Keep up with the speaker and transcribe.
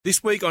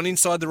This week on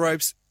Inside the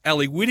Ropes,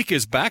 Ali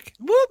Whittaker's back.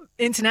 Whoop!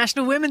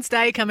 International Women's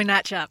Day coming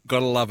at you.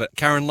 Gotta love it.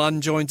 Karen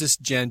Lund joins us,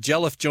 Jan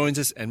Jelliff joins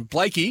us, and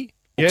Blakey.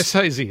 Yes,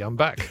 Hazy, I'm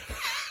back.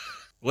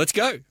 Let's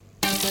go.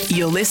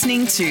 You're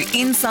listening to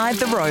Inside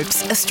the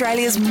Ropes,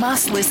 Australia's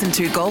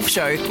must-listen-to golf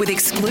show with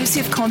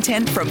exclusive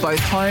content from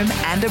both home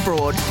and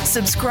abroad.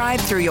 Subscribe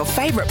through your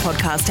favourite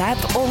podcast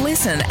app or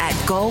listen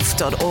at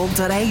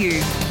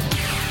golf.org.au.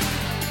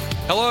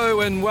 Hello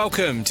and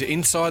welcome to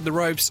Inside the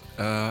Ropes.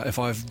 If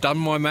I've done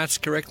my maths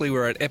correctly,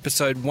 we're at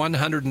episode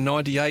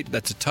 198.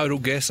 That's a total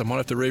guess. I might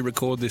have to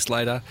re-record this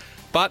later.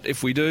 But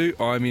if we do,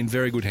 I'm in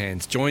very good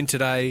hands. Joined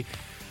today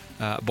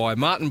by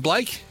Martin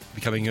Blake,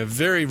 becoming a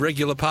very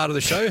regular part of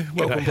the show.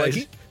 Welcome,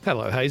 Blakey.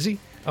 Hello, Hazy.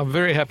 I'm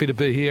very happy to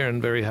be here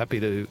and very happy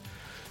to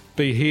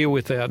be here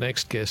with our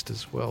next guest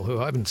as well, who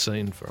I haven't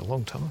seen for a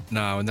long time.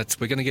 No, and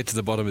we're going to get to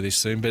the bottom of this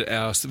soon. But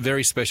our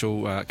very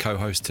special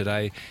co-host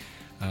today,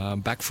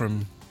 back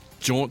from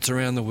jaunts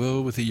around the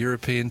world with a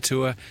European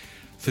tour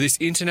for this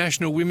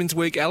International Women's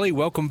Week. Ali,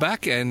 welcome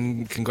back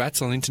and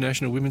congrats on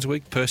International Women's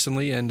Week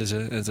personally and as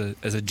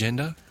a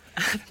gender.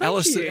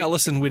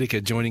 Alison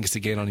Whittaker joining us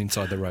again on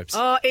Inside the Ropes.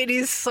 Oh, it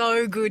is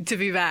so good to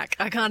be back.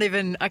 I can't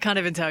even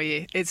tell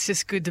you. It's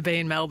just good to be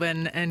in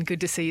Melbourne and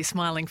good to see your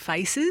smiling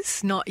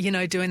faces. Not,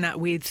 doing that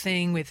weird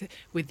thing with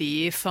the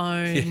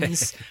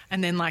earphones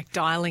and then like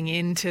dialing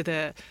into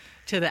the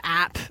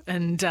app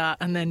and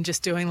then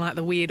just doing like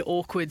the weird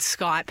awkward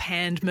Skype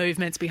hand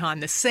movements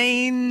behind the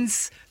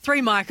scenes,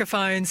 3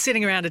 microphones,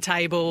 sitting around a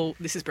table.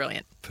 This is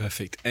brilliant.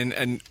 Perfect.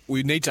 And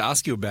we need to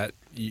ask you about,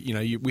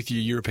 with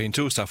your European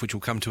tour stuff, which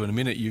we'll come to in a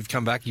minute. You've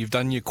come back, you've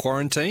done your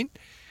quarantine,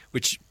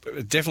 which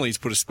definitely has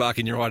put a spark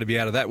in your eye to be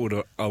out of that,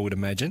 I would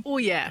imagine. Oh,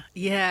 yeah.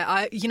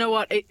 Yeah. You know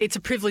what? It's a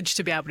privilege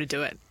to be able to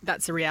do it.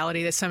 That's the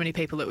reality. There's so many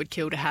people that would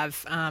kill to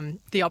have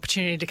the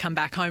opportunity to come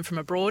back home from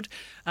abroad.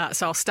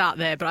 So I'll start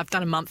there. But I've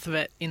done a month of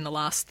it in the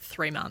last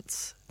 3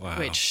 months, wow.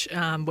 Which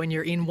when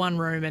you're in one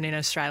room and in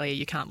Australia,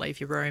 you can't leave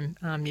your room.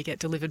 You get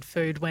delivered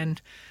food when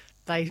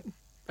they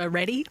are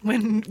ready,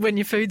 when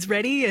your food's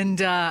ready.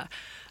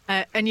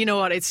 And you know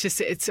what?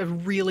 It's a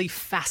really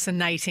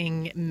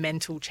fascinating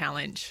mental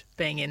challenge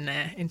being in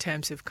there in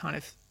terms of kind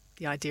of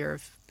the idea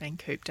of being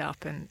cooped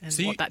up and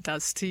what that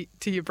does to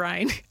your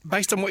brain.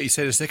 Based on what you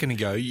said a second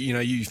ago,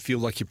 you feel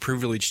like you're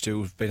privileged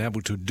to have been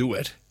able to do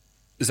it.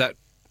 Is that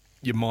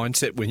your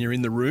mindset when you're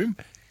in the room?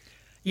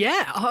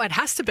 Yeah. Oh, it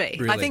has to be.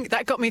 Really? I think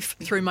that got me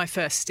through my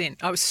first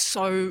stint. I was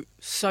so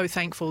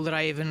thankful that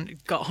I even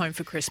got home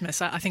for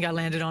Christmas. I think I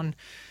landed on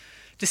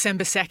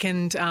December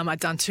 2nd, I'd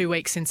done 2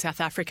 weeks in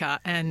South Africa,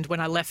 and when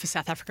I left for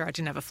South Africa, I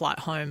didn't have a flight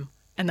home.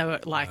 And they were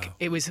like, wow.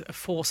 It was a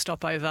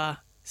 4-stopover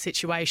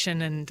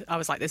situation, and I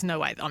was like, there's no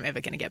way I'm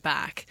ever going to get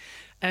back.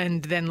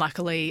 And then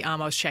luckily, I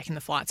was checking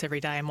the flights every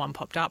day, and one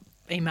popped up.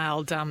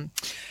 Emailed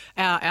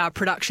our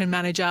production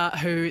manager,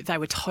 who they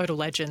were total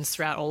legends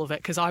throughout all of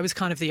it, because I was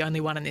kind of the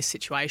only one in this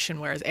situation,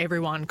 whereas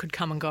everyone could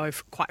come and go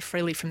quite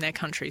freely from their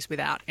countries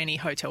without any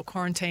hotel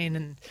quarantine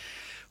and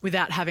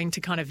without having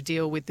to kind of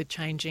deal with the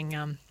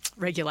changing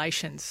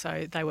regulations.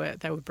 So they were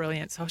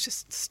brilliant. So I was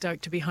just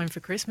stoked to be home for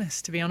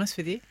Christmas, to be honest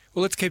with you.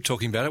 Well, let's keep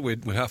talking about it.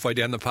 We're halfway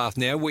down the path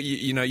now. Well,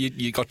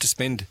 you got to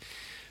spend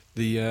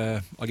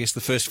the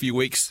first few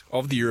weeks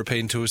of the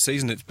European tour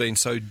season. It's been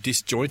so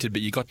disjointed,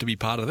 but you got to be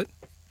part of it.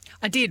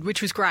 I did,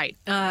 which was great.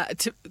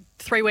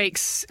 3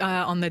 weeks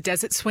on the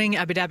desert swing,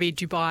 Abu Dhabi,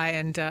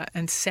 Dubai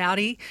and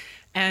Saudi.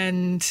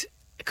 And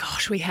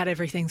gosh, we had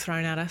everything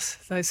thrown at us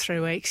those 3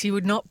 weeks. You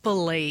would not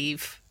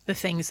believe the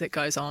things that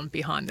goes on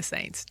behind the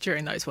scenes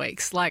during those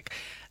weeks, like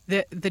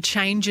the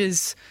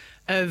changes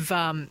of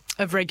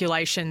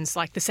regulations.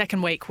 Like the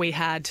second week we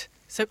had,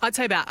 so I'd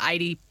say about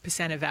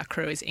 80% of our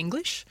crew is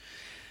English,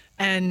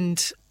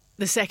 and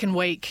the second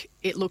week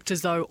it looked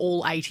as though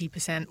all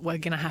 80% were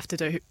going to have to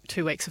do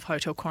 2 weeks of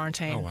hotel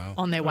quarantine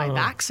on their way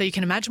back. So you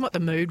can imagine what the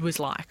mood was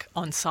like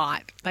on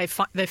site. They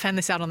found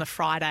this out on the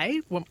Friday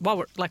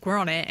while we're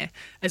on air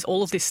as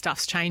all of this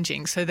stuff's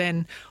changing. So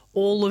then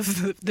all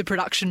of the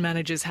production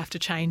managers have to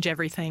change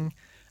everything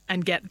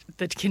and get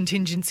the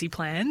contingency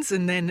plans.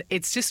 And then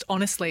it's just,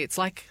 honestly, it's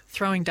like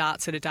throwing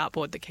darts at a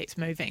dartboard that keeps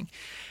moving.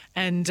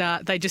 And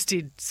they just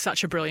did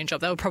such a brilliant job.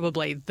 They were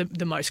probably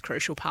the most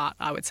crucial part,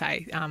 I would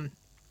say.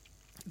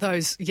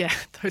 Those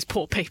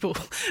poor people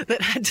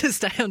that had to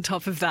stay on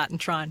top of that and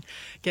try and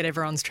get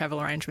everyone's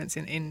travel arrangements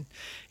in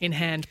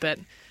hand. But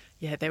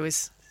yeah, there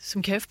was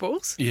some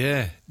curveballs.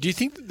 Yeah. Do you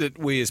think that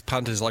we as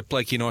punters, like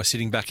Blakey and I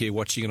sitting back here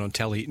watching it on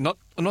telly,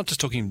 I'm not just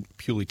talking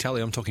purely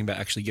telly, I'm talking about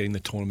actually getting the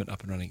tournament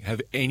up and running,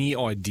 have any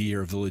idea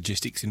of the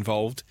logistics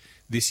involved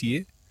this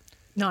year?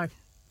 No.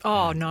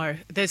 Oh, no.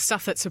 There's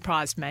stuff that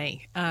surprised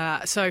me.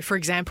 So, for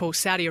example,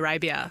 Saudi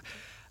Arabia,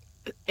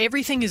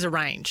 everything is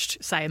arranged,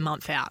 say, a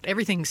month out.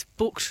 Everything's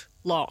booked,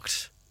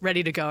 locked,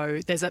 ready to go.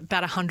 There's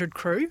about 100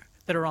 crew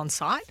that are on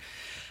site.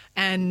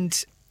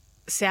 And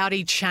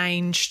Saudi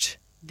changed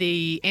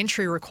the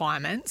entry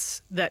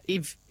requirements that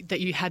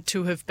you had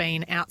to have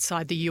been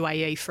outside the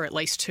UAE for at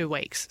least 2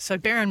 weeks. So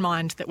bear in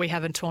mind that we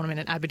have a tournament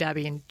in Abu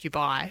Dhabi and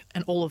Dubai,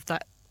 and all of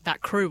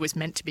that crew was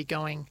meant to be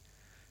going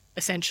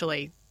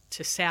essentially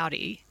to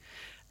Saudi.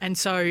 And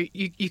so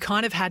you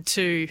kind of had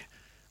to,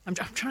 I'm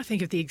trying to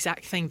think of the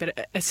exact thing,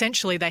 but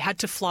essentially they had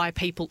to fly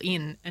people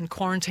in and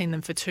quarantine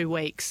them for 2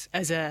 weeks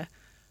as a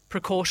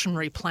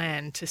precautionary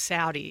plan to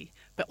Saudi.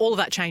 But all of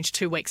that changed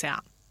 2 weeks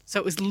out. So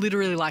it was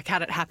literally like,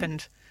 had it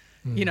happened,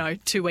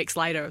 2 weeks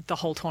later, the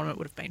whole tournament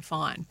would have been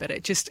fine. But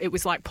it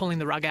was like pulling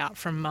the rug out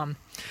from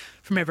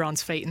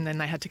everyone's feet, and then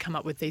they had to come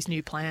up with these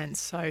new plans.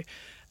 So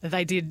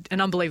they did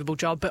an unbelievable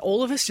job, but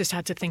all of us just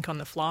had to think on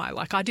the fly.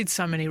 Like, I did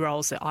so many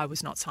roles that I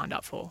was not signed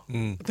up for.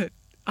 That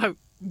I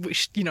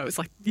wish, it's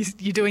like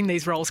you're doing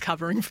these roles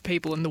covering for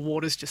people and the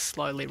water's just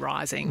slowly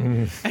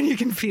rising and you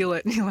can feel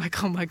it and you're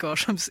like, oh my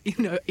gosh, I'm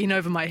in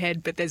over my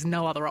head, but there's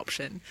no other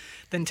option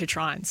than to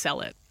try and sell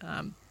it.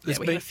 We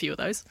had a few of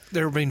those.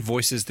 There have been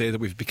voices there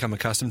that we've become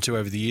accustomed to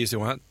over the years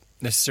who aren't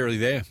necessarily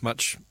there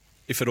much,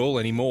 if at all,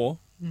 anymore.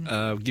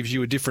 Gives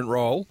you a different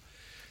role.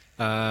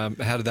 How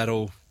did that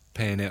all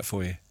pan out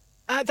for you?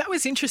 That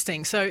was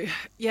interesting. So,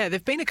 yeah,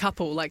 there've been a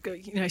couple. Like,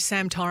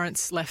 Sam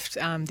Torrance left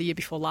the year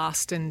before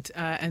last, and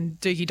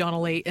Dougie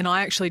Donnelly. And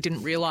I actually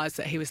didn't realise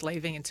that he was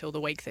leaving until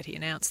the week that he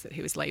announced that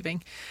he was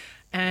leaving.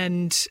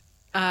 And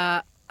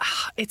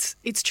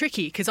it's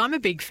tricky because I'm a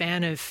big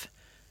fan of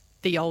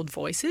the old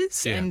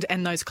voices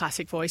and those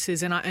classic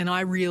voices, and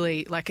I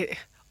really like it.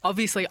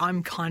 Obviously,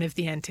 I'm kind of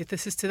the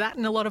antithesis to that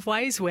in a lot of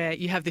ways, where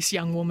you have this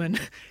young woman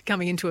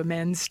coming into a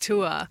men's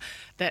tour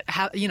that,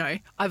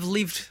 I've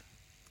lived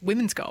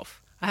women's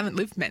golf. I haven't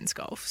lived men's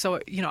golf. So,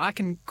 I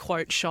can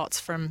quote shots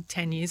from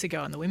 10 years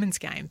ago in the women's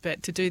game,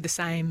 but to do the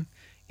same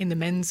in the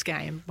men's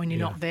game when you're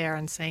not there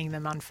and seeing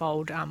them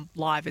unfold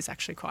live is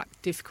actually quite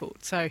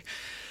difficult. So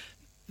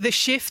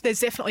there's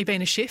definitely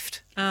been a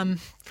shift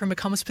from a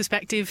commerce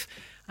perspective.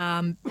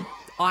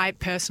 I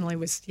personally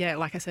was,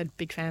 like I said,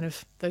 big fan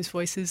of those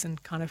voices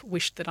and kind of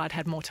wished that I'd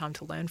had more time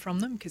to learn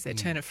from them because their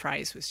turn of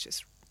phrase was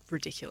just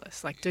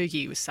ridiculous. Like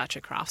Dougie was such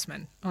a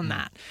craftsman on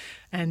that,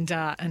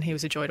 and he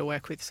was a joy to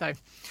work with. So,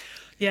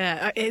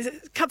 it's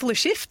a couple of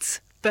shifts,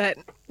 but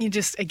you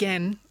just,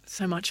 again,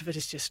 so much of it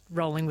is just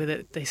rolling with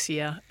it this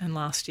year and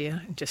last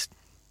year and just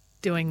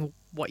doing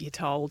what you're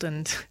told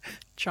and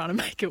trying to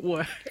make it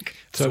work.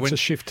 So it's a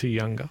shift to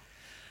younger?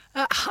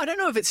 I don't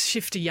know if it's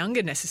shift to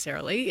younger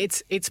necessarily.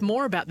 It's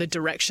more about the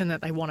direction that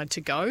they wanted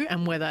to go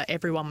and whether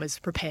everyone was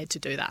prepared to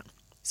do that.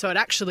 So it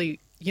actually,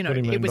 What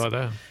do you mean by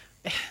that?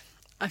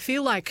 I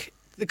feel like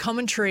the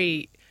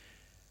commentary,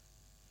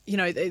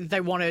 they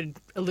wanted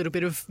a little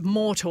bit of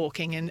more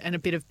talking and a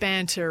bit of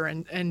banter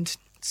and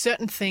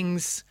certain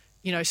things,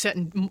 a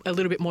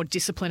little bit more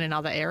discipline in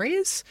other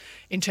areas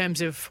in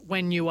terms of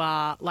when you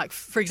are, like,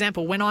 for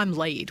example, when I'm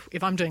lead,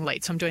 if I'm doing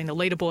lead, so I'm doing the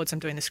leaderboards, I'm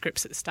doing the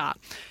scripts at the start.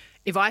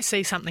 If I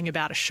see something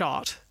about a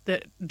shot,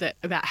 that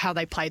about how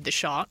they played the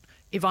shot,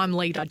 if I'm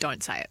lead, I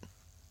don't say it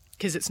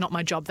because it's not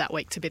my job that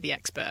week to be the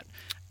expert.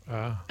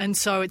 And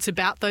so it's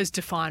about those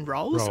defined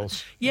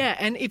roles. Yeah,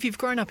 and if you've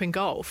grown up in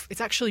golf, it's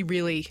actually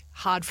really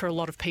hard for a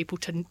lot of people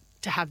to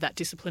have that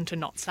discipline to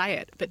not say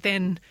it. But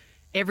then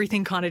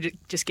everything kind of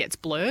just gets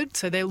blurred.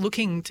 So they're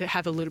looking to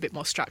have a little bit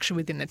more structure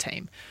within the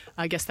team.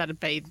 I guess that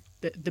would be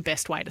the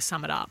best way to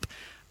sum it up.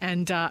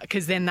 And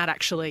because then that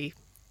actually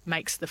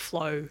makes the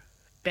flow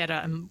better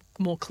and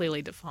more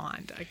clearly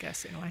defined, I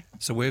guess, in a way.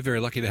 So we're very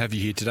lucky to have you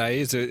here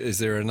today. Is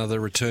there another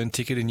return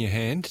ticket in your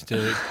hand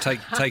to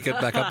take it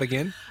back up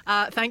again?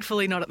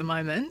 Thankfully, not at the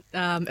moment.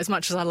 As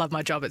much as I love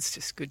my job, it's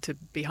just good to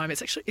be home.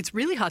 It's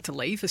really hard to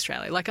leave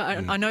Australia. Like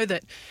I know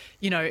that,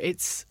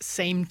 it's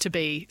seemed to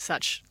be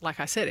such,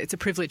 like I said, it's a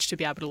privilege to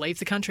be able to leave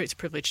the country. It's a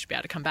privilege to be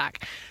able to come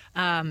back.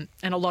 And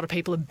a lot of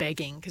people are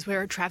begging because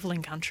we're a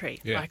travelling country.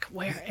 Yeah. Like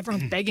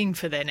everyone's begging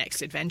for their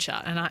next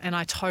adventure, and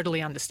I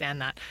totally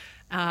understand that.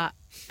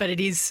 But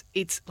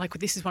it's like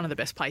this is one of the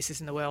best places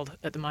in the world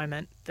at the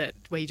moment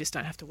where you just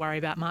don't have to worry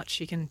about much.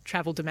 You can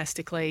travel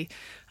domestically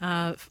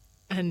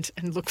and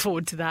look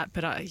forward to that.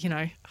 But,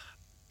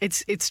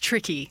 it's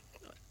tricky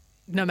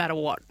no matter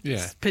what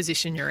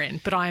position you're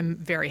in. But I'm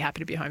very happy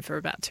to be home for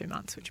about 2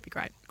 months, which would be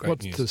great.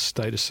 What's the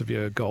status of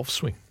your golf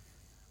swing?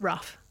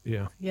 Rough.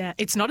 Yeah. Yeah.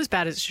 It's not as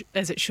bad as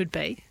it should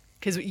be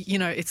because,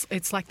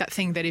 it's like that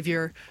thing that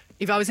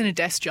if I was in a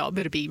desk job,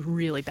 it'd be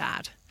really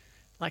bad.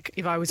 Like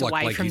if I was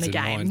away from the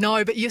game.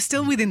 No, but you're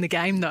still within the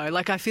game though.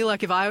 Like I feel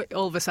like if I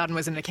all of a sudden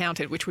was an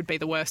accountant, which would be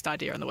the worst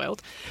idea in the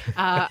world,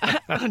 I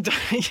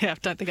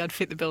don't think I'd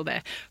fit the bill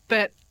there.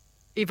 But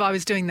if I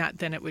was doing that,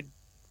 then it would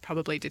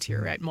probably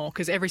deteriorate more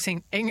because every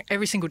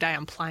single day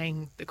I'm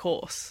playing the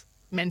course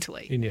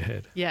mentally. In your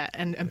head. Yeah,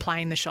 and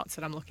playing the shots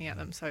that I'm looking at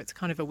them. So it's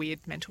kind of a weird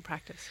mental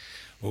practice.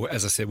 Well,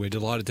 as I said, we're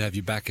delighted to have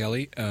you back,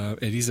 Ali.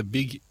 It is a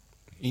big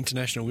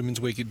International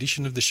Women's Week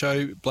edition of the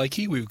show,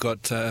 Blakey. We've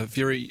got a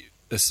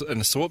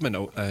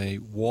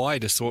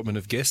wide assortment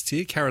of guests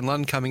here. Karen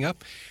Lund coming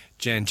up,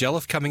 Jan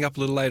Jelliff coming up a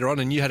little later on,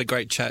 and you had a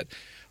great chat,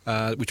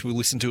 which we'll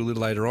listen to a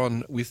little later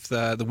on, with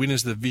the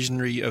winners of the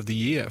Visionary of the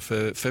Year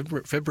for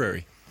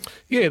February.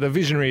 Yeah, the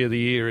Visionary of the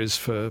Year is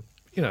for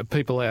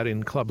people out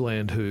in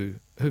clubland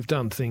who've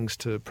done things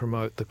to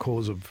promote the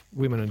cause of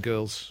women and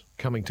girls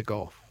coming to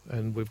golf,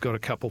 and we've got a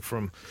couple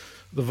from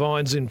the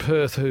Vines in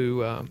Perth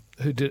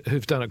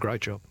who've done a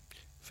great job.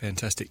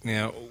 Fantastic.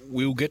 Now,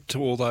 we'll get to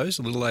all those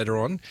a little later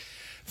on.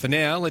 For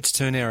now, let's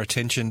turn our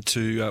attention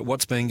to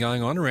what's been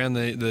going on around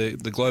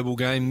the global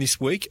game this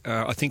week.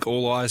 I think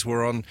all eyes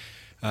were on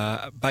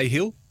Bay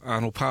Hill,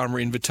 Arnold Palmer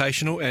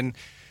Invitational, and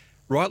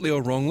rightly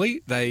or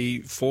wrongly, they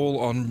fall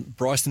on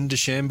Bryson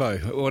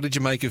DeChambeau. What did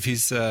you make of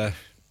his,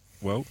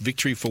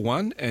 victory for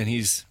one and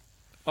his...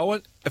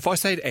 if I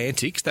said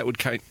antics, that would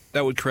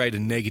create a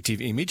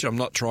negative image. I'm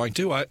not trying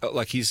to.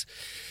 His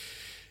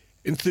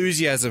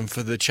enthusiasm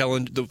for the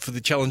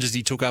challenges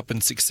he took up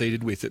and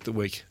succeeded with at the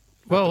week.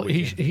 Well,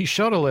 he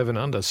shot 11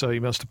 under, so he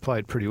must have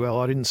played pretty well.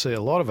 I didn't see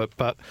a lot of it,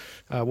 but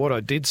what I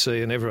did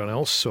see and everyone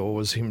else saw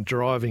was him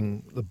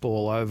driving the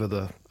ball over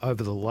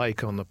the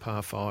lake on the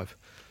par 5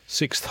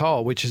 sixth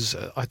hole, which is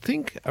I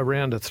think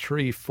around a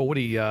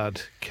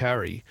 340-yard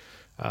carry.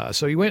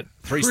 So he went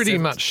pretty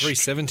much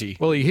 370.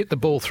 Well, he hit the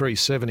ball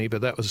 370,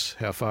 but that was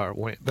how far it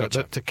went. But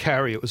Gotcha. to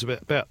carry, it was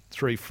about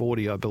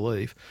 340, I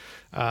believe.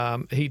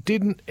 He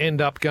didn't end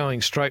up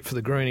going straight for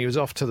the green. He was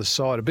off to the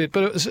side a bit.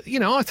 But it was,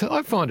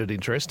 I find it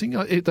interesting.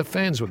 The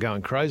fans were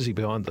going crazy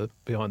behind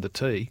the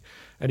tee,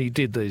 and he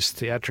did these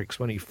theatrics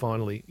when he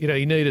finally,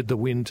 he needed the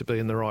wind to be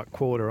in the right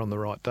quarter on the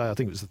right day. I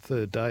think it was the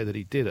third day that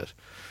he did it.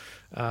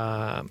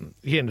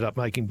 He ended up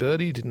making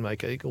birdie. He didn't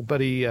make eagle, but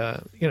he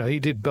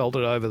did belt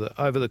it over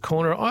the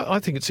corner.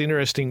 I think it's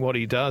interesting what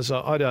he does.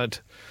 I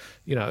don't,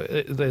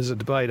 there's a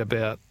debate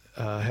about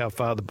how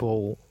far the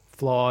ball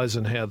flies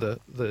and how the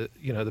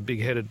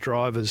big-headed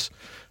drivers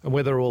and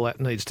whether all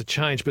that needs to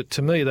change. But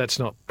to me, that's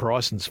not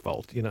Bryson's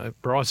fault.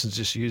 Bryson's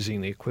just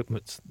using the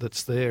equipment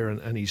that's there,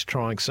 and he's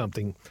trying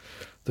something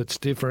that's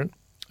different.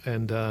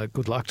 And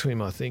good luck to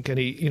him, I think. And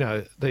he,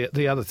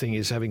 the other thing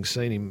is, having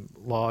seen him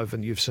live,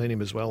 and you've seen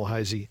him as well,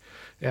 Hazy,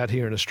 out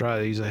here in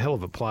Australia, he's a hell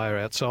of a player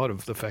outside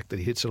of the fact that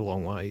he hits it a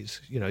long way.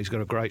 He's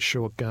got a great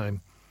short game.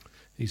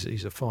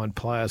 He's a fine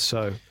player.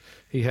 So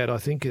he had, I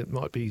think it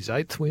might be his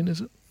 8th win, is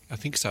it? I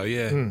think so,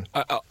 yeah.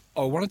 I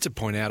wanted to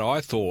point out,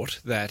 I thought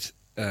that,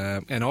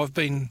 and I've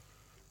been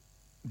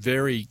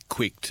very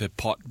quick to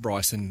pot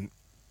Bryson,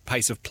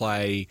 pace of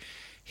play,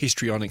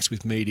 histrionics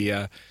with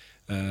media,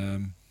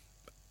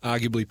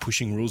 arguably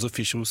pushing rules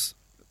officials,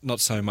 not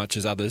so much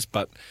as others,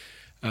 but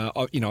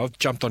I've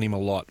jumped on him a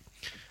lot.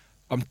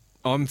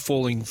 I'm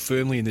falling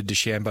firmly in the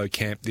DeChambeau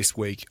camp this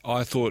week.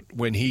 I thought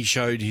when he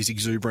showed his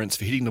exuberance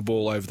for hitting the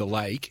ball over the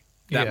lake,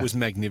 that was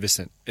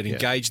magnificent. It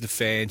engaged the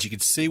fans. You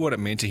could see what it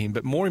meant to him.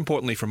 But more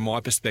importantly, from my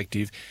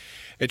perspective,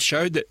 it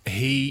showed that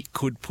he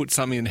could put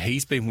something that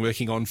he's been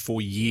working on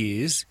for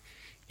years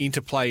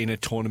into play in a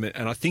tournament.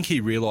 And I think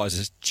he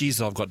realises,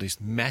 geez, I've got this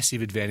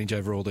massive advantage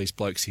over all these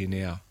blokes here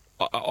now.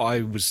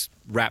 I was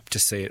rapt to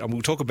see it. And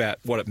we'll talk about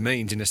what it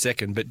means in a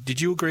second. But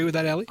did you agree with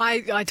that, Ali?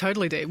 I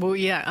totally do. Well,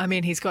 yeah. I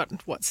mean, he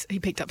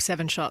picked up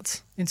 7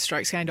 shots in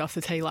strokes gained off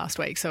the tee last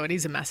week, so it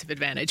is a massive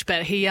advantage.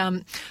 But he,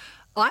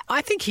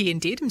 I think he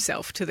endeared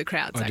himself to the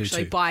crowds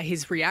actually by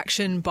his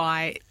reaction,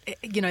 by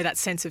that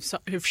sense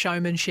of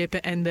showmanship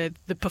and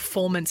the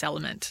performance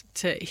element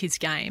to his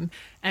game.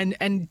 And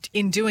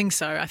in doing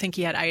so, I think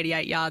he had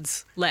 88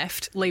 yards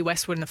left. Lee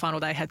Westwood in the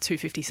final day had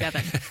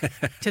 257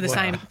 to the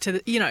same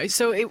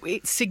so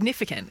it's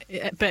significant.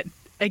 But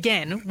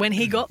again, when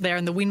he got there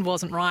and the wind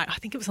wasn't right, I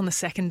think it was on the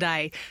second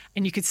day,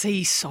 and you could see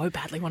he so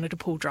badly wanted to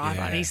pull driver,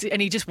 and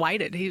he just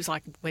waited. He was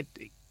like,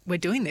 we're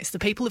doing this. The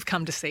people have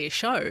come to see a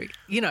show,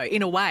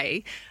 in a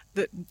way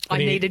that I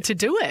needed to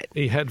do it.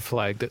 He had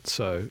flagged it.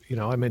 So,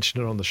 I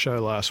mentioned it on the show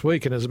last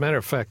week. And as a matter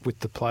of fact, with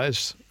the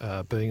players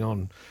being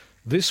on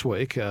this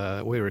week,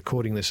 we're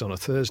recording this on a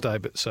Thursday,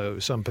 but so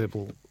some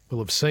people will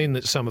have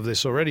seen some of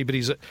this already. But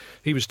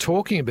he was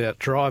talking about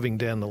driving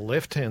down the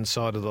left-hand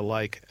side of the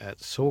lake at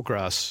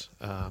Sawgrass,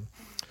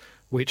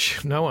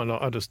 which no one,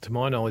 to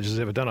my knowledge, has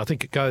ever done. I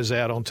think it goes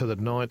out onto the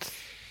 9th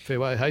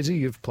fairway. Hazy,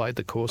 you've played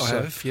the course.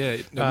 I have,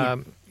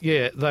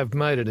 yeah. They've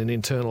made it an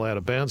internal out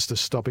of bounds to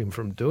stop him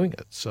from doing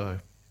it. So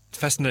it's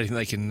fascinating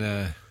they can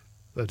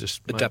they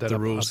just adapt the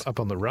rules up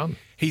on the run.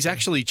 He's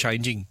actually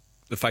changing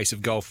the face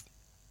of golf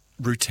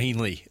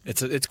routinely.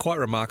 It's quite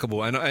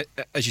remarkable. And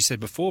as you said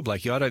before,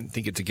 Blakey, I don't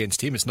think it's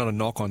against him. It's not a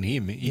knock on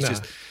him. He's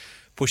just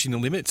pushing the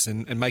limits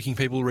and making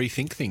people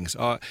rethink things.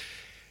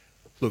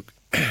 Look,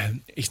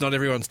 he's not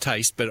everyone's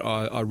taste, but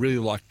I really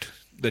liked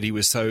that he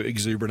was so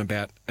exuberant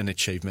about an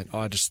achievement.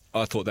 I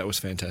thought that was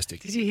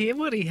fantastic. Did you hear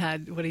what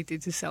he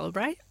did to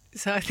celebrate?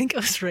 So I think I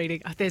was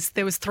reading,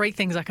 there was 3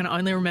 things I can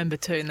only remember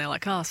 2, and they're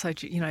like, so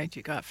did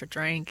you go out for a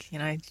drink?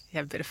 Did you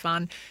have a bit of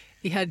fun?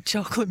 He had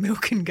chocolate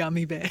milk and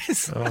gummy bears.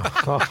 Is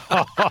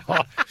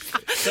that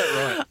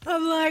right?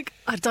 I'm like,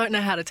 I don't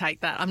know how to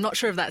take that. I'm not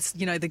sure if that's,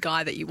 the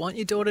guy that you want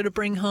your daughter to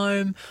bring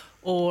home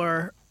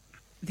or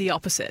the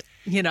opposite.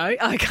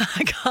 I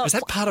can't. Is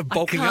that part of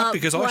bulking up?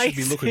 Because I should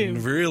be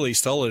looking really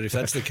solid if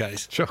that's the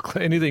case.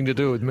 Chocolate, anything to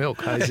do with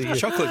milk, Hazy.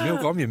 Chocolate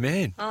milk, I'm your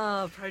man.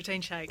 Oh,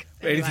 protein shake.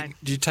 Anyway.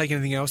 Did you take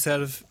anything else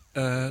out of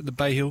the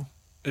Bay Hill?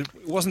 It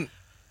wasn't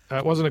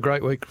a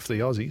great week for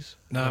the Aussies.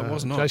 No, it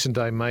was not. Jason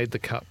Day made the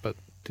cut, but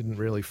didn't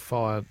really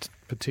fire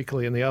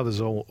particularly, and the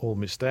others all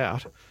missed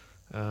out.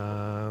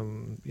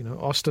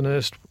 Austin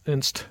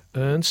Ernst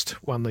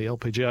won the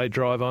LPGA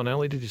drive on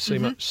alley. Did you see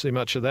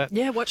much of that?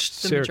 Yeah,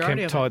 watched the Sarah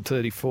majority Kemp of it.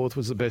 tied 34th,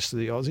 was the best of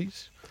the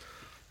Aussies.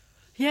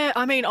 Yeah,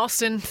 I mean,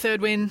 Austin,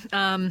 third win.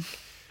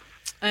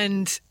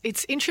 And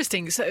it's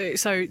interesting.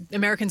 So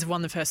Americans have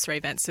won the first 3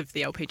 events of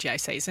the LPGA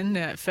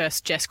season.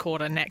 First Jess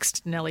Corder,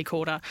 next Nelly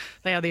Corder.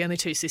 They are the only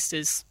 2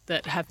 sisters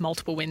that have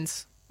multiple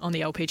wins on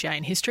the LPGA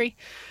in history.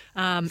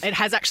 It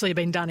has actually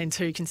been done in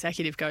 2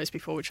 consecutive goes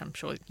before, which I'm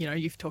sure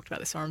you've talked about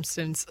this,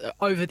 Ormston's,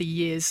 over the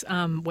years,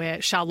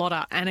 where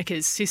Charlotta,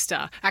 Annika's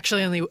sister,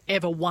 actually only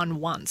ever won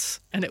once,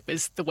 and it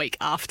was the week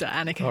after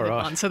Annika had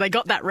won. So they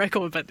got that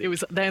record, but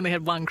they only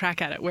had 1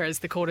 crack at it, whereas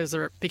the Cordas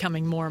are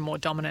becoming more and more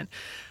dominant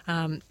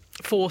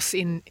force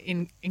in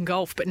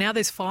golf. But now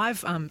there's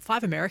 5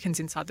 Americans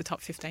inside the top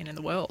 15 in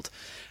the world,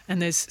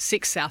 and there's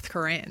 6 South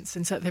Koreans,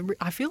 and so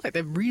I feel like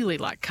they're really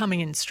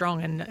coming in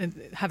strong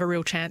and have a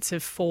real chance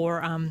of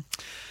 4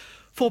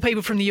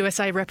 people from the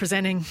USA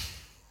representing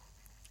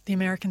the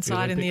American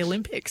side in the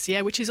Olympics.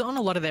 Yeah, which is on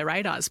a lot of their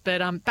radars.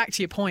 But back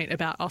to your point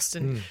about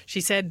Austin,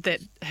 she said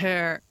that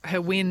her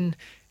win,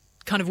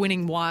 kind of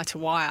winning wire to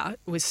wire,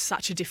 was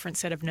such a different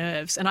set of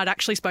nerves. And I'd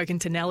actually spoken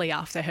to Nelly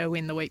after her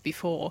win the week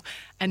before,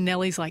 and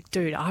Nelly's like,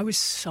 dude, I was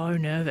so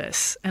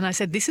nervous. And I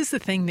said, this is the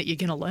thing that you're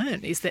going to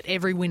learn, is that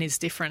every win is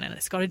different, and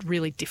it's got a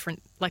really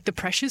different, the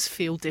pressures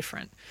feel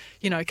different,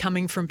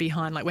 coming from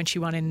behind. Like when she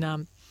won in, I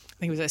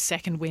think it was her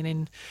second win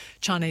in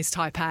Chinese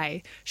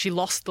Taipei, she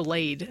lost the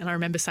lead. And I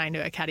remember saying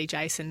to her caddy,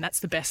 Jason,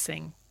 that's the best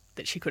thing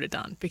that she could have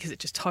done, because it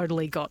just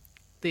totally got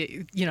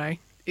the,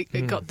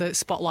 it got the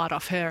spotlight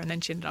off her, and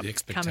then she ended up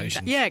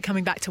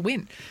coming back to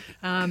win.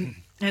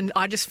 And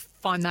I just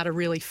find that a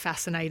really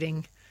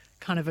fascinating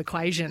kind of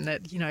equation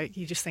that,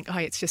 you just think,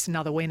 it's just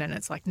another win. And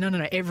it's like, no,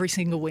 every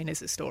single win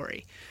is a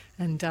story.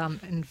 And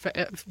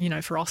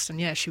for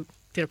Austin, she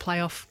did a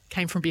playoff,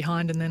 came from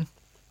behind, and then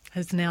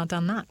has now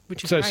done that,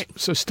 which is great.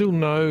 So still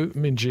no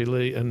Minjee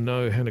Lee and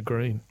no Hannah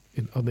Green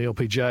on the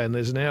LPGA, and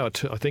there's now,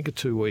 I think, a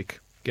 2-week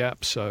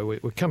gap. So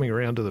we're coming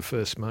around to the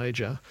first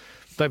major.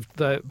 Both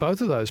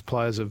of those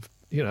players have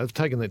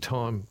taken their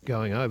time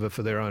going over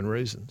for their own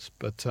reasons.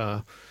 But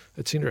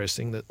it's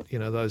interesting that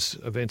those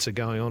events are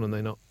going on and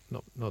they're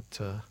not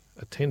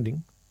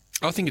attending.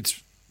 I think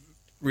it's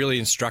really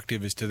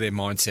instructive as to their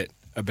mindset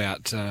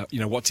about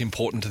what's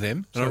important to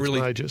them. So and it's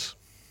majors.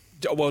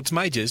 Well, it's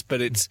majors,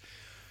 but it's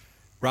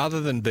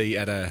rather than be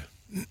at a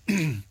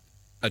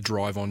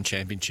drive-on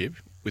championship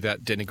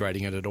without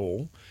denigrating it at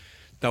all,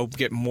 they'll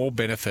get more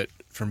benefit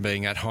from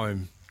being at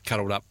home,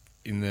 cuddled up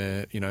in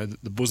the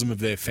the bosom of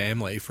their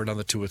family for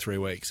another 2 or 3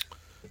 weeks.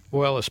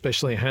 Well,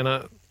 especially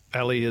Hannah.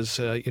 Ali is,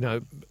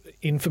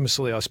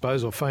 infamously, I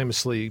suppose, or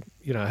famously,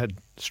 had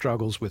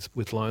struggles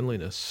with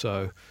loneliness.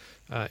 So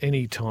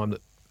any time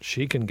that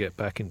she can get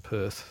back in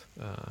Perth,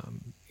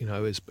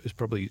 is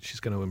probably she's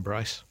going to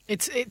embrace.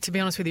 To be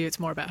honest with you, it's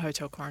more about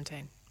hotel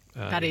quarantine.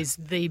 That is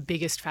the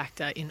biggest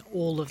factor in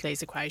all of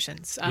these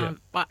equations. And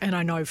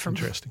I know from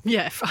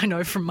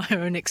my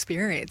own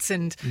experience,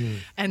 and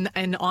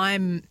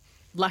I'm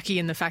lucky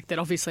in the fact that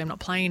obviously I'm not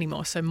playing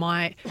anymore, so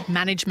my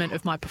management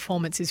of my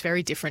performance is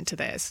very different to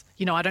theirs.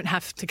 I don't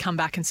have to come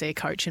back and see a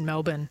coach in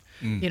Melbourne,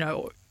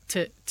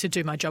 to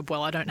do my job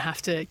well. I don't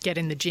have to get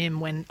in the gym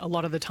when a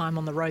lot of the time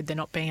on the road they're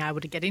not being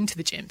able to get into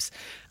the gyms,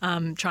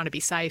 trying to be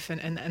safe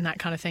and that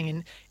kind of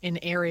thing in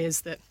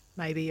areas that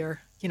maybe are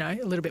a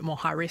little bit more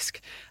high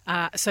risk.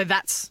 So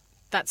that's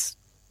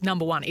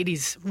number one. It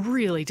is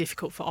really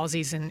difficult for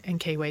Aussies and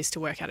Kiwis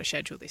to work out a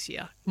schedule this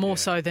year, more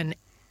so than,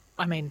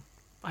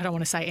 I don't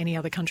want to say any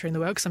other country in the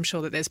world, because I'm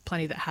sure that there's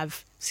plenty that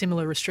have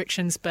similar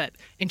restrictions. But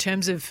in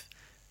terms of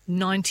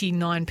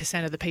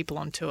 99% of the people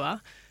on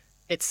tour,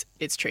 it's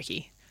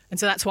tricky. And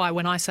so that's why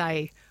when I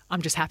say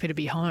I'm just happy to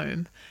be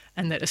home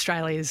and that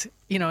Australia is,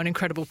 an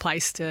incredible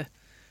place to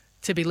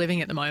be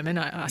living at the moment,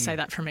 I say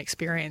that from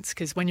experience,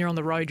 because when you're on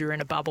the road, you're in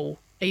a bubble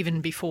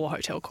even before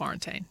hotel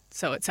quarantine.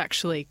 So it's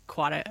actually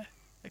quite a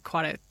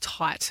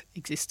tight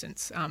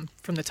existence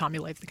from the time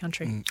you leave the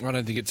country. I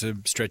don't think it's a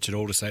stretch at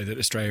all to say that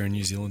Australia and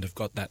New Zealand have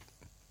got that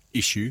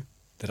issue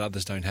that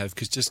others don't have,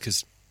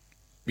 because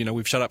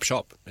we've shut up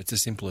shop. It's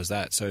as simple as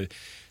that. So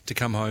to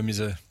come home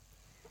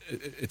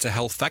it's a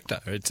health factor.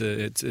 It's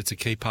a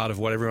key part of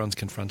what everyone's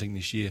confronting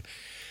this year.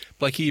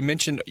 Blakey, you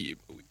mentioned,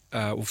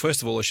 well,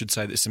 first of all, I should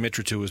say that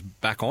Symetra Tour is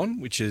back on,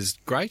 which is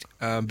great.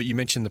 But you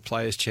mentioned the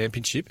Players'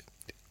 Championship.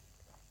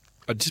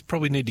 I just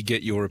probably need to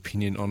get your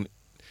opinion on,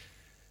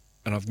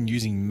 and I'm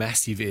using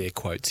massive air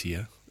quotes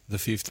here, the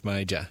 5th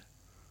major.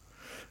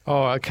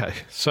 Oh, okay.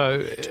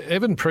 So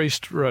Evan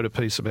Priest wrote a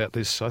piece about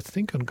this, I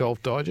think, on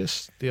Golf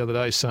Digest the other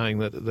day, saying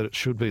that it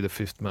should be the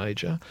 5th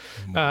major.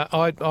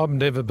 I've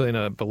never been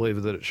a believer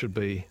that it should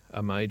be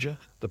a major,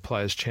 the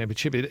Players'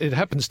 Championship. It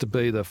happens to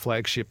be the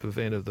flagship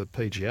event of the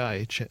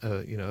PGA,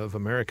 of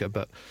America,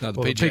 but the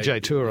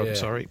PGA Tour. I'm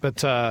sorry,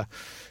 but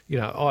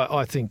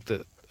I think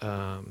that.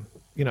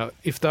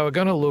 If they were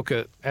going to look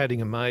at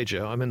adding a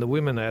major, the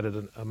women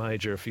added a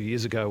major a few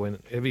years ago when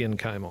Evian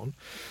came on,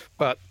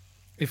 but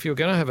if you're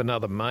going to have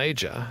another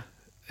major,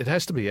 it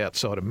has to be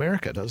outside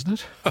America, doesn't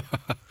it?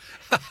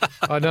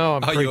 I know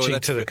I'm preaching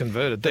to the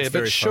converted there,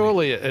 but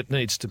surely it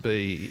needs to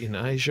be in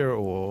Asia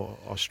or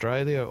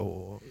Australia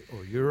or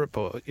Europe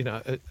or,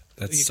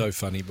 That's so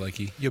funny,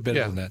 Blakey. You're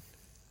better than that.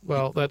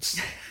 Well,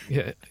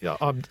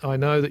 I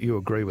know that you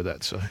agree with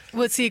that, so.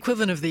 Well, it's the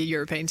equivalent of the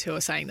European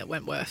Tour saying that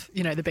Wentworth,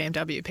 the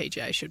BMW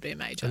PGA should be a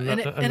major.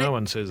 And no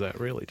one says that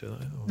really, do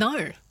they?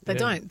 No, they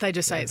don't. They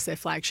just say it's their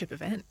flagship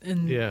event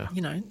and,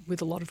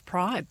 with a lot of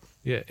pride.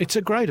 Yeah, it's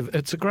a great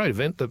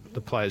event, the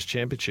Players'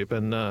 Championship,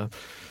 and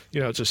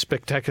it's a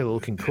spectacular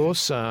looking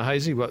course.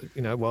 Hazy,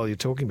 while you're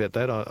talking about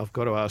that, I've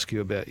got to ask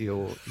you about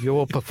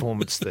your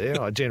performance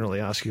there. I generally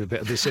ask you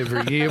about this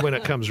every year when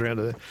it comes around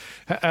to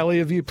that. Ali,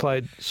 have you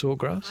played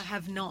Sawgrass? I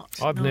have not.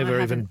 I've never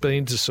even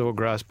been to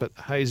Sawgrass, but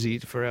Hazy,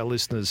 for our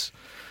listeners,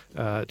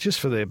 just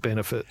for their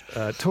benefit,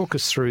 talk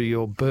us through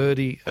your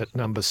birdie at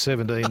number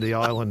 17, the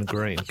Island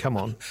Green. Come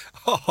on.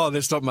 Oh,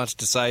 there's not much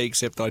to say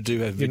except I do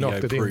have video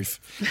proof.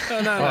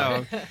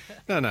 No.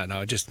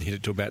 I just hit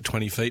it to about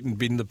 20 feet and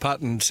binned the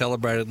putt and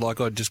celebrated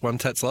like I just won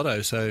Tats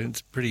Lotto. So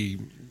it's pretty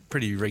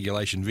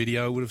regulation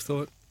video, I would have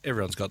thought.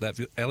 Everyone's got that,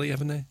 Ellie,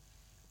 haven't they?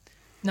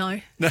 No.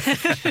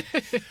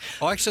 I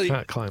actually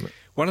can't claim it.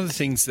 One of the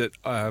things that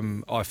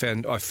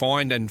I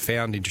find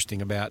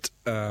interesting about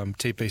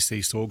TPC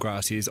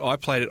Sawgrass is I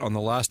played it on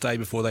the last day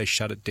before they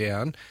shut it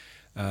down,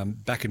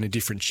 back in a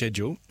different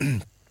schedule.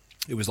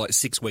 It was like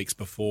 6 weeks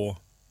before.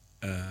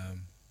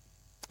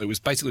 It was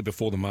basically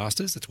before the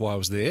Masters. That's why I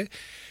was there,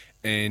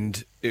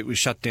 and it was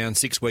shut down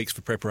 6 weeks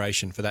for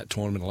preparation for that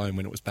tournament alone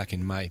when it was back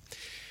in May.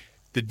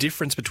 The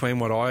difference between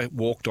what I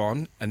walked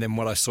on and then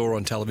what I saw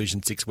on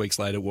television 6 weeks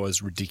later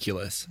was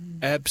ridiculous.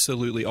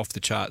 Absolutely off the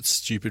charts,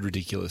 stupid,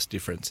 ridiculous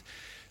difference.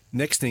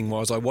 Next thing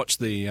was I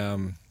watched the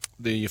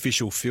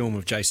official film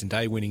of Jason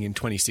Day winning in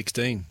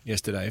 2016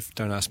 yesterday.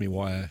 Don't ask me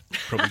why. I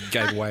probably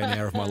gave away an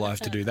hour of my life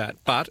to do that.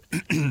 But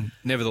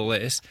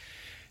nevertheless,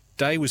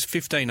 Day was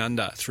 15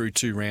 under through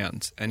 2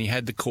 rounds, and he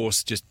had the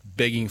course just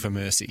begging for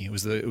mercy. It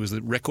was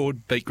the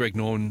record, beat Greg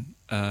Norton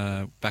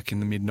back in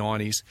the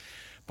mid-90s.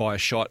 By a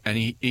shot, and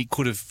he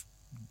could have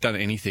done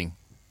anything.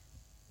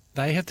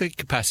 They have the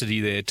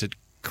capacity there to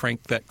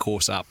crank that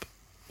course up,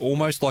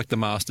 almost like the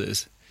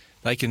Masters.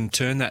 They can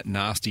turn that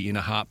nasty in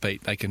a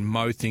heartbeat. They can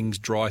mow things,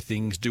 dry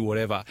things, do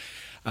whatever.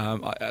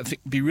 I think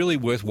it'd be really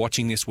worth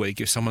watching this week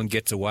if someone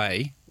gets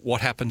away.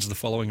 What happens the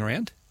following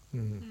round?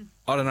 Mm-hmm.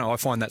 I don't know. I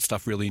find that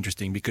stuff really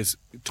interesting because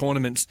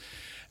tournaments,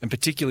 and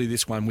particularly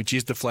this one, which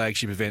is the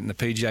flagship event, and the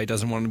PGA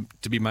doesn't want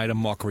it to be made a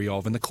mockery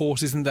of, and the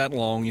course isn't that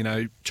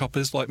long.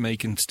 Choppers like me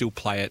can still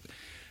play it.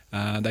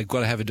 They've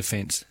got to have a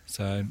defence.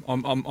 So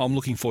I'm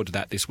looking forward to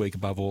that this week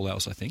above all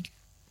else, I think.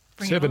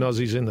 7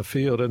 Aussies in the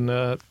field,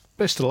 and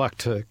best of luck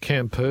to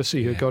Cam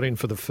Percy, who got in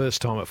for the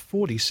first time at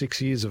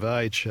 46 years of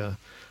age. I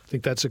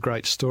think that's a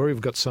great story.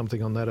 We've got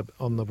something on that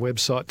on the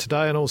website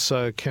today, and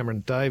also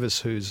Cameron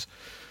Davis, who's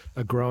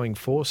a growing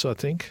force, I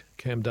think.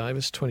 Cam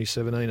Davis,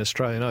 2017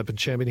 Australian Open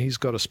champion. He's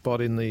got a spot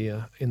in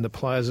the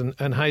players.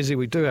 And Hazy,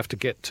 we do have to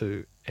get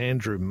to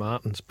Andrew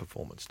Martin's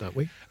performance, don't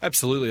we?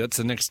 Absolutely. That's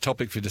the next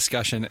topic for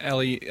discussion.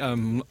 Ali,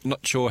 I'm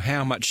not sure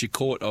how much you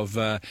caught of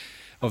the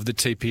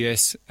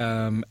TPS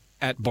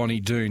at Bonnie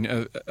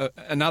Doon.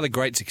 Another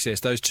great success.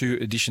 Those 2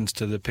 additions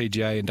to the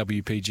PGA and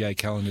WPGA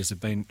calendars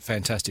have been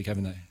fantastic,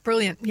 haven't they?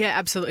 Brilliant. Yeah,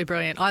 absolutely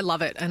brilliant. I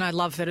love it. And I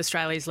love that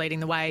Australia is leading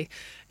the way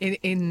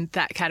in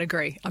that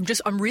category.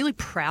 I'm really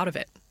proud of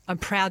it. I'm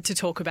proud to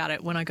talk about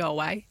it when I go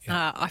away.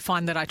 Yeah. I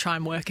find that I try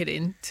and work it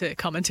into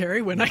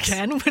commentary when I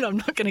can, when I'm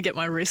not going to get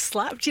my wrist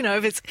slapped,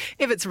 if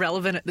it's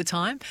relevant at the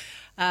time.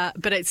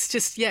 But it's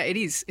just, it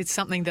is. It's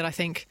something that I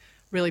think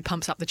really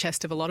pumps up the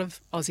chest of a lot of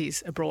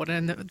Aussies abroad,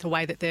 and the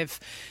way that they've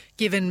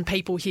given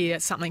people here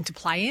something to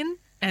play in,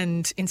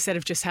 and instead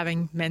of just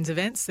having men's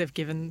events, they've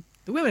given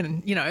the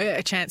women,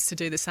 a chance to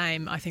do the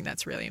same. I think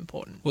that's really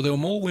important. Well, there were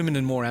more women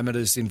and more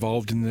amateurs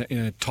involved in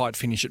a tight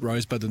finish at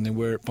Rosebud than there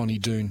were at Bonnie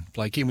Doon,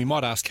 Blakey, and we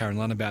might ask Karen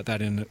Lunn about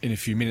that in a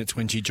few minutes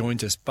when she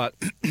joins us. But,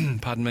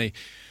 pardon me,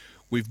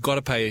 we've got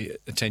to pay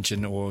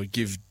attention or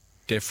give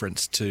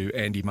deference to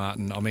Andy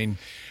Martin. I mean,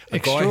 a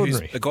guy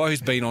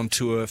who's been on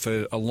tour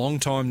for a long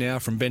time now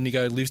from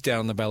Bendigo, lives down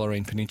on the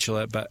Bellarine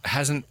Peninsula, but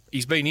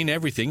he's been in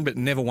everything but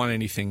never won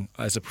anything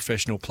as a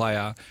professional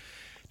player.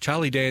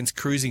 Charlie Dan's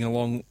cruising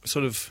along,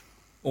 sort of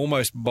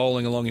almost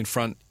bowling along in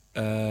front,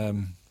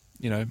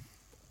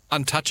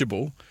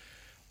 untouchable,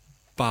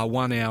 bar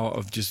 1 hour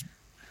of just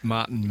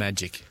Martin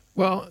magic.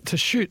 Well, to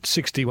shoot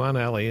 61,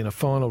 Ali, in a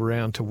final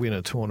round to win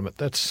a tournament,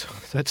 that's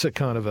a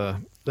kind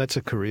of that's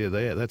a career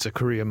there. That's a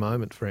career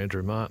moment for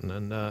Andrew Martin.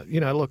 And,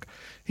 look,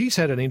 he's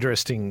had an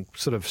interesting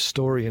sort of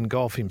story in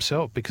golf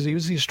himself because he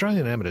was the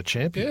Australian Amateur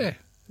Champion. Yeah.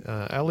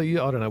 Ali,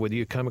 I don't know whether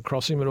you came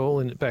across him at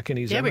all back in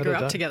his amateur we grew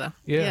up day. together.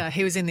 Yeah,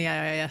 he was in the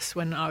AIS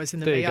when I was in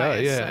the there BIS. You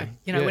go,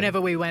 yeah. So,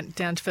 whenever we went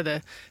down for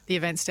the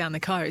events down the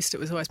coast, it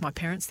was always my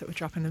parents that were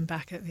dropping them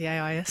back at the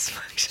AIS.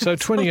 So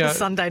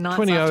Sunday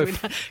nights after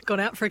we'd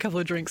gone out for a couple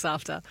of drinks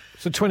after.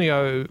 So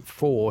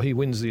 2004, he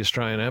wins the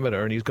Australian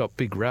Amateur and he's got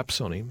big raps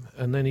on him.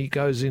 And then he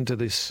goes into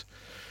this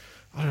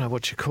I don't know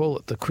what you call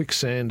it, the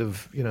quicksand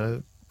of,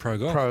 Pro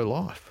golf. pro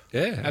life.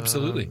 Yeah,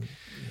 absolutely.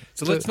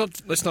 So let's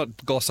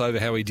not gloss over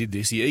how he did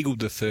this. He eagled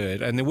the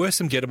third, and there were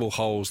some gettable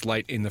holes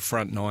late in the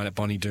front nine at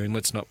Bonnie Doon.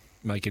 Let's not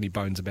make any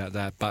bones about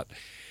that. But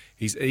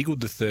he's eagled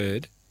the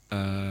third.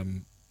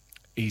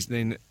 He's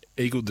then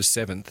eagled the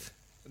seventh.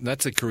 And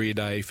that's a career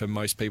day for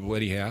most people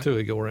anyhow. 2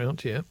 eagle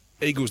round, yeah.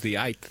 Eagles the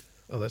eighth.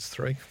 Oh, that's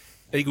 3.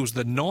 Eagles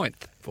the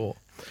ninth. 4.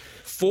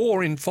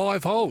 4 in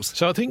 5 holes.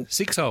 So I think,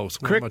 6 holes.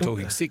 What Correct- am I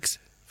talking? 6.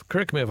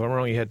 correct me if I'm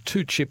wrong, he had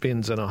 2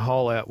 chip-ins and a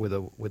hole out with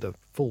a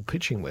full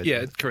pitching wedge.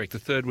 Yeah, correct. The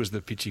third was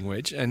the pitching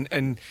wedge.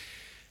 And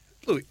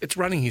look, it's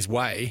running his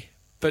way,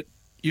 but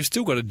you've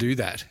still got to do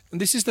that. And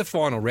this is the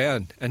final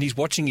round, and he's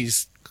watching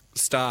his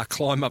star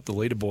climb up the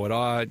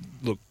leaderboard.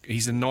 Look,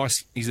 he's a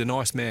nice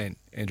man,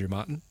 Andrew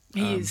Martin.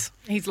 He is.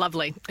 He's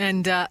lovely.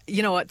 And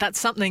you know what? That's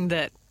something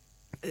that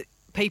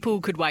people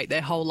could wait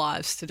their whole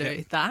lives to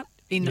do, that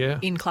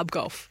in club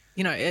golf.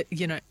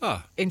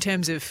 In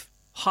terms of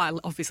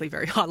obviously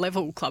very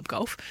high-level club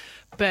golf,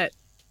 but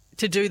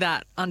to do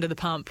that under the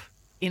pump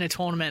in a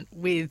tournament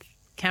with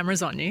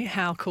cameras on you,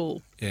 how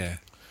cool. Yeah.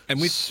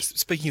 And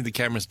speaking of the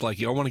cameras,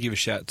 Blakey, I want to give a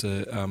shout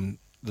to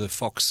the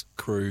Fox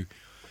crew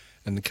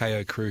and the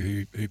KO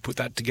crew who put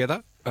that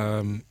together.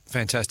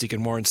 Fantastic.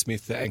 And Warren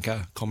Smith, the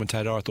anchor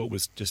commentator, I thought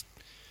was just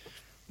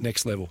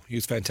next level. He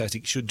was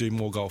fantastic. Should do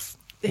more golf.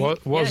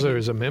 Was there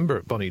as a member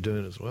at Bonnie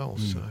Doon as well.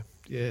 So,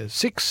 yeah,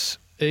 6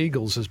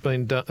 eagles has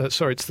been done. It's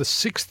the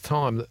 6th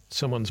time that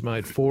someone's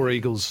made 4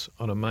 eagles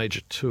on a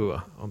major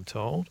tour, I'm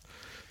told.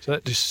 So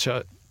that just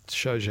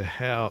shows you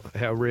how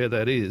rare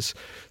that is.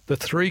 The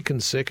 3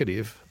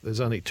 consecutive, there's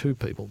only 2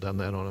 people done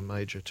that on a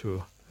major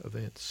tour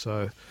event.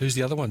 So who's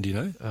the other one? Do you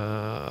know?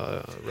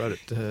 I wrote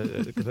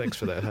it. Thanks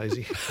for that,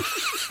 Hazy.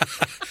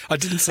 I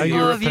didn't see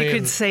if you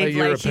could see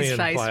Blakey's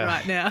face player.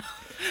 right now.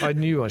 I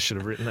knew I should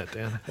have written that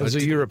down. It was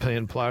a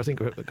European player. I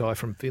think a guy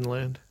from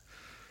Finland.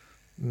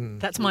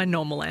 That's my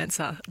normal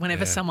answer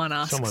whenever someone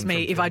asks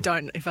me if I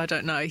don't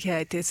know.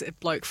 Yeah, there's a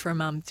bloke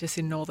from just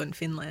in northern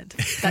Finland.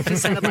 That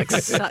just sounded like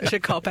such a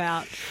cop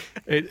out.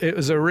 It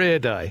was a rare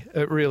day.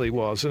 It really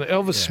was. And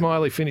Elvis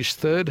Smiley finished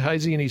 3rd,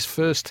 Hazy, in his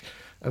first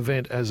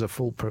event as a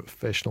full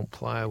professional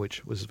player,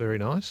 which was very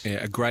nice.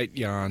 Yeah, a great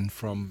yarn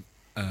from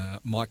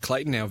Mike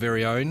Clayton, our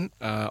very own,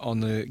 on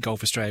the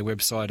Golf Australia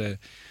website. A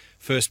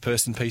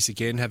first-person piece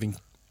again, having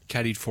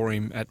caddied for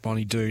him at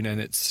Bonnie Doon,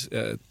 and it's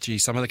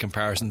some of the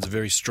comparisons are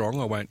very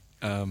strong.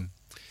 I'm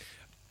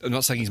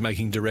not saying he's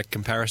making direct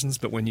comparisons,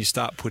 but when you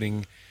start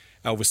putting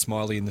Elvis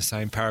Smiley in the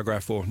same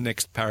paragraph or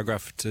next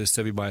paragraph to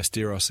Seve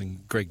Ballesteros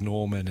and Greg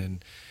Norman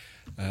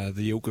and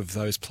the ilk of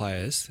those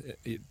players,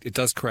 it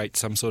does create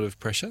some sort of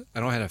pressure.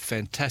 And I had a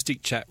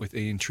fantastic chat with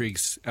Ian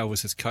Triggs,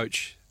 Elvis's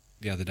coach,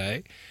 the other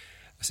day.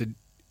 I said,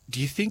 do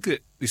you think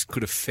that this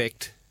could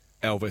affect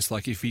Elvis?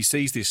 Like, if he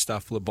sees this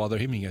stuff, will it bother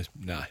him? He goes,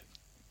 no.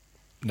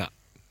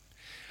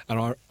 And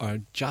I'm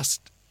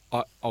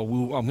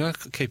going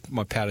to keep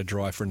my powder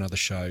dry for another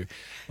show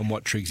on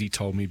what Triggsy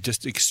told me.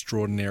 Just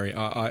extraordinary.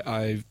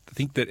 I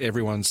think that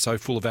everyone's so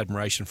full of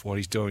admiration for what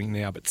he's doing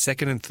now. But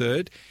 2nd and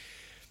 3rd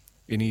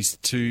in his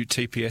 2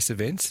 TPS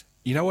events,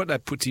 you know what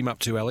that puts him up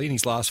to, Ali, in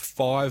his last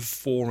 5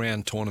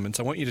 4-round tournaments?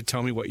 I want you to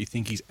tell me what you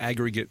think his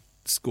aggregate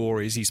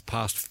score is. He's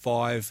passed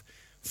 5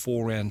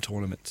 4-round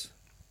tournaments.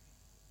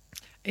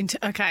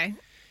 Okay.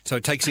 So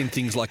it takes in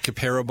things like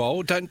Capera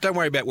Bowl. Don't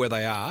worry about where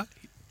they are.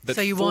 But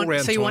so you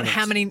want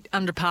how many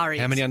under par?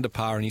 How many under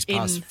par? And he's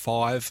passed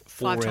 5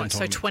 4-round tournaments.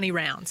 So 20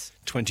 rounds.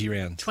 20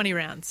 rounds. 20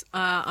 rounds.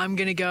 I'm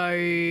going to go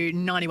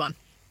 91.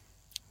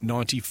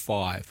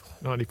 95.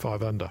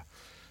 95 under.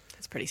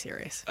 That's pretty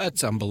serious.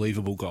 That's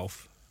unbelievable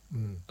golf.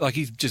 Like,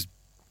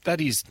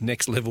 that is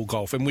next level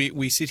golf. And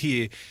we sit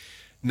here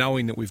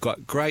knowing that we've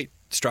got great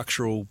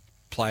structural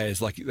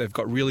players, like they've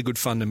got really good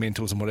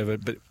fundamentals and whatever,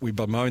 but we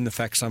bemoan the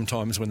fact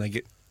sometimes when they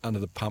get under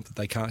the pump that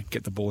they can't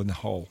get the ball in the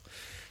hole.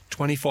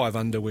 25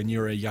 under when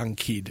you're a young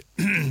kid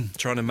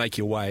trying to make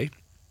your way,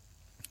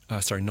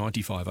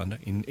 95 under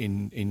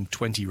in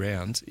 20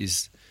 rounds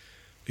is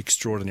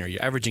extraordinary.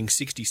 You're averaging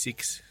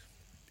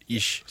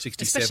 66-ish,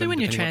 67, especially when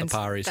depending on what the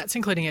par is. That's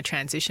including a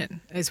transition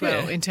as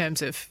well in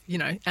terms of,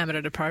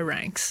 amateur to pro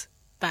ranks.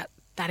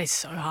 That is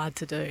so hard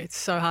to do. It's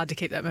so hard to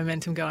keep that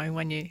momentum going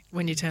when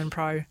you turn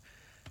pro.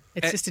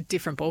 It's just a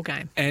different ball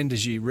game. And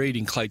as you read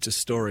in Clates'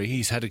 story,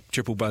 he's had a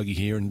triple bogey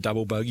here and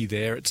double bogey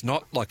there. It's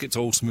not like it's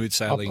all smooth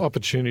sailing.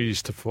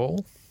 Opportunities to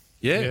fall.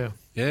 Yeah.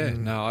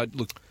 No,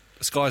 look,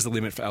 the sky's the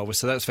limit for Elvis,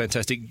 so that's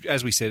fantastic.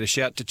 As we said, a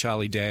shout to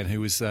Charlie Dan, who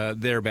was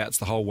thereabouts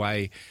the whole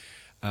way.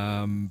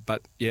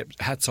 But,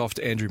 hats off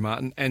to Andrew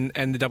Martin and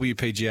the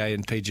WPGA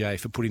and PGA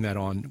for putting that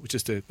on. It was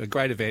just a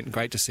great event and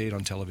great to see it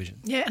on television.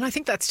 Yeah, and I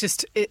think that's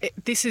just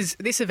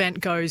this event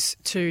goes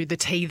to the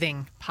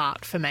teething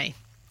part for me.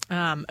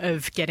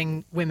 Of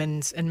getting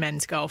women's and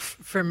men's golf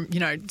from,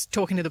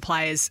 talking to the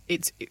players,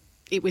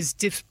 it was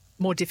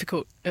more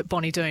difficult at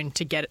Bonnie Doon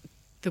to get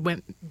the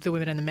women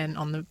and the men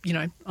on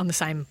the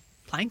same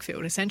playing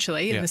field,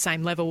 essentially, Yeah. in the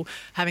same level,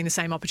 having the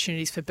same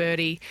opportunities for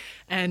birdie.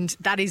 And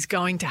that is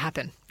going to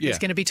happen. Yeah. There's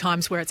going to be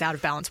times where it's out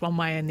of balance one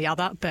way and the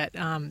other, but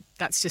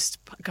that's just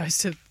goes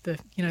to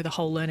the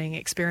whole learning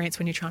experience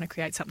when you're trying to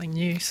create something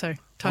new. So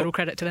total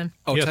credit to them.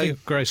 I'll I tell you,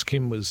 think Grace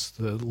Kim was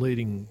the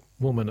leading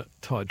woman at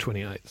tied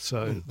 28,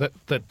 so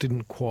that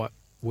didn't quite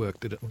work,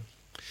 did it?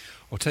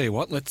 I'll tell you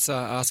what. Let's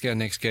ask our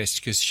next guest,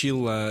 because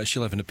she'll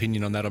have an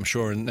opinion on that, I'm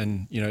sure,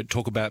 and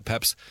talk about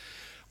perhaps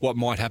what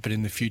might happen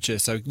in the future.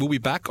 So we'll be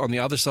back on the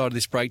other side of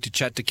this break to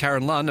chat to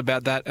Karen Lunn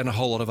about that and a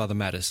whole lot of other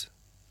matters.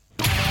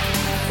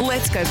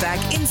 Let's go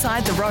back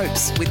inside the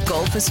ropes with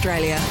Golf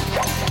Australia.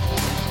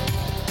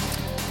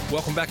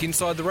 Welcome back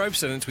inside the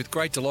ropes, and it's with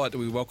great delight that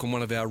we welcome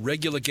one of our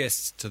regular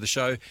guests to the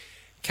show,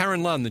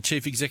 Karen Lunn, the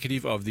Chief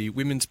Executive of the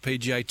Women's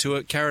PGA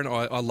Tour. Karen,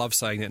 I love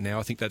saying that now.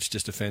 I think that's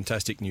just a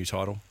fantastic new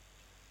title.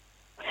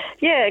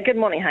 Yeah, good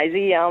morning,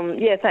 Hazy.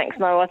 Thanks.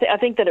 No, I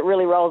think that it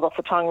really rolls off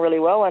the tongue really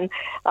well. And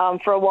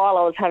for a while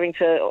I was having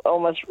to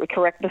almost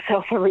correct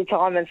myself every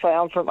time and say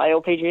I'm from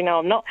ALPG. No,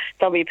 I'm not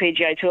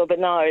WPGA Tour, but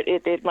no,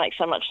 it makes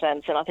so much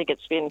sense. And I think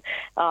it's been,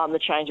 the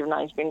change of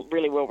name's been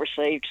really well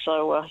received.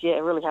 So,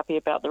 really happy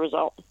about the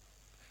result.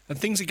 And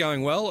things are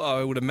going well,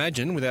 I would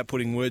imagine, without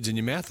putting words in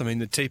your mouth. I mean,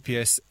 the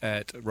TPS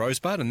at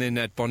Rosebud and then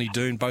at Bonnie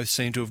Doon both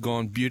seem to have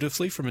gone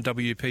beautifully from a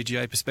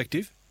WPGA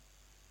perspective.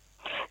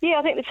 Yeah,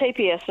 I think the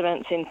TPS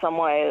events in some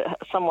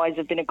ways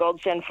have been a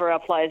godsend for our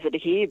players that are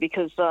here,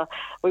 because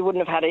we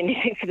wouldn't have had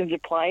anything for them to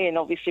play in.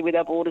 Obviously, with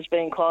our borders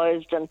being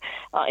closed and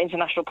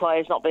international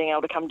players not being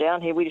able to come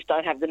down here, we just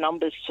don't have the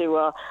numbers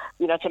to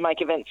make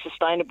events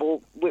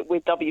sustainable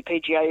with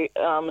WPGA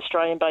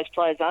Australian-based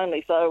players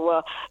only.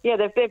 So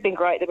they've been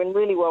great. They've been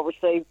really well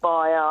received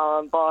by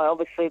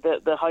obviously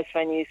the host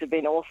venues have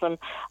been awesome.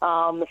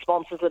 The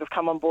sponsors that have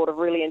come on board have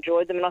really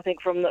enjoyed them, and I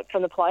think from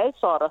the players'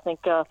 side, I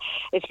think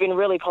it's been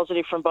really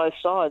positive from both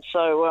sides.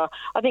 So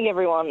I think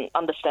everyone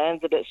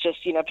understands that it's just,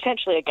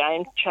 potentially a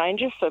game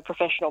changer for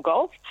professional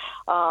golf.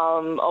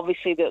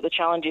 Obviously, the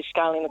challenge is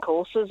scaling the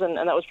courses, and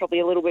that was probably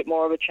a little bit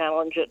more of a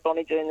challenge at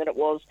Bonnie Doon than it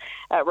was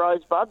at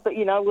Rosebud. But,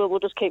 we'll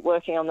just keep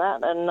working on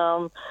that. And,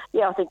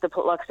 I think,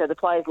 like I said, the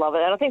players love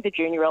it. And I think the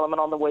junior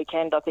element on the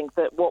weekend, I think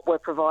that what we're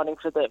providing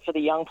for the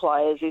young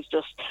players is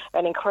just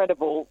an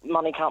incredible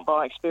money can't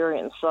buy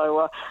experience.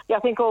 So, I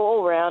think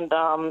all around,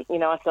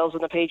 ourselves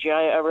and the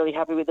PGA are really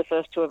happy with the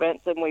first two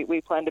events, and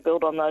we plan to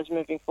build on those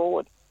moving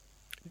forward.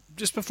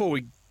 Just before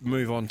we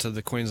move on to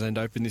the Queensland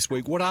Open this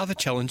week, what are the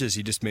challenges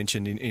you just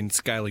mentioned in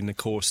scaling the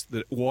course?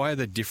 Why are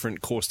they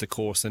different course to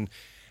course, and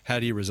how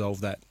do you resolve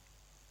that?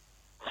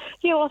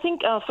 Yeah, well, I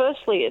think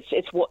firstly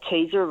it's what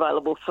tees are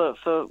available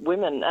for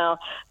women.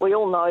 We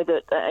all know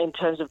that in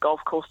terms of golf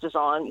course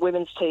design,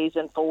 women's tees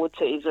and forward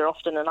tees are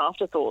often an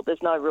afterthought.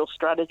 There's no real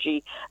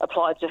strategy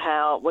applied to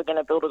how we're going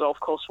to build a golf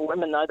course for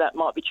women, though that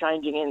might be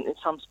changing in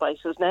some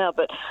spaces now.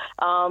 But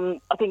I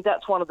think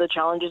that's one of the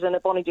challenges. And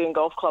at Bonnie Doon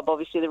Golf Club,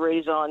 obviously the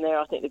redesign there,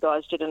 I think the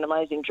guys did an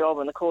amazing job,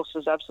 and the course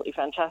was absolutely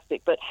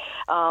fantastic. But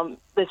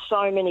there's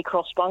so many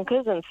cross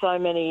bunkers and so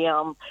many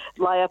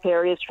layup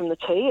areas from the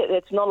tee.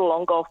 It's not a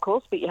long golf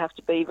course, but you have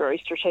to be very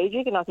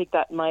strategic, and I think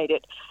that made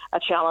it a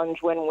challenge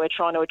when we're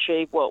trying to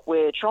achieve what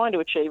we're trying to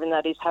achieve, and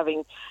that is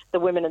having the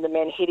women and the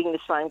men hitting the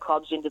same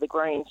clubs into the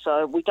green.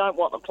 So we don't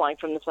want them playing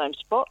from the same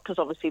spot, because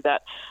obviously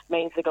that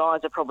means the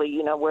guys are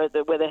probably, where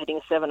they're hitting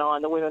a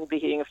 7-iron, the women would be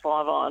hitting a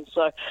 5-iron.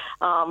 So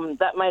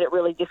that made it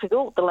really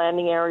difficult. The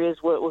landing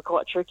areas were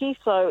quite tricky.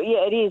 So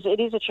yeah, it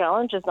is a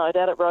challenge. There's no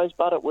doubt. At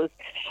Rosebud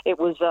it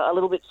was a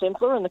little bit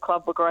simpler, and the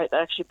club were great. They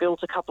actually built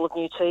a couple of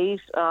new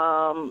tees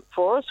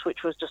for us,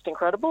 which was just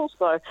incredible.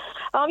 So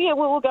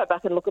we'll go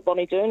back and look at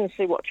Bonnie Doon and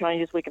see what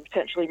changes we can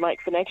potentially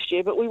make for next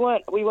year. But we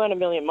weren't a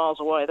million miles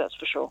away, that's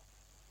for sure.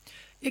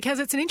 Because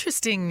it's an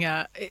interesting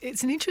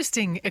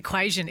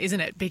equation, isn't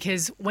it?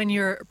 Because when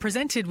you're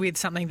presented with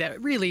something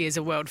that really is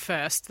a world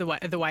first, the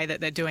way that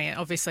they're doing it.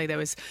 Obviously, there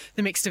was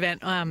the mixed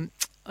event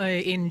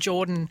in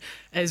Jordan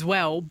as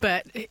well.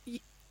 But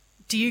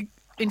do you,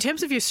 in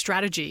terms of your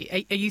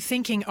strategy, are you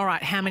thinking, all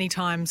right, how many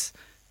times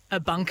are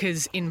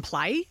bunkers in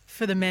play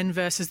for the men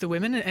versus the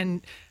women,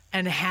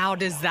 and how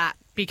does that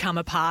become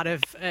a part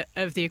of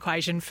the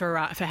equation for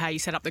how you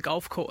set up the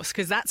golf course?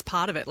 Because that's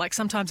part of it. Like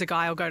sometimes a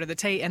guy will go to the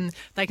tee and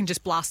they can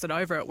just blast it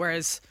over it,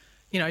 whereas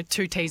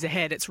 2 tees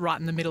ahead, it's right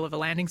in the middle of a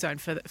landing zone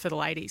for the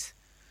ladies.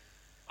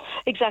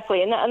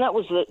 Exactly, and that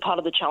was part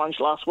of the challenge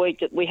last week,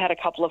 that we had a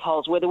couple of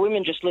holes where the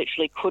women just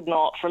literally could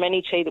not, from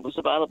any tee that was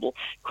available,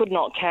 could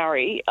not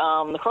carry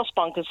the cross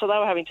bunkers, so they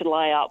were having to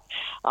lay up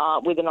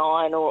with an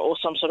iron or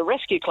some sort of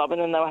rescue club,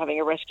 and then they were having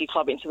a rescue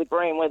club into the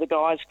green where the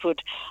guys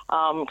could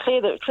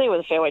clear where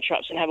the fairway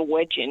traps and have a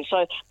wedge in.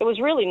 So there was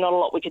really not a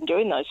lot we can do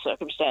in those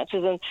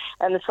circumstances,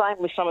 and the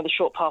same with some of the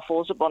short par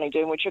 4s at Bonnie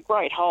Doon, which are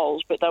great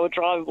holes, but they were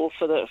drivable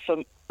for the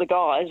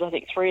guys, I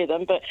think 3 of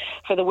them, but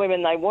for the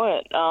women they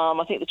weren't.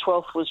 I think the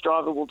 12th was drivable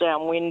drivable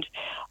downwind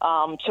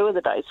 2 of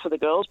the days for the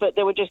girls, but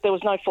there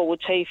was no forward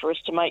tee for us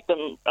to make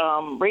them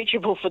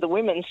reachable for the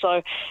women.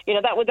 So,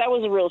 that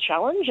was a real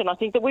challenge, and I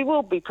think that we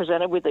will be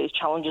presented with these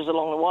challenges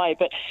along the way.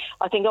 But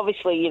I think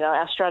obviously,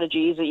 our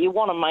strategy is that you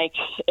want to make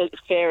it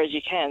fair as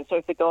you can. So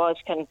if the guys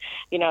can,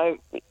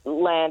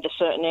 land a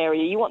certain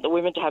area, you want the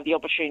women to have the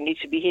opportunity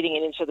to be hitting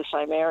it into the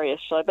same area.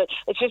 So, but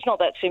it's just not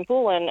that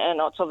simple, and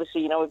it's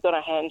obviously, we've got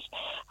our hands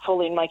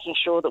full in making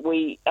sure that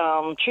we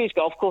choose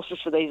golf courses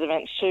for these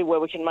events too, where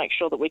we can make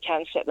sure that we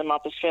can set them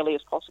up as fairly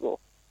as possible.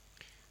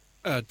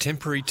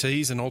 Temporary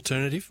tees an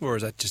alternative, or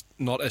is that just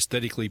not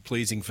aesthetically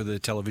pleasing for the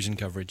television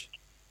coverage?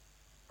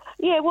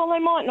 Yeah, well, they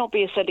might not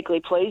be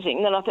aesthetically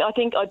pleasing, and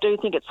I do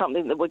think it's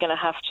something that we're going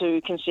to have to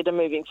consider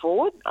moving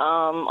forward.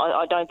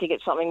 I don't think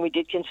it's something we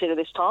did consider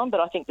this time, but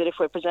I think that if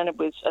we're presented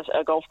with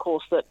a golf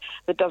course that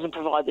doesn't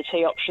provide the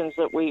tee options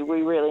that we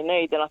really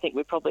need, then I think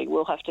we probably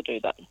will have to do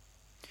that.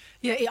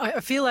 Yeah, I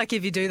feel like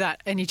if you do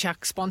that and you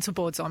chuck sponsor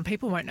boards on,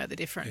 people won't know the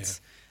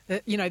difference.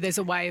 Yeah. There's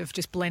a way of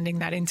just blending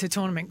that into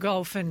tournament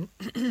golf, and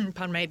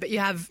pardon me, but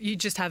you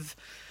just have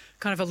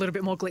kind of a little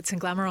bit more glitz and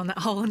glamour on that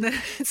hole, and then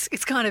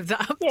it's kind of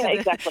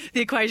the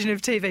equation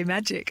of TV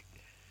magic.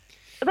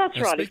 That's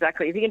right,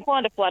 exactly. If you can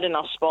find a flat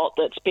enough spot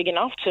that's big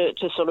enough to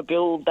sort of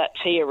build that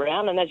tee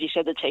around, and as you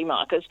said, the tee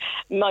markers,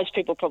 most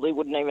people probably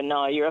wouldn't even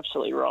know. You're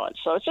absolutely right.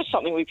 So it's just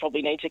something we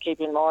probably need to keep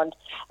in mind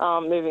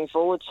moving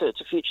forward to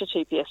future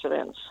TPS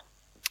events.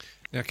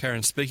 Now,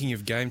 Karen, speaking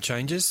of game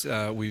changers,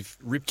 we've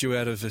ripped you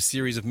out of a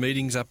series of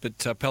meetings up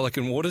at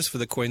Pelican Waters for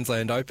the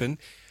Queensland Open.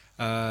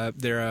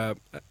 There are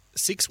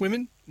 6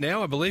 women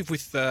now, I believe,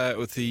 with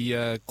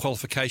the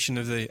qualification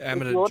of the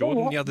amateur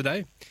Jordan the other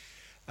day.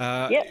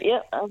 Yeah,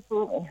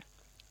 absolutely.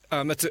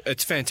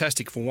 It's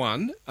fantastic for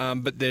one,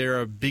 but there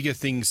are bigger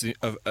things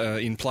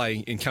in play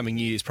in coming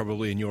years,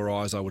 probably in your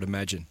eyes, I would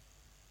imagine.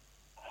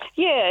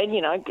 Yeah,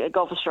 and,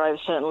 Golf Australia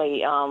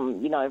certainly,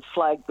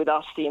 flagged with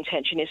us the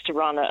intention is to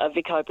run a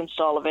Vic Open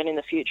style event in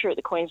the future at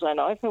the Queensland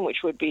Open, which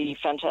would be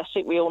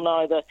fantastic. We all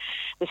know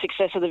the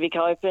success of the Vic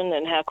Open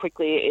and how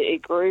quickly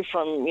it grew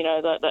from,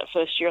 that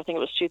first year, I think it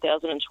was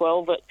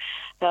 2012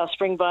 at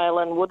Springvale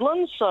and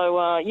Woodlands.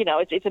 So,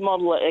 it's a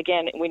model,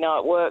 again, we know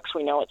it works.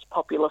 We know it's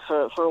popular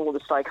for all the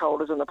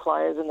stakeholders and the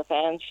players and the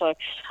fans. So,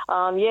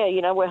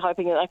 we're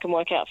hoping that can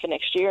work out for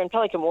next year. And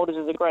Pelican Waters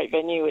is a great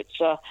venue. It's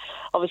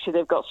obviously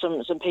they've got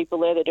some people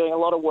there. They're doing a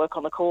lot of work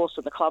on the course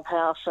and the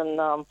clubhouse,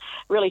 and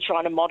really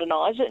trying to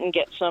modernise it and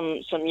get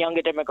some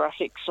younger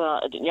demographic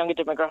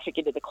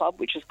into the club,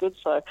 which is good.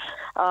 So,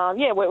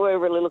 we're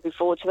really looking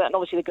forward to that. And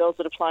obviously the girls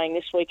that are playing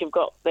this week have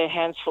got their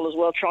hands full as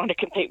well, trying to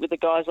compete with the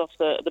guys off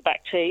the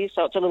back tees.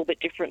 So it's a little bit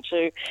different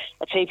to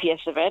a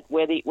TPS event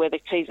where the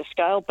tees are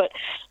scaled. But,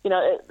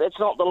 it's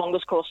not the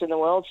longest course in the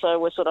world, so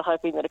we're sort of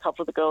hoping that a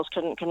couple of the girls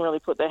can really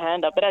put their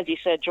hand up. But as you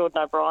said,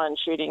 Jordan O'Brien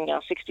shooting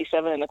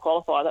 67 in the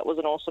qualifier, that was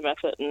an awesome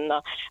effort, and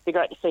it'd be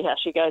great to see how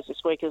she goes this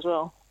week as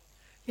well.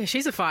 Yeah,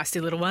 she's a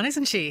feisty little one,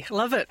 isn't she?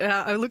 Love it.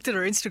 I looked at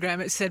her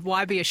Instagram. It said,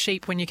 "Why be a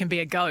sheep when you can be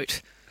a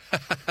goat?"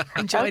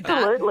 Enjoyed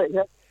that. Absolutely.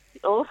 That's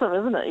awesome,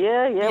 isn't it?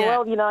 Yeah.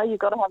 Well, you've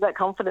got to have that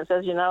confidence,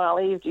 as you know,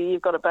 Ali.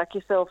 You've got to back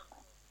yourself.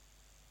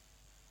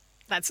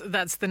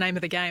 That's the name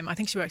of the game. I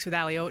think she works with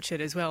Ali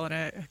Orchard as well in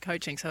her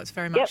coaching, so it's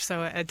very much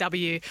so a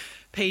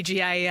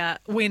WPGA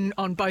win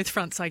on both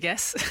fronts, I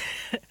guess.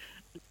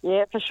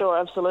 Yeah, for sure,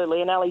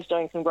 absolutely. And Ali's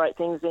doing some great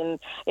things in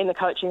the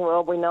coaching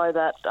world. We know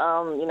that,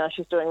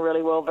 she's doing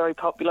really well, very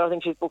popular. I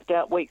think she's booked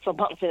out weeks or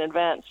months in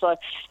advance. So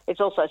it's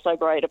also so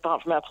great,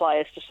 apart from our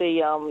players, to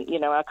see,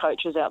 our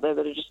coaches out there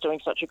that are just doing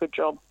such a good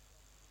job.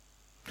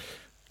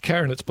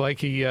 Karen, it's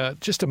Blakey.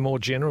 Just a more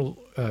general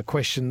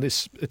question.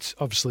 It's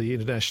obviously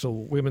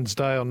International Women's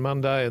Day on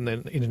Monday and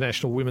then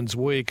International Women's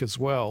Week as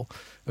well.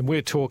 And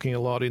we're talking a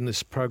lot in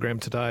this program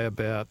today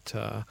about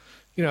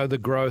the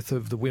growth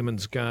of the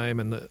women's game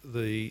and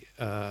the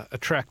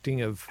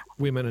attracting of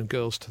women and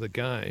girls to the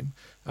game.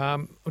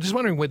 I'm just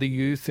wondering whether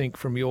you think,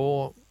 from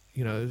your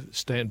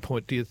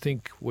standpoint, do you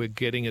think we're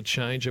getting a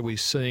change? Are we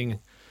seeing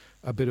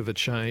a bit of a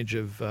change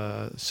of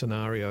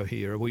scenario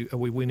here? Are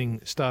we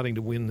starting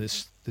to win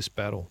this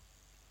battle?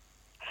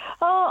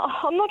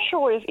 I'm not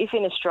sure if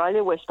in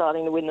Australia we're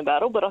starting to win the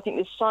battle, but I think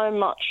there's so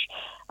much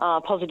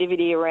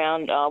positivity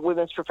around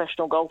women's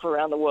professional golf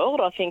around the world.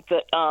 I think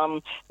that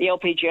the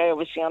LPGA,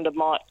 obviously under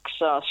Mike's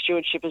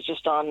stewardship, has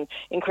just done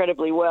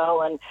incredibly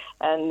well, and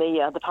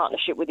the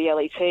partnership with the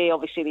LET,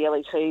 obviously the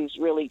LET is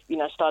really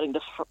starting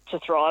to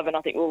thrive, and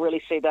I think we'll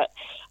really see that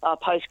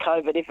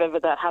post-COVID, if ever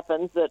that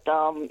happens, that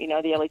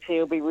the LET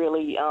will be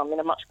really in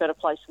a much better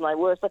place than they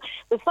were. So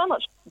there's so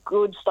much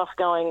good stuff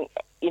going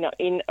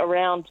in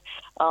around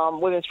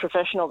women's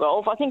professional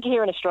golf. I think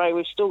here in Australia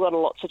we've still got a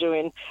lot to do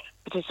in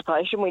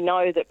participation. We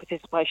know that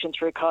participation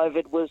through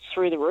COVID was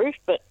through the roof,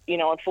 but,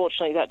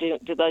 unfortunately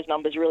those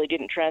numbers really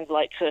didn't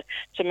translate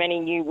to many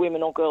new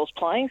women or girls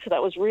playing. So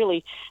that was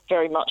really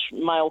very much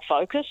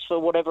male-focused for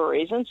whatever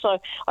reason. So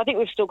I think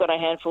we've still got our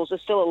handfuls.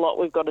 There's still a lot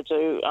we've got to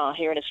do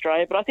here in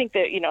Australia, but I think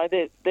that,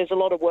 there's a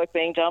lot of work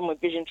being done with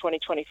Vision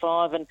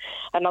 2025 and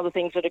other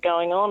things that are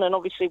going on, and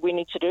obviously we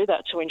need to do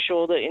that to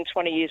ensure that in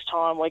 20 years'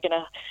 time we're going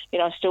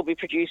to, still be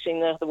producing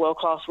the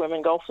world-class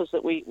women golfers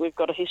that we've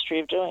got a history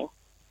of doing.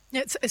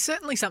 Yeah, it's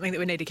certainly something that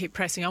we need to keep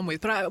pressing on with.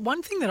 But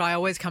one thing that I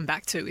always come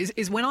back to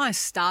is when I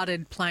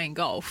started playing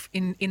golf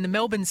in the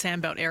Melbourne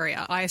Sandbelt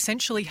area, I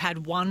essentially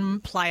had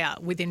one player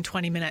within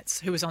 20 minutes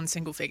who was on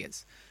single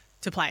figures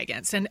to play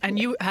against. And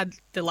you had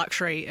the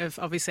luxury of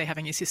obviously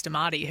having your sister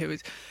Marty, who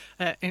is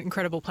an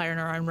incredible player in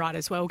her own right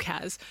as well,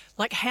 Kaz.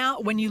 Like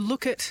when you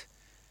look at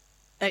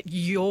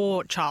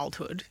your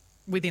childhood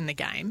within the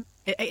game,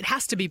 it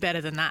has to be better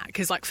than that,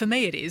 because, like, for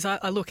me it is.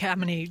 I look how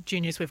many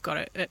juniors we've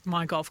got at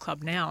my golf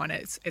club now, and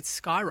it's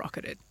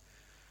skyrocketed.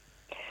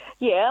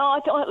 Yeah,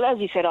 as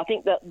you said, I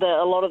think that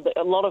a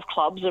lot of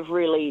clubs have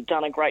really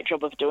done a great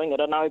job of doing it.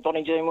 I know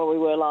Bonnie Doon, where we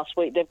were last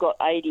week, they've got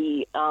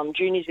 80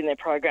 juniors in their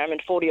program, and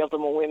 40 of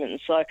them are women.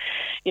 So,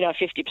 50%.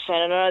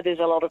 I know there's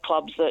a lot of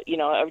clubs that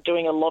are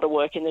doing a lot of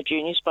work in the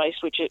junior space,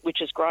 which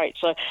is great.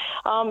 So,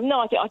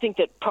 no, I think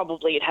that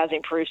probably it has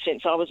improved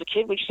since I was a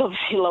kid, which is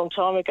obviously a long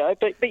time ago.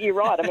 But you're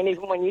right. I mean,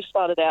 even when you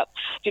started out,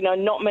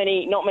 not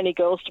many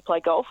girls to play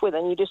golf with,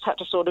 and you just had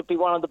to sort of be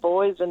one of the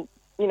boys and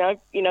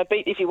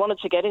beat, if you wanted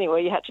to get anywhere,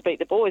 you had to beat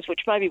the boys, which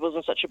maybe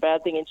wasn't such a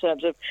bad thing in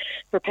terms of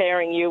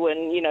preparing you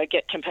and,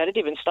 get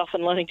competitive and stuff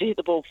and learning to hit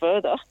the ball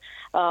further,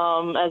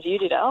 as you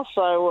did, Al.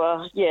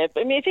 So, yeah,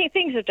 I mean, I think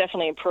things have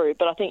definitely improved,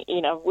 but I think,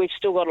 we've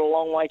still got a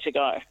long way to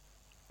go.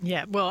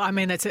 Yeah, well, I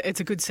mean, it's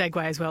a good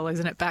segue as well,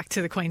 isn't it? Back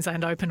to the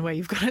Queensland Open, where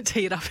you've got to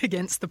tee it up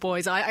against the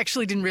boys. I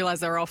actually didn't realise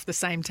they were off the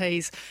same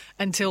tees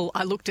until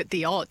I looked at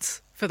the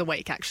odds for the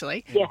week,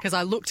 actually, because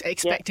I looked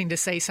expecting to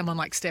see someone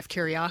like Steph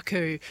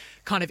Kyriakou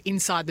kind of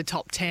inside the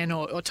top 10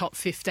 or top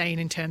 15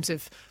 in terms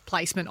of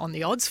placement on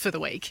the odds for the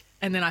week.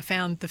 And then I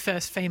found the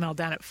first female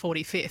down at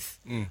 45th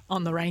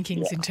on the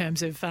rankings in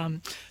terms of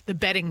the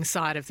betting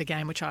side of the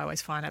game, which I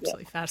always find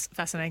absolutely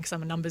fascinating because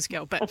I'm a numbers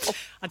girl. But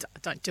I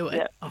don't do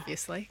it,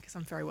 obviously, because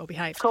I'm very well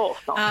behaved. Of course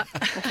not.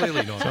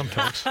 Clearly not.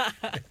 Sometimes.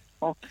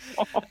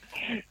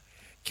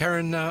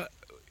 Karen,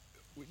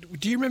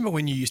 do you remember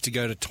when you used to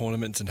go to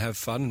tournaments and have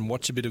fun and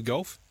watch a bit of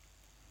golf?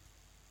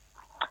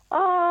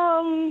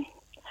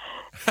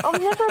 I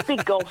was never a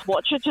big golf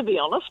watcher, to be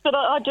honest, but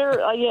I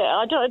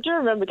do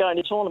remember going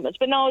to tournaments.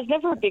 But no, I was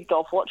never a big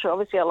golf watcher.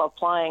 Obviously, I love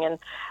playing, and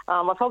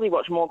I probably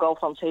watch more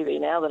golf on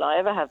TV now than I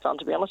ever have done,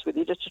 to be honest with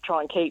you, just to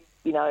try and keep,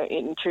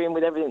 in tune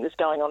with everything that's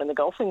going on in the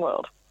golfing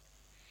world.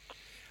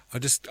 I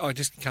just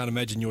can't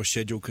imagine your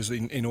schedule, because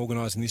in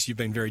organising this, you've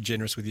been very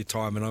generous with your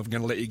time, and I'm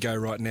going to let you go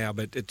right now.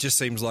 But it just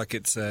seems like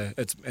it's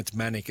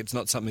manic. It's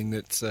not something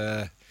that's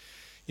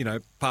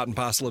part and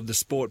parcel of the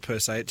sport per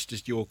se. It's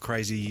just your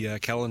crazy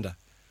calendar.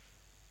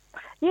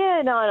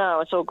 Yeah, no,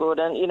 it's all good.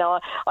 And,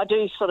 I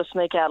do sort of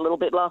sneak out a little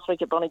bit. Last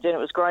week at Bonnie Doon, it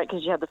was great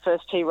because you had the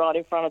first tee right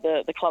in front of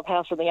the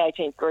clubhouse on the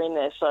 18th green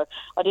there. So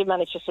I did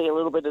manage to see a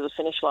little bit of the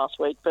finish last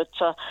week. But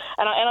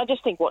and I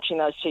just think watching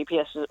those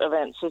TPS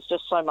events is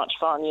just so much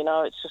fun.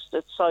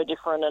 It's so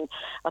different, and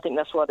I think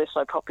that's why they're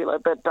so popular.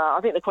 But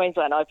I think the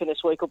Queensland Open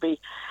this week will be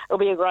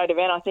a great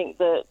event. I think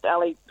that,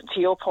 Ali,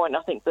 to your point,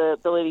 I think the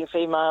leading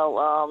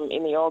female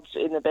in the odds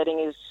in the betting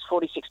is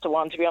 46 to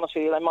 1. To be honest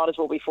with you, they might as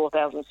well be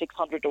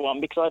 4,600 to 1,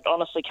 because I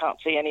honestly can't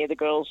see any of the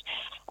girls,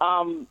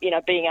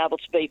 being able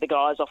to beat the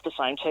guys off the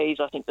same tees.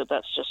 I think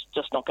that's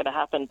just not going to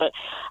happen. But,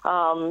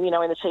 in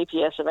the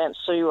TPS event,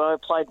 Sue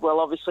played well,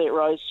 obviously, at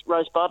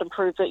Rosebud, and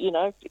proved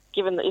that,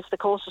 given that if the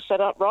course is set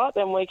up right,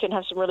 then we can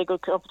have some really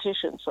good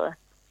competition. So.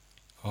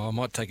 Oh, I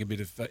might take a bit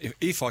of,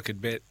 if I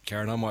could bet,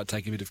 Karen, I might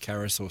take a bit of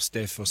Karis or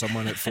Steph or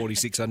someone at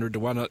 4,600 to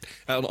 1 on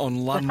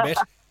Lunbet.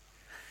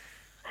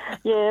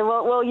 Yeah,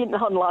 well,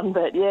 on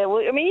Lunbet, yeah.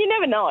 Well, I mean, you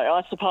never know,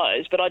 I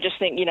suppose, but I just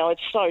think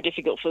it's so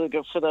difficult for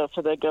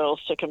the girls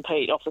to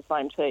compete off the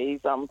same tees.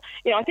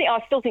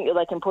 I still think that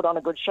they can put on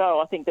a good show.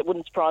 I think that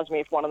wouldn't surprise me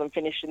if one of them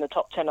finished in the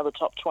top 10 or the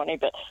top 20,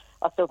 but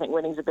I still think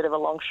winning's a bit of a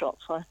long shot.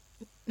 So.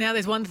 Now,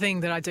 there's one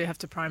thing that I do have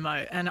to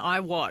promote, and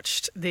I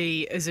watched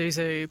the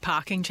Isuzu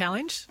Parking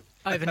Challenge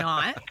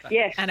overnight.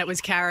 Yes. And it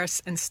was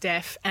Karis and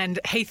Steph and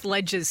Heath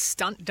Ledger's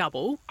stunt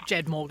double,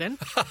 Jed Morgan,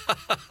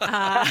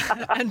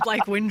 and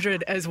Blake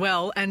Windred as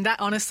well. And that,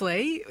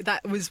 honestly,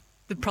 that was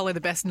probably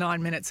the best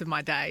 9 minutes of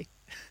my day.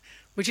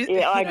 Which is,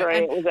 I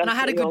agree. And I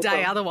had a good awesome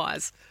day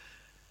otherwise.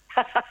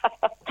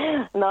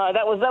 No,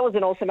 that was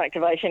an awesome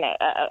activation,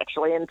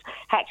 actually, and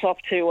hats off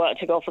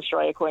to Golf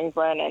Australia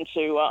Queensland and to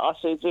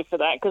Isuzu for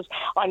that, because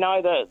I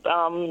know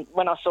that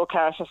when I saw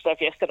Karis and Steph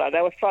yesterday,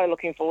 they were so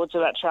looking forward to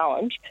that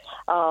challenge.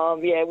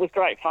 It was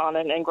great fun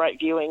and great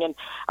viewing, and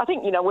I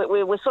think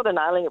we're sort of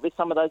nailing it with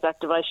some of those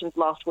activations.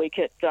 Last week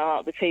at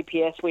the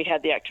TPS, we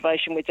had the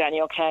activation with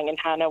Danielle Kang and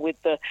Hannah with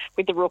the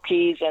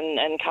rookies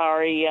and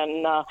Kari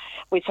and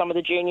with some of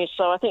the juniors.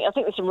 So I think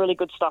there's some really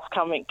good stuff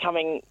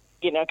coming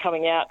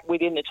coming out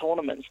within the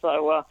tournament.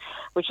 So,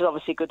 which is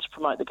obviously good to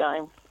promote the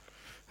game.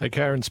 Hey,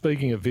 Karen,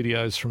 speaking of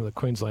videos from the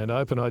Queensland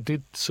Open, I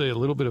did see a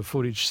little bit of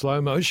footage, slow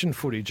motion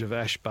footage of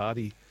Ash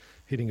Barty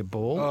hitting a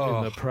ball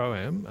in the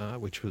Pro-Am,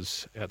 which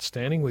was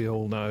outstanding. We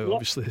all know,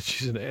 obviously, that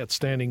she's an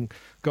outstanding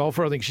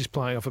golfer. I think she's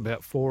playing off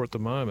about 4 at the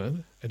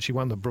moment, and she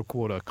won the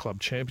Brookwater Club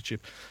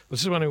Championship. I was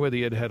just wondering whether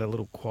you'd had a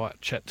little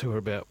quiet chat to her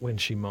about when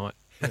she might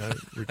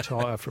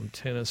retire from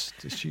tennis.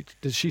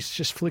 Does she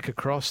just flick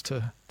across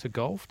to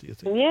golf, do you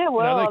think? Yeah,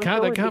 well,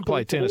 they can't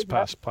play tennis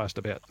past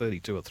about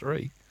 32 or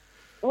 3.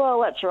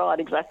 Well, that's right,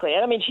 exactly.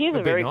 And I mean, she is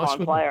a very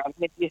fine player.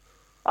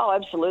 Oh,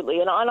 absolutely.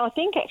 And I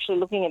think actually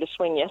looking at a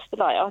swing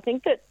yesterday, I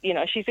think that,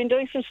 she's been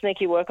doing some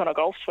sneaky work on a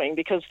golf swing,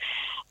 because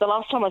the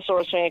last time I saw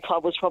her swing a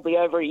club was probably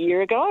over a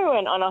year ago,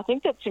 and I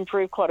think that's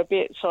improved quite a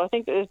bit. So I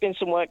think that there's been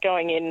some work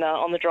going in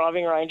on the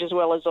driving range as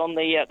well as on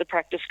the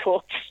practice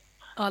courts.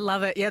 I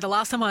love it. Yeah, the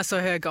last time I saw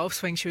her golf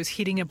swing, she was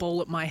hitting a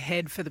ball at my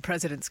head for the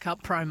President's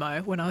Cup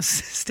promo when I was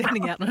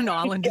standing out on an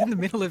island in the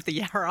middle of the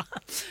Yarra.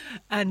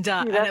 And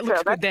it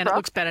looks good then. It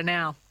looks better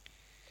now.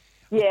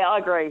 Yeah, I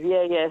agree.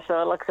 Yeah.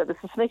 So, like I said, there's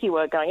some sneaky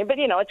work going in. But,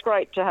 it's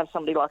great to have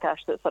somebody like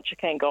Ash that's such a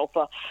keen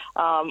golfer.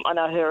 I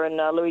know her and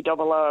Louis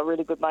Dobolo are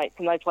really good mates,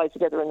 and they played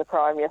together in the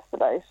Pro-Am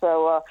yesterday.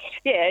 So,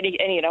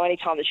 any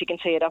time that she can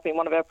tee it up in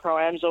one of our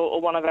Pro-Ams or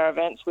one of our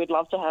events, we'd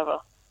love to have her.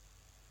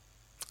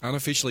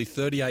 Unofficially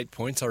 38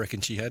 points, I reckon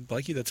she had,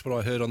 Blakey. That's what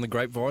I heard on the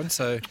grapevine.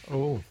 So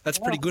that's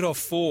pretty good off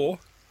 4.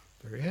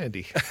 Very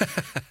handy.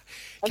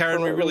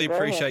 Karen, we really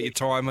appreciate your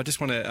time. I just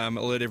want to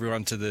alert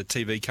everyone to the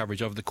TV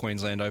coverage of the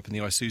Queensland Open, the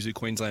Isuzu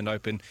Queensland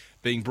Open,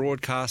 being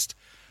broadcast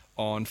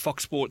on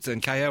Fox Sports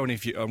and KO.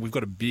 And we've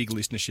got a big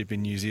listenership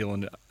in New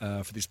Zealand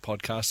for this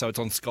podcast, so it's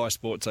on Sky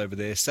Sports over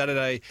there.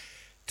 Saturday,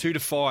 2 to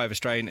 5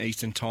 Australian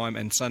Eastern Time,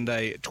 and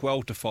Sunday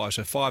 12 to 5,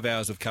 so 5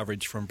 hours of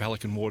coverage from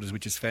Pelican Waters,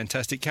 which is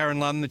fantastic. Karen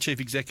Lunn, the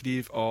Chief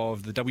Executive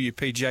of the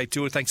WPGA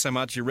Tour, thanks so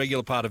much. You're a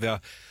regular part of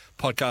our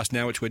podcast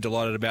now, which we're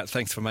delighted about.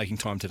 Thanks for making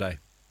time today.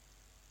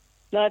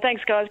 No,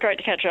 thanks, guys. Great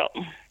to catch up.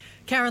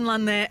 Karen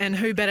Lunn there, and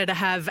who better to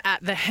have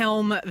at the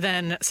helm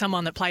than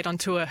someone that played on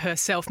tour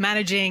herself,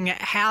 managing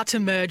how to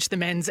merge the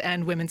men's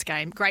and women's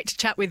game. Great to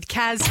chat with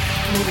Kaz.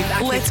 We'll be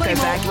back. Let's go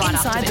back right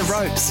inside the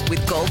ropes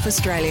with Golf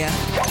Australia.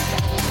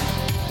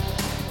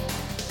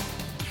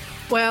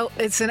 Well,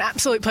 it's an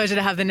absolute pleasure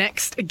to have the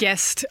next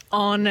guest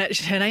on.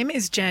 Her name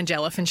is Jan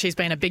Jelliff, and she's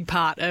been a big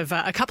part of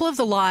a couple of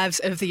the lives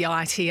of the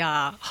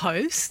ITR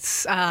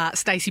hosts,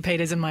 Stacey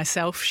Peters and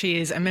myself. She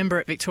is a member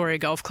at Victoria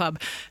Golf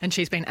Club, and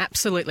she's been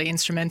absolutely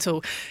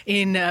instrumental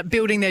in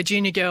building their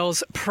junior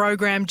girls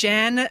program.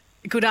 Jan,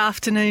 good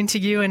afternoon to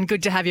you, and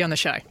good to have you on the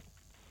show.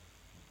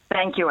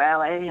 Thank you,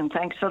 Ali, and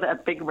thanks for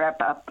that big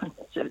wrap-up.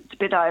 It's a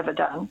bit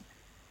overdone.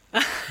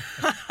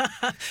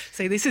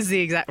 See, this is the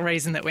exact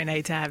reason that we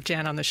need to have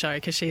Jan on the show,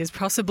 because she is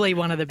possibly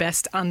one of the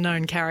best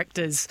unknown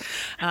characters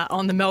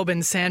on the Melbourne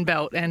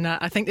Sandbelt, and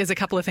I think there's a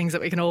couple of things that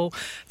we can all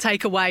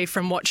take away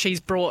from what she's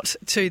brought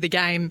to the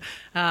game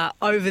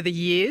over the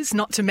years,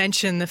 not to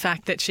mention the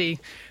fact that she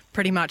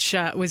pretty much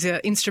was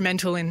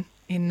instrumental in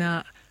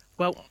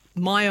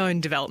my own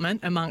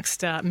development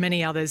amongst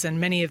many others and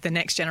many of the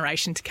next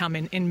generation to come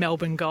in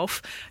Melbourne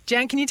golf.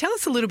 Jan, can you tell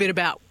us a little bit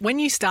about when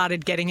you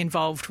started getting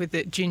involved with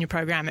the junior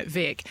program at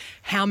Vic,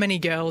 how many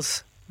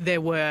girls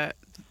there were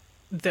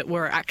that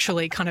were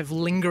actually kind of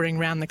lingering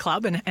around the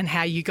club, and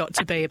how you got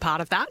to be a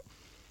part of that?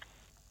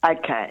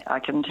 Okay, I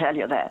can tell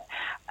you that.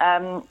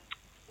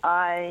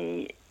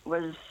 I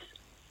was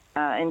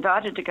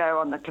invited to go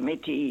on the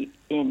committee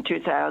in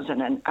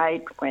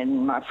 2008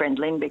 when my friend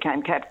Lynn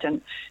became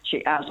captain.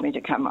 She asked me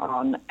to come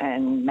on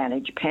and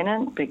manage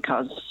Pennant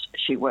because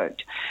she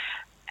worked.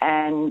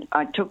 And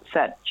I took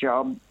that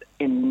job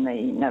in the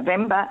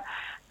November,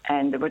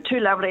 and there were 2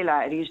 lovely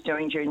ladies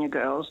doing junior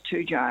girls,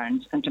 2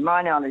 Jones, and to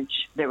my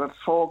knowledge there were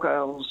 4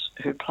 girls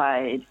who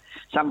played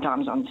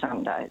sometimes on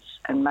Sundays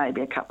and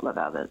maybe a couple of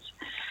others.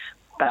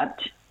 But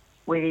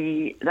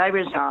they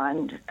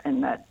resigned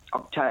in that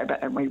October,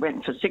 and we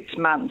went for 6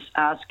 months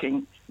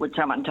asking, would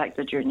someone take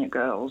the junior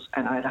girls?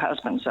 And I had a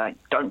husband say,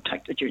 don't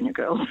take the junior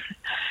girls.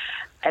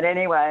 And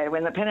anyway,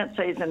 when the Pennant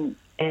season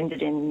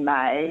ended in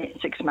May,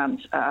 6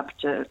 months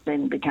after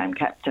Lynn became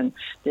captain,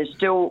 there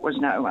still was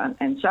no one.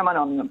 And someone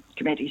on the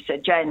committee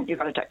said, Jane, you've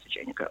got to take the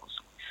junior girls.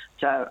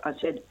 So I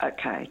said,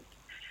 okay.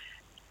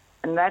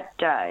 And that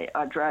day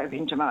I drove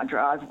into my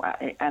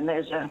driveway, and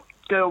there's a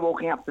girl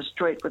walking up the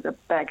street with a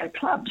bag of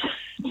clubs.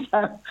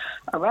 So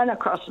I ran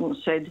across and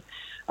said,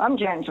 I'm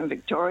Jan from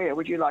Victoria.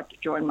 Would you like to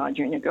join my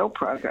junior girl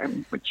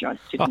program, which I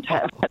didn't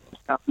have at the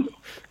time?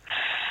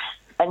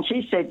 And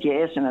she said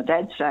yes, and her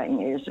dad saying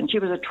yes. And she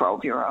was a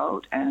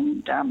 12-year-old,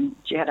 and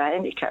she had a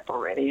handicap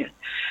already.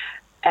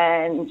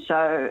 And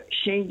so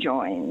she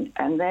joined.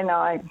 And then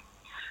I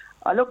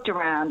looked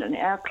around, and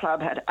our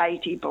club had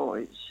 80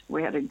 boys.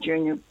 We had a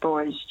junior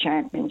boys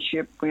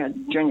championship. We had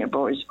junior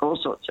boys, all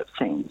sorts of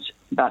things.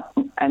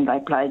 And they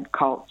played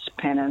Colts,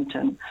 Pennant,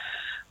 and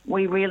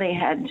we really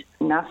had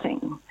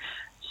nothing.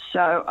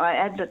 So I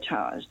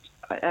advertised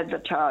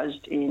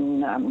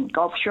in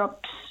golf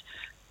shops,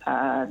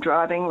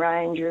 driving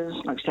ranges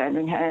like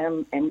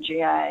Sandringham,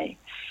 MGA.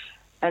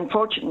 And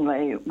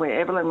fortunately, where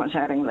Evelyn was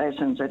having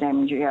lessons at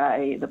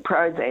MGA, the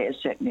pro there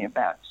sent me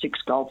about 6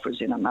 golfers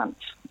in a month.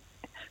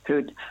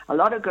 A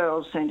lot of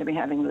girls seemed to be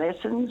having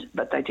lessons,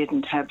 but they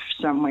didn't have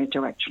somewhere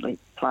to actually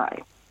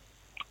play.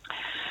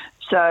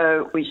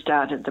 So we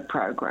started the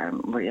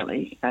program,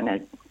 really, and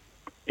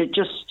it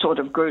just sort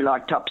of grew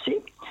like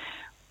Topsy.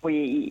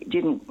 We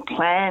didn't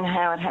plan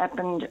how it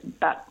happened,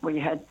 but we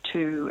had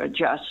to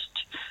adjust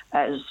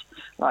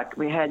like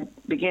we had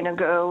beginner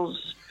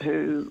girls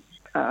who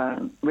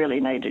really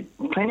needed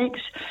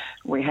clinics.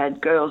 We had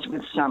girls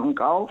with some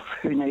golf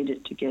who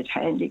needed to get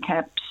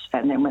handicaps,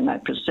 and then when they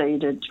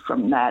proceeded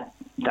from that,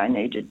 they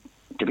needed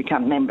to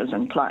become members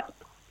and play.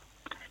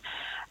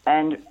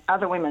 And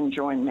other women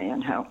joined me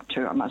and helped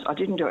too. I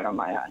didn't do it on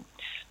my own.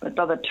 But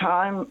by the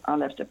time I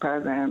left the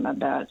program,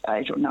 about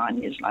 8 or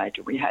 9 years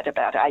later, we had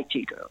about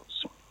 80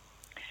 girls.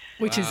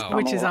 Which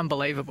is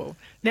unbelievable.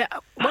 Now,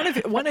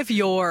 one of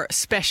your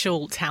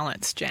special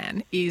talents,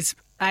 Jan, is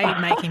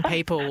making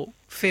people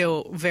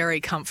feel very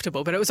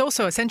comfortable, but it was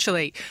also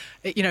essentially,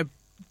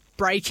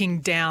 breaking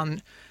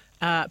down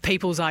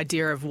people's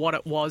idea of what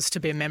it was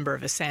to be a member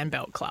of a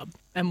Sandbelt club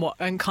and what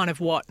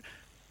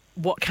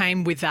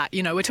came with that.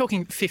 We're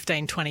talking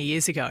 15, 20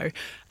 years ago.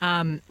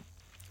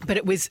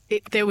 But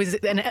there was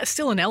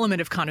still an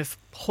element of kind of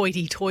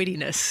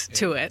hoity-toityness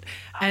to it.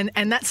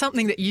 And that's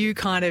something that you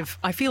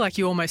I feel like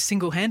you almost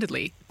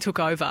single-handedly took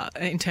over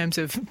in terms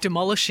of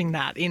demolishing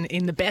that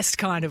in the best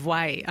kind of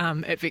way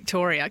at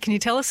Victoria. Can you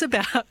tell us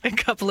about a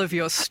couple of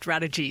your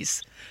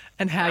strategies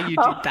and how you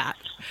did that?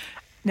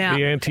 Now,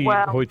 the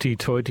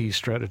anti-hoity-toity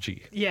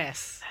strategy.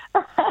 Yes.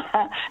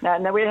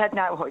 No, we had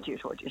no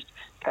hoity-toity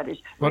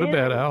strategies. What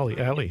about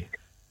Ali?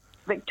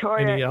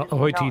 Victoria. Any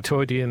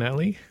hoity-toity in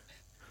Ali?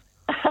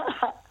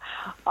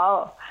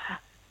 Oh,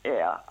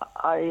 yeah.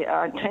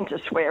 I tend to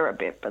swear a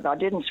bit, but I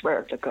didn't swear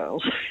at the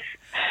girls.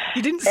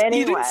 You didn't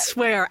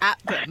swear at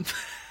them.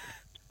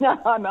 No,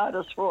 I might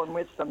have sworn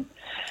with them.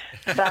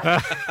 But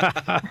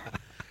I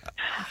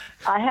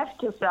have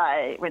to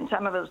say, when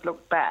some of us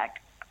look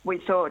back, we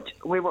thought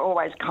we were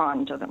always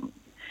kind to them.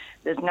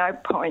 There's no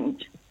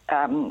point.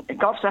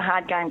 Golf's a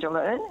hard game to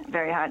learn,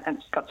 very hard, and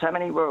it's got so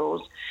many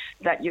rules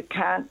that you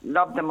can't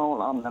lob them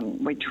all on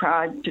them. We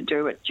tried to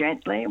do it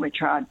gently. We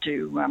tried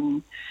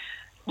to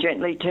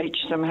gently teach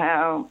them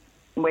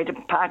where to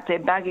park their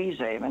buggies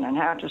even, and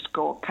how to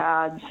score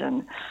cards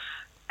and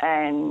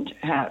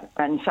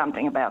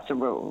something about the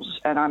rules.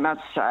 And I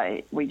must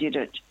say, we did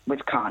it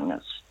with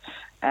kindness.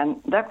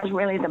 And that was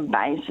really the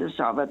basis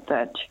of it,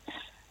 that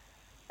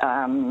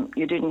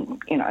you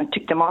didn't,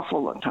 tick them off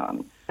all the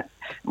time.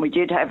 We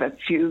did have a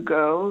few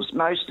girls,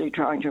 mostly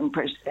trying to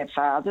impress their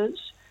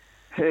fathers,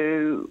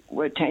 who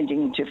were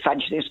tending to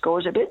fudge their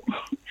scores a bit.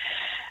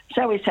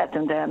 So we sat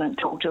them down and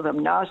talked to them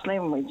nicely,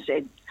 and we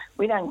said,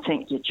 we don't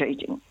think you're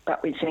cheating,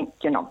 but we think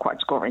you're not quite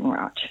scoring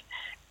right,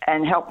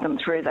 and helped them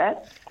through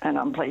that. And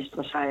I'm pleased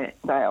to say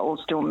they are all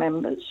still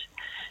members.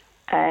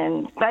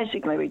 And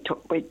basically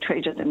we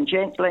treated them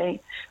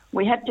gently.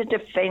 We had to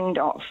defend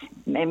off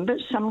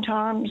members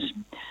sometimes.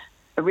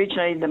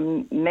 Originally the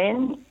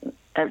men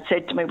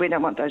said to me, we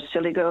don't want those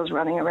silly girls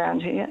running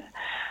around here.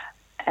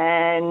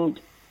 And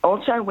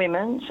also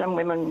women, some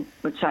women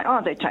would say,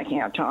 they're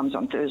taking our times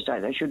on Thursday,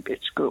 they should be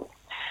at school.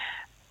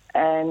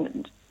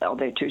 And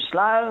they're too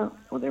slow,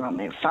 or they're on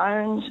their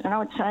phones. And I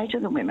would say to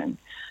the women,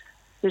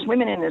 there's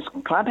women in this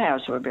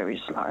clubhouse who are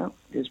very slow.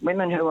 There's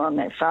women who are on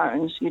their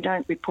phones. You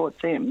don't report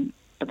them,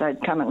 but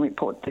they'd come and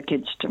report the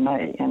kids to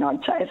me. And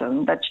I'd say to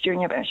them, that's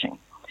junior bashing.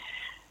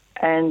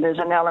 And there's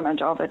an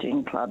element of it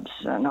in clubs,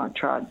 and I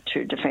tried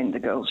to defend the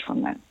girls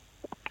from that.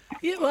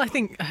 Yeah, well, I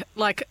think,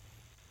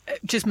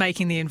 just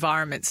making the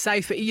environment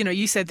safe.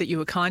 You said that you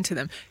were kind to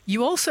them.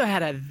 You also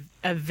had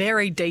a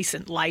very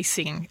decent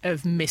lacing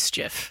of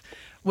mischief,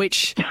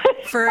 which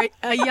for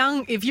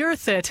if you're a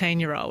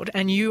 13-year-old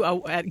and you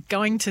are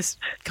going to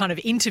kind of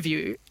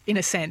interview, in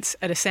a sense,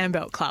 at a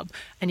Sandbelt club,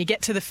 and you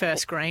get to the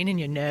first green and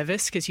you're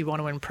nervous because you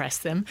want to impress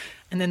them,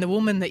 and then the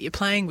woman that you're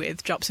playing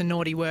with drops a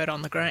naughty word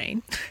on the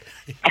green,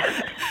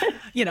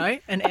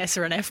 an S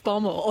or an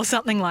F-bomb or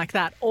something like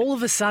that, all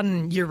of a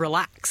sudden you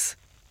relax.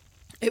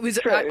 It was.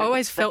 True. I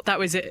always felt that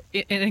was an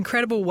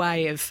incredible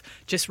way of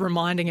just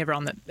reminding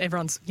everyone that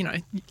everyone's,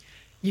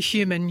 you're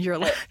human.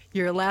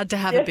 You're allowed to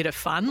have a bit of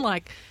fun.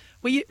 Like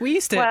we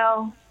used to.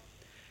 Well,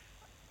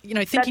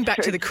 thinking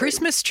back to the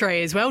Christmas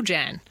tree as well,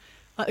 Jan.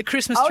 Like the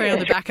Christmas tree on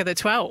the back of the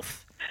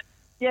 12th.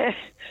 Yeah.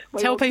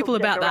 Tell people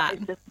about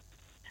that.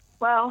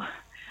 Well,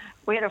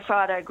 we had a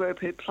Friday group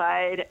who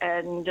played,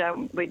 and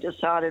we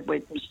decided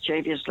we'd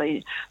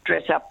mischievously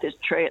dress up this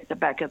tree at the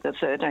back of the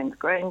 13th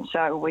green.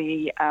 So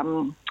we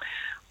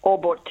all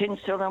bought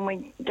tinsel and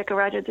we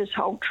decorated this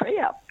whole tree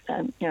up,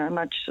 and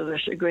much to the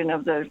chagrin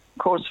of the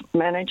course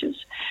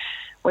managers.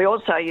 We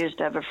also used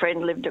to have a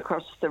friend lived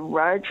across the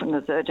road from the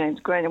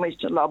 13th green, and we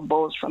used to lob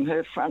balls from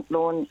her front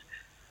lawn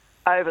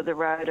over the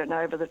road and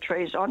over the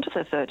trees onto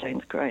the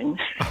 13th green.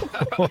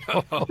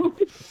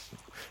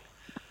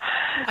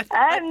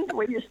 And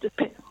we used to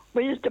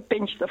we used to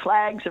pinch the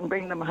flags and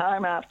bring them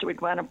home after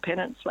we'd won a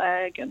pennant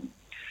flag and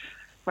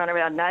run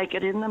around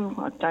naked in them.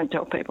 I don't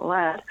tell people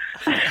that.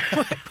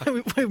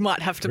 We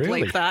might have to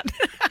Really? bleep that.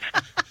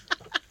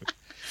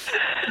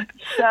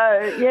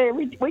 So yeah,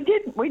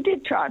 we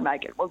did try and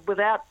make it. Well,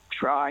 without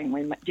trying,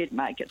 we did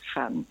make it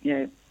fun.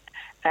 Yeah,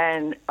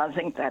 and I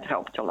think that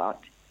helped a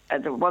lot.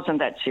 And it wasn't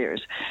that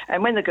serious.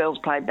 And when the girls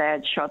played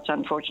bad shots,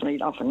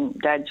 unfortunately, often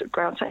dads would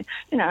go and say,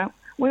 you know,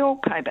 we all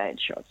play bad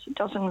shots. It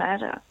doesn't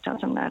matter. It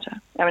doesn't matter.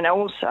 I mean,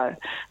 also,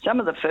 some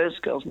of the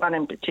first girls, one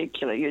in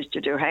particular, used to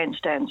do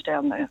handstands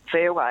down the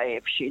fairway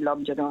if she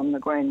lobbed it on the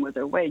green with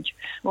a wedge.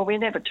 Well, we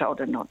never told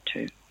her not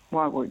to.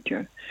 Why would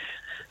you?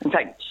 In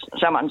fact,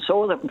 someone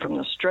saw them from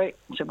the street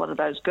and said, what are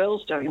those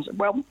girls doing? I said,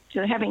 well,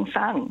 they're having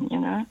fun, you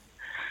know.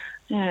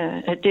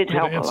 Yeah, it did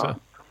help a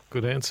lot.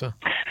 Good answer.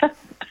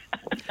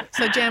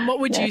 So, Jan, what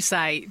would you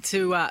say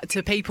to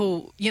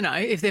people, you know,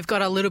 if they've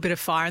got a little bit of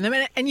fire in them?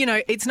 And you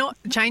know,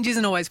 change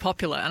isn't always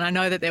popular. And I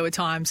know that there were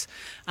times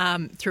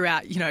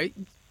throughout, you know,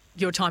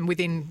 your time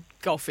within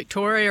Golf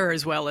Victoria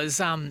as well as,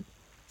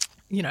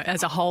 you know,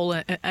 as a whole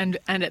and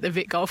at the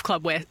Vic Golf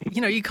Club where, you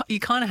know, you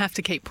kind of have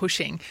to keep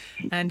pushing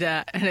and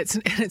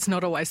it's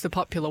not always the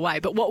popular way.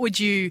 But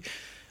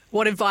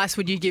what advice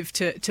would you give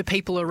to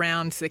people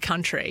around the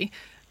country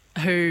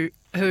who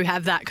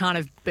have that kind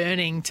of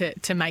burning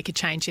to make a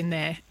change in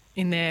their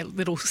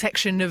little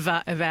section of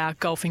our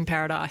golfing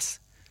paradise?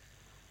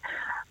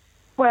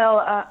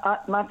 Well,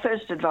 my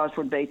first advice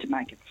would be to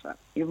make it fun.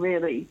 You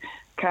really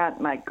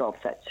can't make golf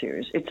that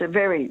serious. It's a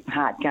very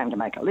hard game to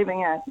make a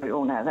living at. We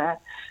all know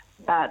that.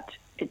 But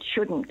it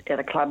shouldn't, at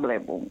a club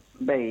level,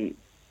 be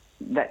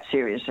that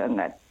serious and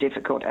that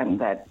difficult and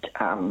that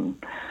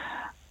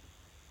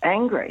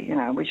angry. You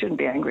know, we shouldn't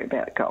be angry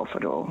about golf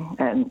at all,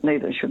 and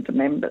neither should the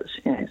members,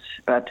 yes.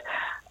 But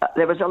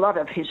there was a lot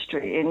of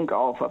history in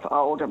golf of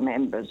older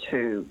members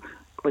who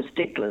were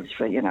sticklers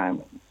for, you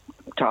know,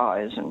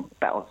 ties and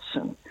belts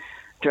and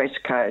dress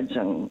codes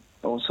and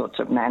all sorts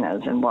of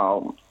manners. And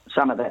while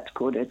some of that's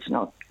good, it's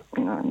not,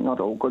 you know, not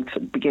all good for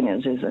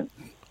beginners, is it?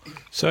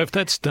 So if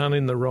that's done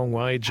in the wrong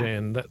way,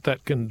 Jan,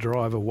 that can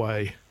drive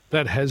away.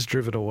 That has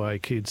driven away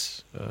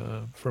kids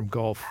from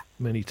golf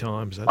many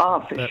times.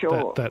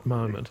 Sure. That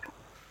moment.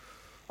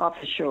 Oh,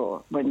 for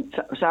sure. When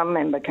some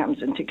member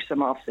comes and ticks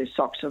them off, their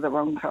socks are the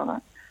wrong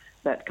colour,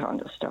 that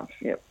kind of stuff.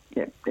 Yep.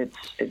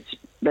 It's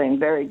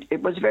been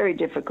it was very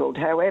difficult.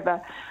 However,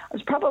 it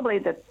was probably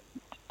the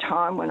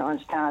time when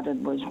I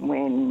started was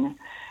when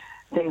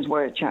things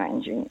were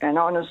changing. And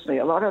honestly,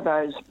 a lot of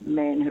those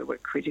men who were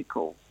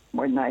critical,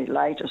 when they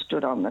later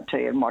stood on the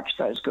tee and watched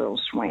those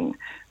girls swing,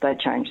 they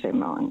changed their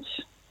minds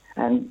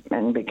and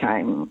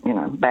became, you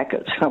know,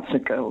 backers of the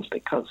girls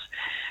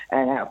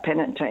and our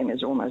pennant team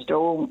is almost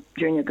all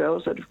junior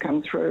girls that have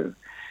come through.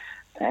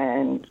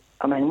 And,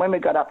 I mean, when we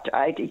got up to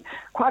 80,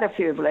 quite a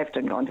few have left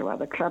and gone to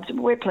other clubs.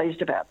 And we're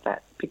pleased about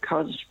that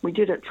because we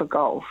did it for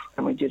golf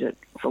and we did it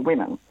for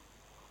women.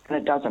 And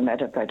it doesn't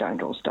matter if they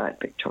don't all stay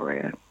at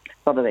Victoria.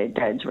 A lot of their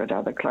dads were at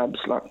other clubs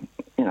like,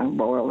 you know,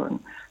 Royal and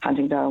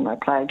Huntingdale, and they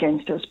play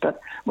against us.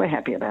 But we're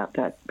happy about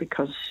that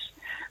because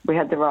we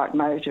had the right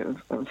motive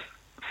of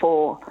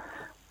for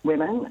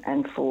women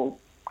and for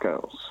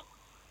girls.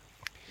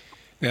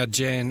 Now,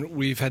 Jan,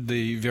 we've had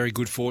the very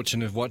good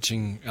fortune of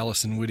watching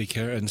Alison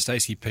Whittaker and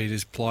Stacey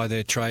Peters ply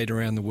their trade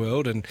around the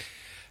world and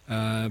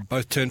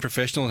both turn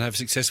professional and have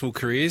successful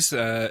careers,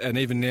 and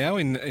even now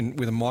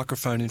with a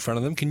microphone in front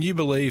of them. Can you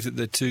believe that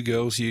the two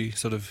girls you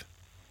sort of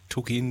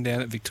took in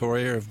down at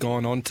Victoria have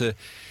gone on to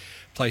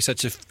play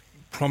such a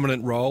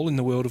prominent role in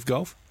the world of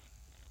golf?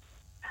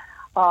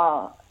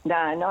 Oh,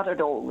 no, not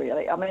at all,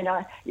 really. I mean,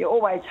 you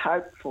always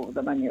hope for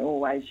them and you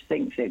always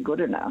think they're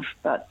good enough,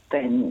 but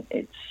then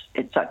it's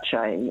such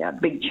a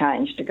big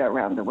change to go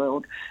around the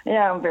world.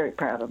 Yeah, I'm very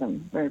proud of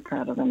them, very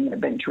proud of them. They've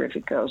been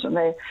terrific girls, and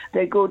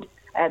they're good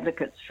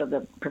advocates for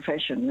the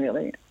profession,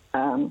 really,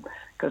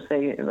 because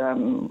they're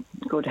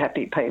good,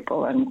 happy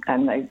people,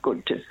 and they're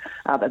good to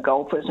other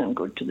golfers and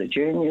good to the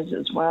juniors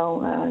as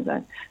well.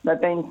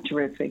 They've been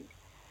terrific.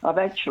 I've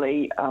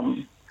actually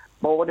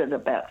boarded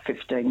about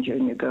 15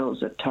 junior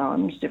girls at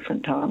times,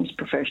 different times,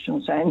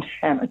 professionals and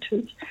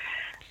amateurs.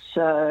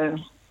 So,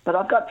 but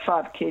I've got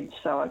 5 kids,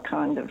 so I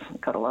kind of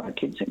got a lot of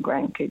kids and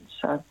grandkids,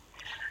 so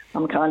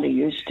I'm kind of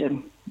used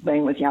to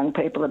being with young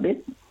people a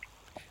bit.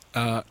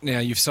 Now,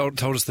 you've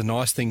told us the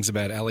nice things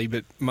about Ali,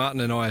 but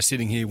Martin and I are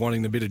sitting here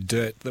wanting a bit of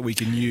dirt that we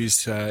can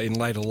use in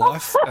later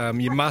life.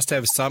 You must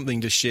have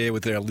something to share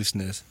with our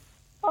listeners.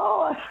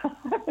 Oh,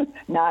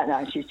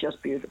 no, she's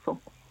just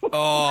beautiful.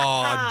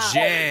 Oh,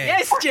 Jan.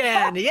 Yes,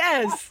 Jan,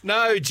 yes.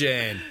 No,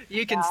 Jan.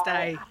 You can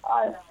stay.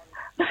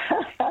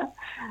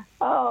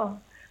 Oh,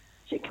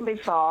 she can be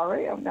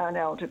fiery. I've known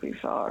Elle to be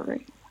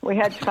fiery. We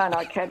had fun.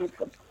 I caddied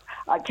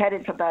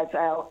for both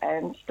Elle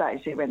and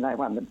Stacey when they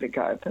won the Vic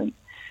Open.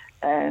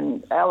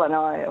 And Elle and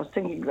I was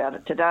thinking about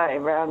it today,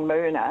 around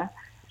Moona.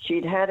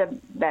 She'd had a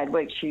bad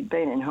week. She'd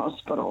been in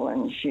hospital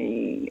and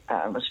she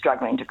was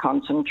struggling to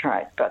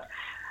concentrate. But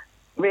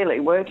really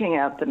working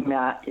out the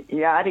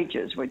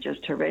yardages were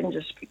just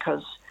horrendous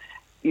because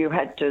you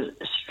had to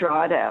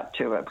stride out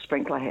to a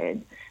sprinkler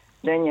head,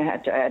 then you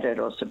had to add it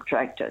or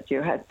subtract it.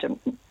 You had to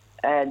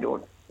add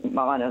or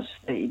minus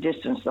the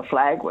distance the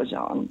flag was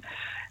on.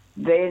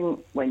 Then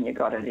when you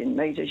got it in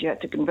metres, you had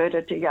to convert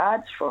it to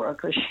yards for her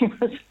because she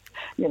was,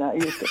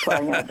 used to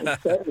playing out the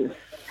service.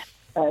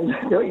 And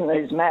doing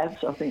these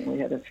maths, I think we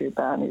had a few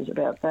barneys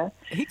about that.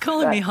 You're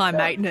calling me high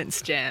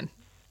maintenance, Jan.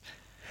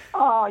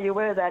 Oh, you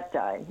were that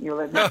day. You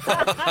were that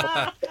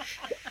day.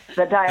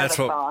 The day of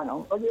the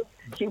final. Well,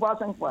 she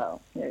wasn't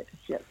well.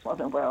 Yes,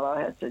 wasn't well.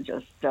 I had to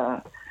just,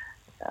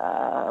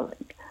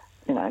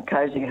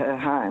 cozy her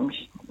home.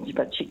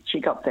 But she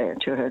got there,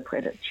 to her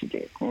credit, she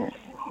did, yeah.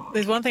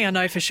 There's one thing I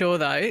know for sure,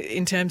 though,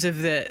 in terms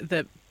of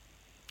the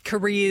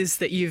careers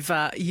that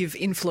you've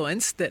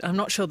influenced, that I'm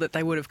not sure that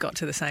they would have got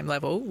to the same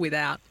level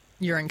without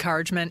your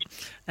encouragement,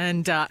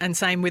 and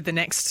same with the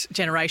next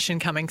generation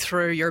coming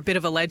through. You're a bit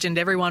of a legend.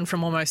 Everyone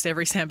from almost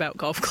every Sandbelt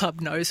Golf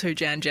Club knows who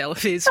Jan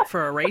Jelliffe is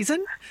for a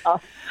reason.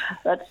 Oh,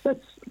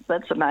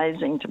 that's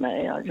amazing to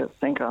me. I just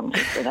think I'm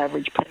just an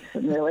average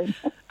person, really.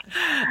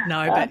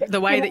 No, but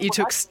the way that you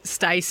took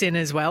Stace in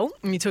as well,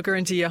 and you took her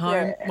into your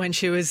home when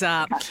she was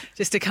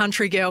just a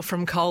country girl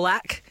from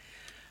Colac.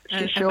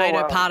 And made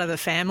her part of the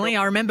family.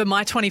 I remember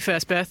my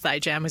 21st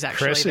birthday, Jan was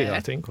actually Cressy, there. I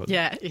think.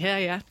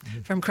 Yeah,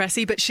 from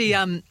Cressy. But she,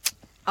 I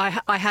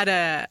had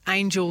a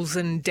Angels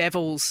and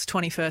Devils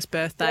 21st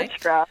birthday.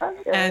 That's right.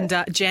 Yeah.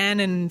 And Jan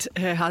and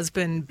her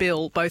husband,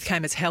 Bill, both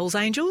came as Hell's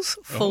Angels,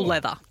 full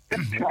leather.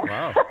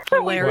 Wow.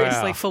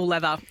 Hilariously full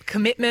leather.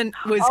 Commitment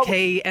was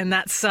key, and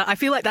that's. I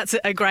feel like that's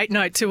a great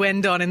note to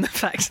end on, in the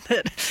fact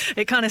that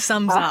it kind of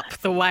sums up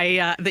the way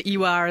that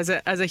you are as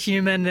a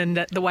human,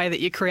 and the way that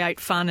you create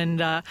fun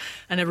and a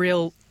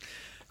real,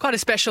 quite a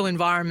special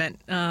environment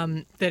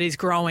that is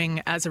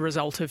growing as a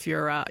result of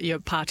your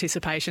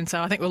participation.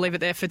 So I think we'll leave it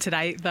there for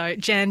today, though.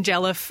 Jan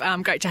Jelliffe,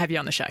 great to have you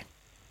on the show.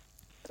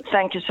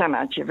 Thank you so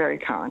much. You're very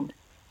kind.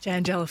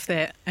 Jan Jelliffe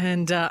there,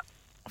 and.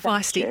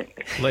 Feisty.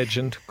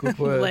 Legend. Good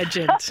word.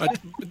 Legend.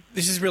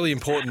 This is really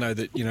important, though,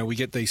 that we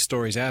get these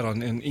stories out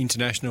on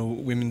International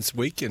Women's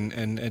Week,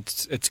 and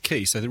it's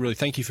key. So really,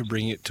 thank you for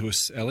bringing it to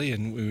us, Ellie,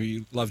 and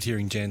we loved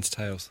hearing Jan's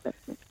tales.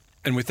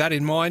 And with that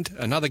in mind,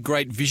 another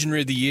great Visionary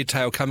of the Year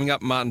tale coming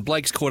up. Martin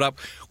Blake's caught up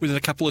with a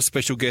couple of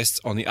special guests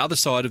on the other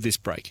side of this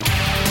break.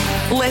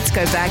 Let's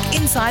go back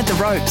inside the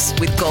ropes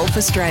with Golf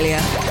Australia.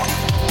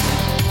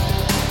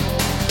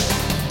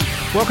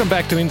 Welcome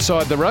back to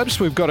Inside the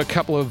Ropes. We've got a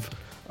couple of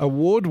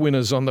award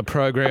winners on the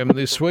program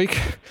this week.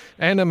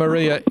 Anna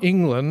Maria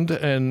England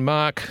and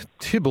Mark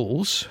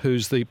Tibbles,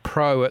 who's the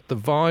pro at the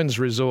Vines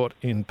Resort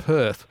in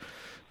Perth.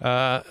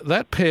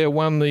 That pair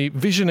won the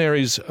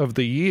Visionaries of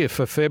the Year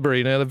for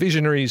February. Now, the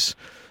Visionaries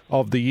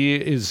of the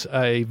Year is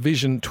a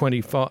Vision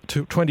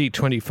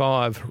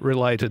 2025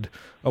 related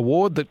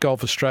award that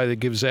Golf Australia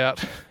gives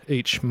out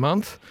each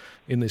month,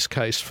 in this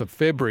case for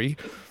February,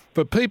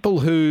 for people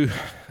who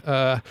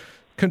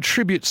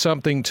contribute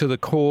something to the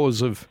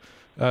cause of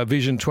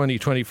Vision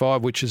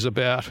 2025, which is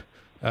about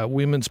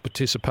women's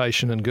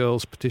participation and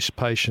girls'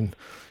 participation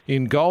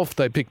in golf.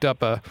 They picked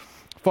up a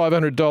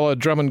 $500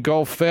 Drummond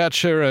Golf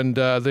voucher, and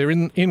they're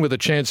in with a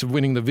chance of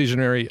winning the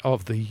Visionaries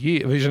of the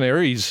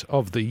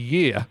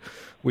Year,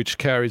 which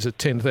carries a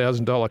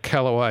 $10,000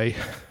 Callaway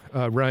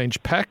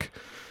range pack.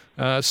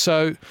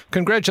 So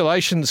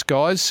congratulations,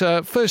 guys.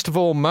 First of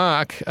all,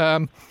 Mark,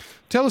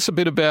 tell us a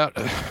bit about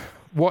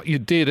what you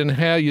did and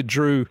how you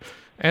drew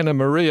Anna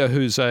Maria,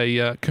 who's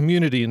a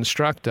community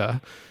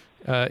instructor,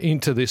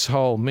 into this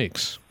whole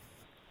mix.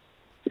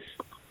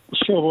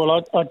 Sure.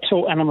 Well, I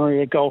taught Anna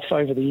Maria golf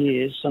over the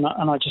years, and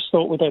I just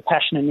thought with her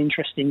passion and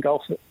interest in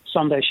golf that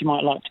someday she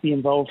might like to be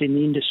involved in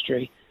the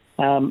industry.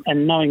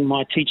 And knowing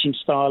my teaching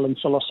style and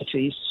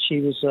philosophies,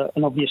 she was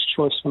an obvious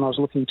choice when I was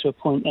looking to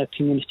appoint a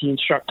community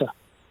instructor.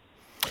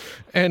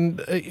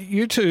 And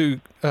you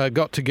two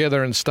got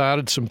together and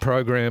started some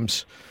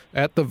programs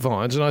at the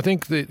Vines, and I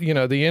think that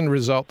the end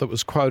result that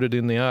was quoted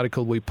in the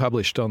article we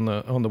published on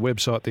the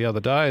website the other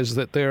day is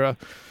that there are,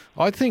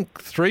 I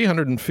think,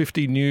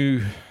 350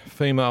 new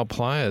female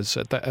players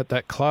at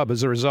that club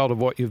as a result of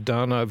what you've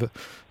done over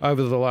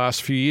the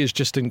last few years,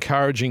 just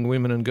encouraging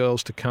women and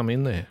girls to come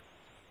in there.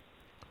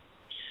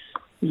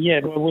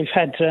 Yeah, well, we've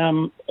had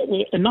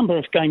a number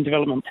of game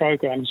development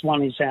programs.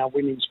 One is our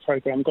women's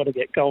program, Got to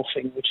Get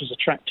Golfing, which has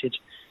attracted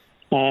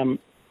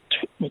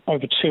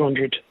over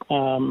 200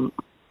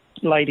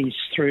 ladies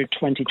through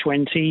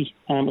 2020.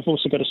 We've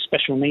also got a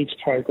special needs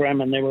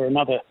program, and there were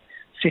another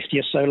 50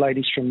 or so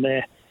ladies from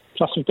there.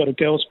 Plus, we've got a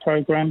girls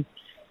program.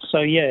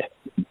 So, yeah,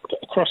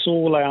 across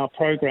all our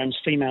programs,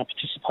 female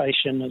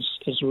participation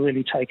has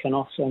really taken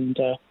off, and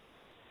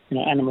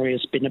Anna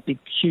Maria's been a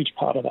huge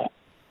part of that.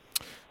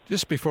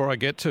 Just before I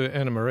get to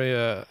Anna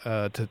Maria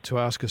to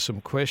ask her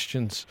some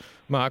questions,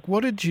 Mark,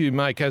 what did you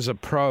make as a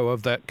pro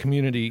of that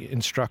community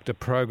instructor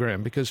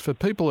program? Because for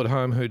people at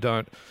home who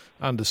don't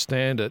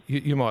understand it,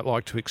 you might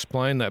like to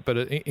explain that. But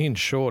in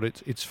short,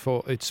 it's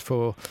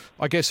for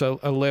I guess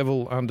a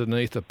level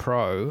underneath a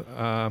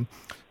pro,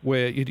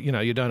 where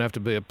you don't have to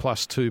be a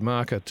 +2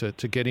 marker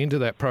to get into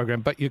that program,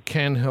 but you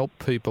can help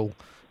people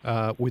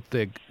with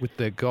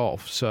their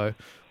golf. So,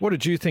 what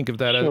did you think of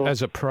that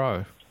as a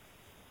pro?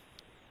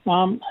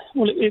 Well,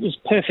 it was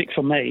perfect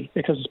for me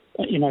because,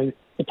 the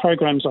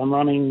programs I'm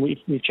running,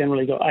 we've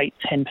generally got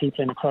 8-10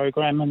 people in a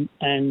program,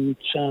 and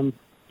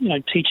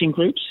teaching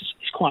groups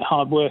is quite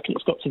hard work, and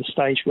it's got to the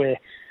stage where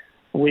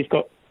we've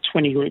got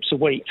 20 groups a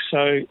week.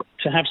 So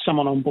to have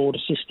someone on board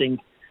assisting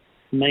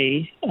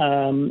me,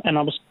 and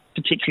I was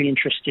particularly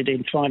interested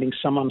in finding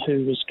someone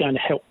who was going to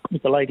help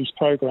with the ladies'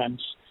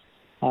 programs.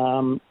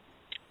 So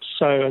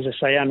as I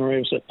say, Anna Maria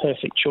was a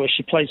perfect choice.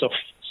 She plays off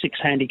 6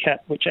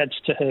 handicap, which adds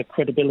to her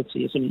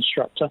credibility as an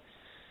instructor.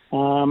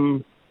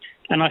 And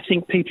I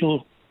think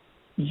people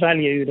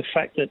value the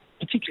fact that,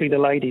 particularly the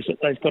ladies, that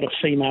they've got a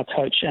female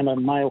coach and a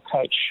male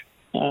coach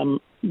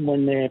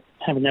when they're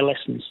having their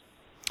lessons.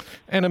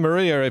 Anna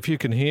Maria, if you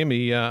can hear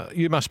me,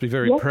 you must be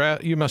very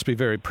proud. You must be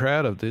very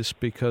proud of this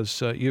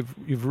because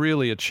you've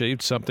really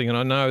achieved something, and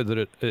I know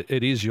that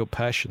it is your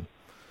passion.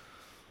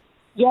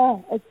 Yeah,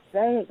 it's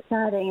very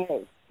exciting.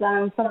 It's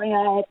something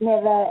I had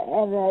never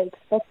ever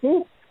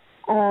expected.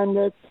 And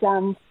it's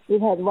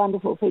we've had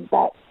wonderful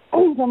feedback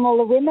from all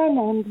the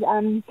women,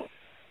 and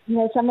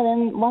some of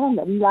them, one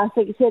of them last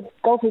week said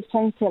golf has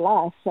changed her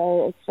life,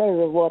 so it's very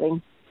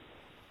rewarding.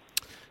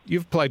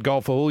 You've played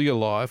golf all your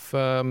life.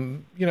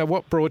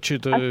 What brought you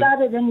to? I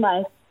started in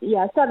my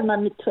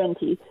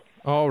mid-20s.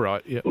 Oh,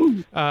 right,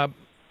 yeah.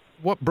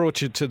 What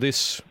brought you to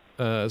this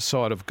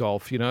side of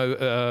golf?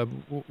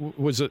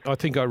 Was it? I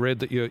think I read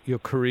that your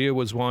career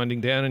was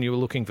winding down, and you were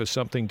looking for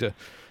something to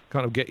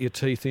kind of get your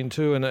teeth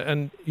into,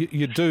 and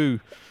you do.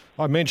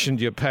 I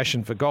mentioned your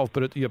passion for golf,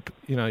 but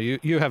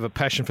you have a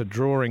passion for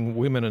drawing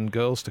women and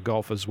girls to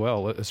golf as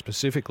well,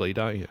 specifically,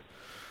 don't you?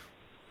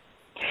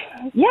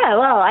 Yeah,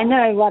 well, I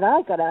know what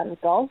I got out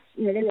of golf.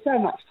 There's so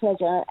much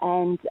pleasure,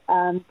 and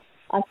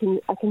I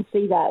can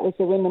see that with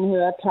the women who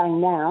are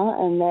playing now,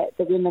 and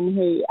the women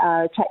who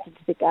are attracted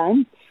to the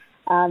game.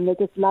 They're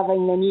just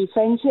loving the new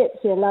friendships.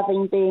 They're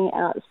loving being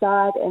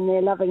outside, and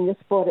they're loving the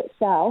sport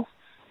itself.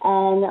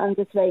 And I'm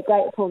just very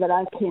grateful that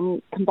I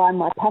can combine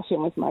my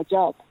passion with my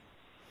job.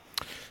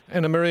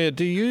 Anna Maria,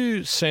 do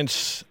you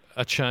sense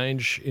a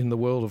change in the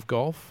world of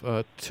golf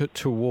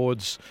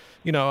towards,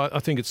 I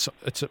think it's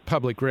a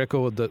public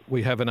record that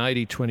we have an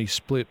 80-20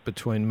 split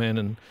between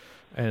men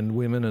and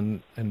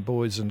women and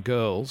boys and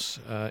girls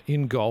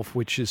in golf,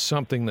 which is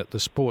something that the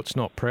sport's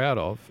not proud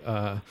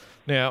of.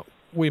 Now,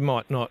 we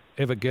might not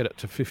ever get it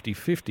to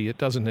 50-50. It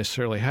doesn't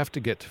necessarily have to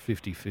get to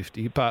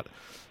 50-50, but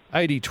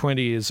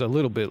 80-20 is a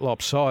little bit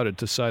lopsided,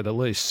 to say the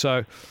least.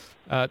 So,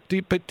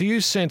 do you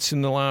sense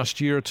in the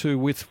last year or two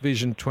with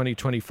Vision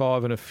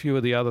 2025 and a few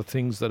of the other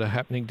things that are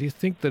happening, do you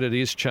think that it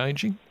is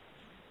changing?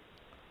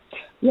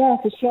 Yeah,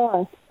 for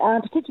sure.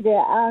 Particularly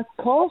our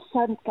course,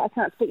 I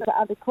can't speak for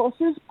other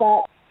courses,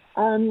 but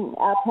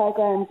our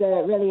programs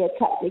are really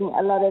attracting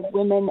a lot of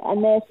women,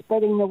 and they're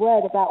spreading the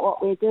word about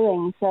what we're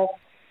doing. So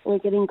we're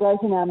getting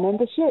growth in our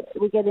membership.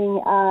 We're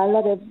getting a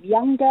lot of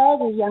young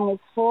girls, as young as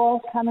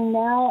 4, coming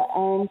now,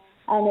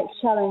 and its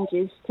challenge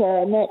is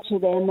to nurture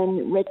them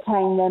and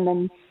retain them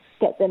and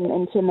get them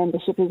into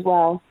membership as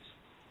well.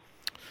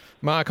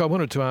 Mark, I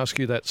wanted to ask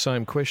you that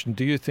same question.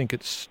 Do you think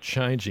it's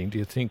changing? Do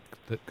you think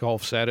that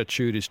golf's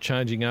attitude is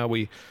changing? Are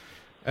we,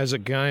 as a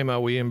game,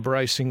 are we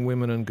embracing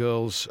women and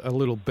girls a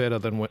little better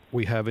than what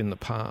we have in the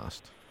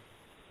past?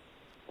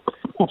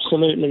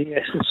 Absolutely,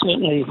 yes. It's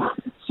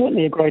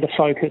certainly a greater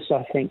focus,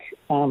 I think.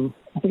 I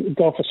think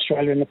Golf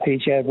Australia and the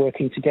PGA are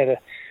working together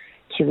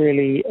to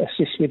really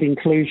assist with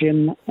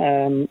inclusion,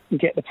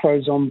 get the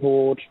pros on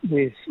board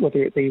with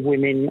whether it be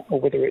women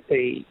or whether it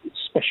be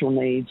special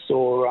needs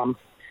or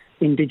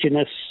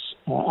Indigenous,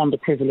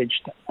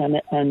 underprivileged. And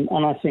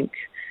I think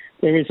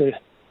there is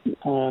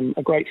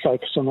a great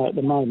focus on that at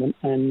the moment.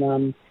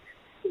 And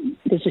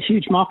there's a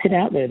huge market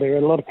out there. There are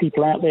a lot of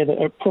people out there that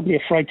are probably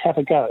afraid to have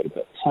a go.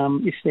 But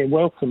if they're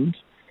welcomed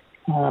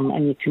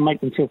and you can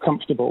make them feel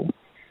comfortable,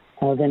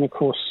 then, of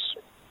course,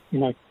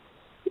 it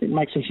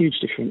makes a huge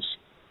difference.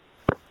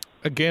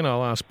 Again,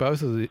 I'll ask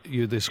both of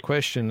you this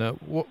question.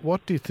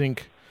 What do you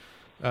think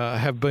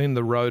have been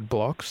the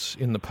roadblocks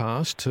in the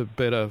past to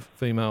better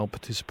female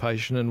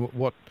participation, and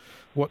what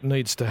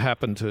needs to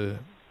happen to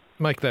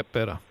make that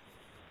better?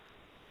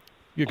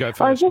 You go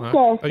first,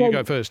 Mark. You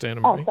go first,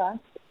 Anna Marie. Oh, sorry.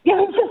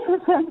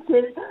 Just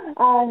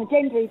to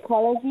gender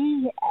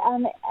equality,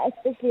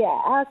 especially at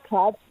our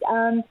clubs.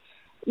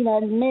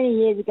 Many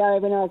years ago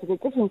when I was at a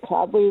different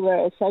club, we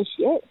were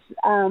associates.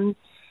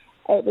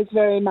 It was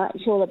very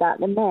much all about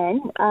the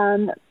men.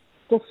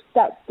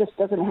 That just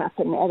doesn't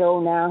happen at all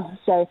now.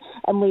 So,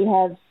 and we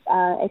have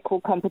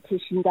equal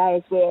competition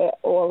days where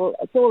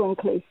it's all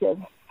inclusive,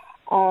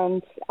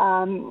 and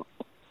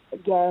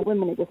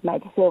women are just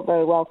made to feel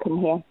very welcome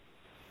here.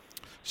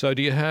 So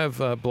do you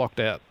have blocked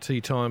out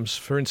tea times?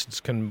 For instance,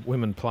 can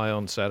women play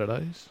on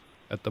Saturdays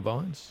at the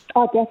Vines?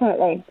 Oh,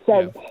 definitely.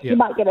 So Yeah. you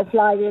might get a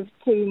flight of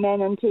 2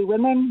 men and 2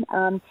 women.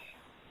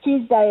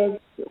 Tuesday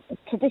is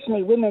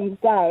traditionally Women's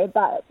Day,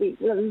 but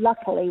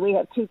luckily we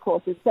have 2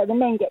 courses, so the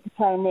men get to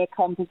play in their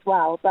comp as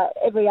well. But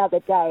every other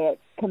day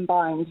it's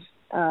combined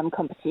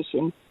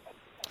competition.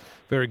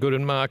 Very good.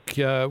 And Mark,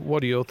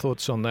 what are your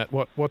thoughts on that?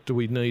 What do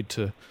we need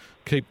to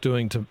keep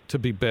doing to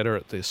be better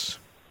at this?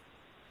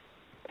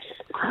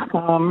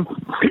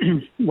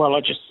 Well,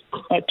 I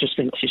just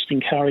think just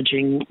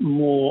encouraging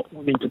more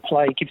women to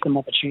play, give them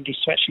opportunities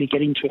to actually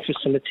get into a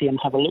facility and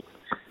have a look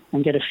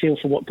and get a feel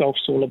for what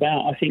golf's all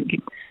about. I think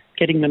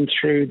getting them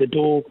through the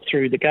door,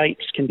 through the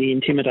gates, can be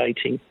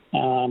intimidating,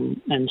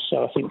 and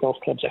so I think golf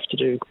clubs have to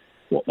do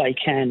what they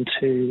can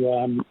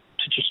to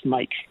just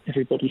make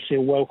everybody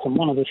feel welcome.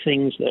 One of the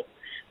things that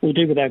we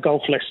do with our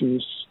golf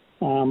lessons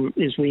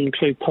is we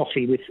include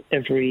coffee with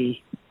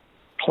every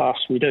class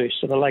we do,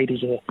 so the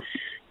ladies are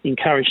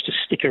encouraged to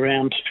stick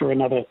around for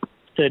another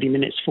 30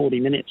 minutes, 40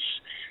 minutes.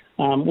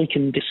 We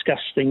can discuss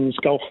things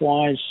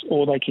golf-wise,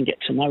 or they can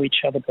get to know each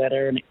other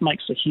better, and it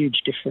makes a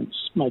huge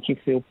difference, making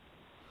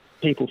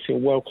people feel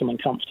welcome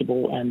and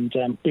comfortable, and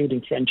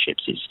building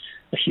friendships is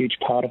a huge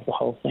part of the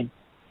whole thing.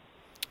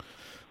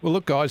 Well,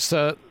 look, guys,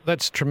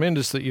 that's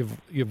tremendous that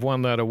you've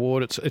won that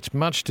award. It's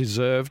much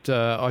deserved.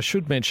 I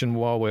should mention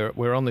while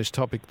we're on this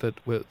topic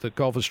that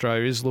Golf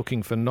Australia is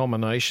looking for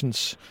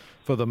nominations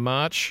for the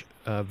March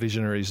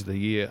Visionaries of the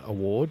Year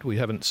award. We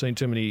haven't seen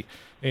too many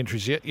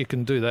entries yet. You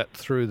can do that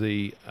through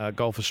the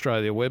Golf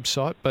Australia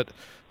website. But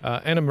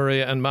Anna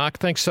Maria and Mark,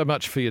 thanks so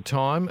much for your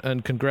time,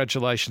 and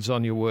congratulations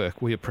on your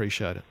work. We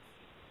appreciate it.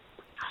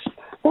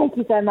 Thank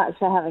you so much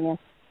for having us.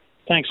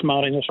 Thanks,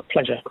 Martin. It was a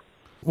pleasure.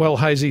 Well,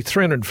 Hazy,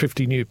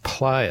 350 new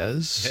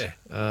players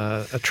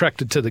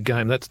attracted to the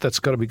game. That's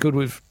got to be good.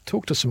 We've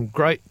talked to some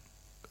great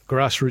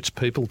grassroots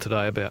people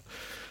today about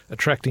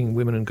attracting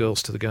women and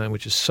girls to the game,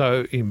 which is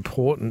so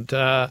important.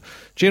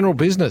 General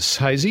business,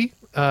 Hazy.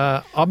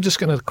 I'm just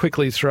going to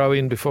quickly throw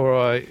in before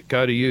I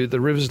go to you. The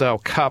Riversdale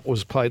Cup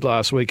was played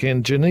last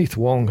weekend. Janeth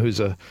Wong, who's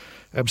a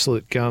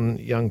absolute gun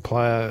young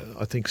player,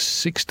 I think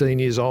 16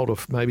 years old or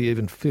maybe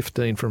even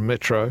 15 from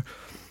Metro.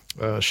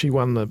 She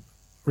won the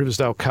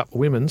Riversdale Cup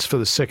Women's for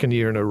the second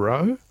year in a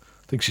row.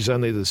 I think she's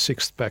only the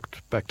 6th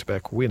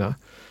back-to-back winner.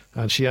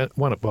 And she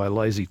won it by a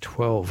lazy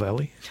 12,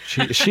 Ali.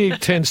 She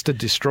tends to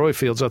destroy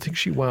fields. I think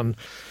she won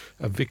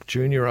a Vic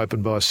Junior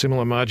Open by a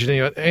similar margin.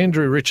 Anyway,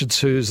 Andrew Richards,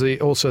 who's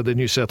also the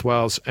New South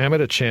Wales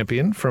amateur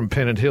champion from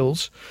Pennant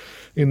Hills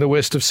in the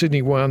west of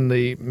Sydney, won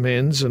the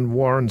men's, and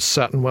Warren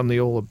Sutton won the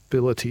All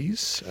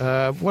Abilities.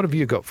 What have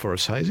you got for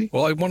us, Hazy?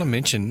 Well, I want to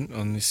mention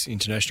on this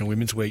International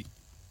Women's Week,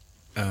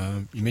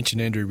 you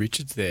mentioned Andrew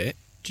Richards there.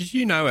 Did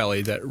you know,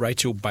 Ali, that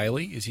Rachel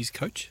Bailey is his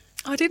coach?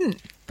 I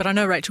didn't, but I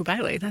know Rachel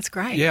Bailey. That's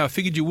great. Yeah, I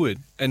figured you would.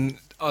 And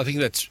I think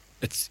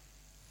it's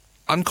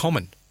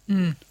uncommon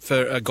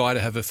for a guy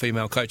to have a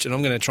female coach. And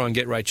I'm going to try and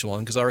get Rachel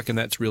on because I reckon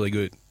that's really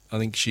good. I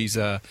think she's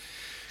got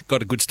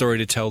a good story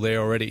to tell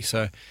there already.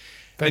 So,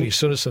 Fanny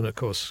Sunnison, of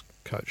course,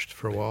 coached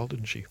for a while,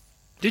 didn't she?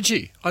 Did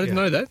she? I didn't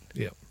know that.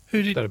 Yeah.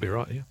 Who did? That'd be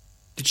right, yeah.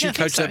 Did she I think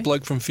coach so. that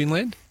bloke from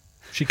Finland?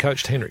 She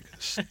coached Henrik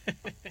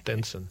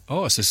Stenson.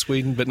 Oh, so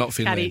Sweden, but not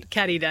Finland.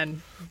 Caddied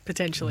and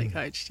potentially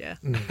coached, yeah.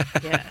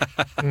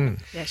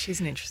 Yeah,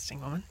 she's an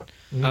interesting woman.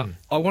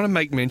 I want to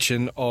make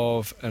mention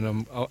of,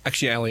 and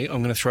actually, Ali,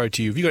 I'm going to throw it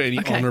to you. Have you got any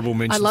honourable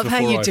mentions? I love how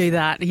before you do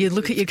that. You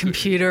look at your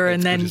computer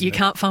and then good, you isn't it?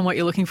 can't find what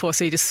you're looking for,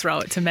 so you just throw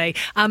it to me.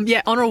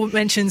 Honourable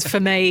mentions for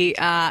me,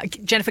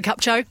 Jennifer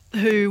Kupcho,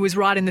 who was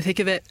right in the thick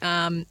of it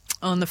on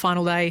the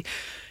final day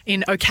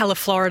in Ocala,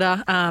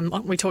 Florida.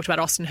 We talked about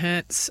Austin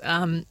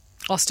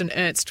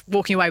Ernst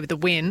walking away with the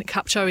win.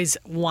 Kupcho is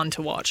one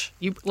to watch.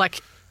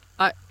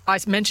 I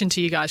mentioned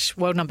to you guys,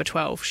 world number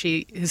 12.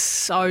 She is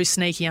so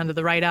sneaky under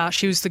the radar.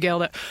 She was the girl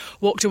that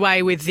walked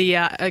away with the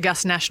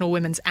Augusta National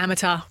Women's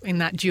Amateur in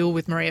that duel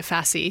with Maria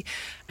Fassi.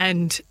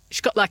 And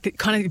she's got like the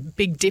kind of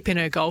big dip in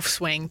her golf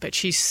swing, but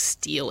she's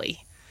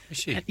steely. Is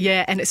she?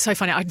 Yeah, and it's so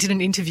funny. I did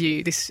an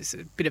interview. This is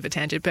a bit of a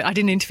tangent, but I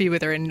did an interview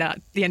with her in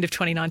the end of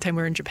 2019.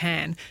 We were in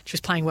Japan. She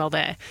was playing well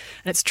there,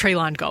 and it's a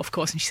tree-lined golf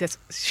course. And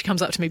she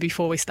comes up to me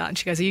before we start, and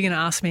she goes, "Are you going to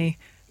ask me,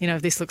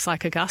 if this looks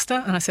like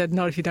Augusta?" And I said,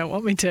 "Not if you don't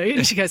want me to."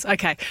 And she goes,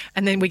 "Okay."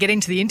 And then we get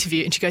into the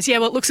interview, and she goes, "Yeah,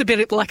 well, it looks a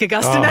bit like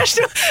Augusta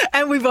National."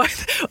 And we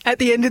both, at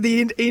the end of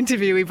the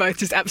interview, we both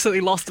just absolutely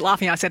lost it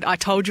laughing. I said, "I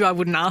told you I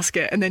wouldn't ask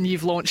it," and then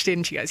you've launched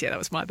in. She goes, "Yeah, that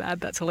was my bad.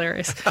 That's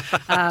hilarious."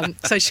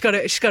 So she's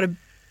got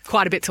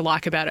quite a bit to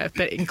like about her,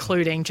 but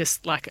including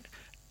just like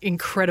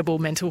incredible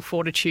mental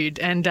fortitude.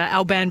 And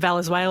Alban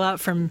Valenzuela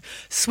from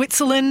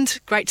Switzerland,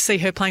 great to see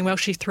her playing well.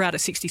 She threw out a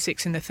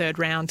 66 in the third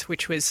round,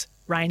 which was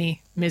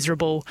rainy,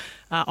 miserable,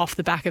 off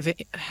the back of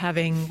it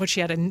having,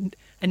 she had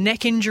a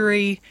neck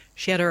injury,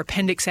 she had her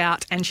appendix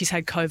out, and she's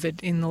had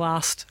COVID in the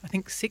last, I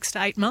think, 6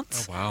 to 8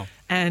 months. Oh, wow.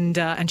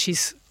 And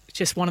she's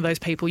just one of those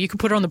people. You could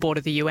put her on the board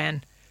of the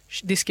UN.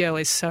 This girl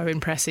is so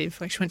impressive.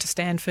 Like, she went to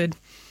Stanford,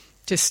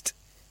 just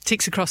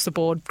ticks across the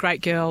board.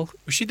 Great girl.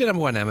 Was she the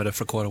number one amateur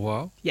for quite a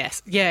while?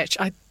 Yes. Yeah.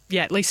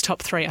 At least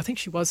top 3. I think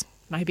she was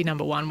maybe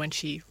number 1 when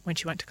she went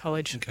to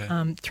college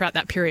throughout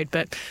that period.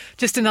 But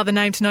just another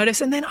name to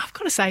notice. And then I've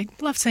got to say,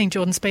 love seeing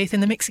Jordan Spieth in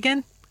the mix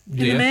again in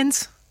the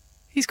men's.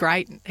 He's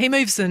great. He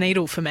moves the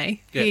needle for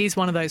me. Yeah. He's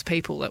one of those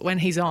people that when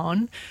he's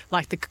on,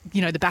 like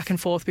the back and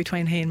forth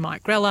between he and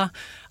Mike Grella,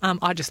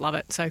 I just love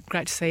it. So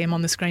great to see him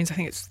on the screens. I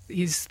think it's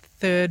his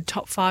 3rd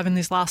top 5 in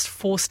his last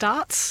 4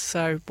 starts.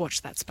 So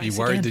watch that space. Are you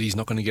worried again. that he's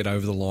not going to get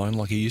over the line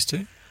like he used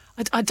to?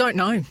 I don't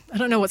know. I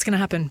don't know what's going to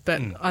happen,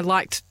 but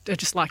I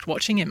just liked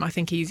watching him. I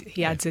think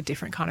he adds a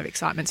different kind of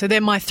excitement. So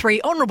they're my 3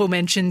 honourable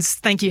mentions.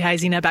 Thank you,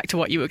 Hazy. Now back to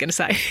what you were going to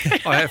say.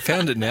 I have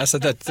found it now, so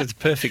that's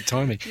perfect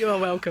timing. You are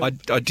welcome.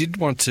 I did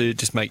want to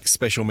just make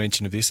special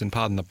mention of this, and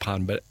pardon the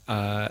pun, but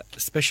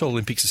Special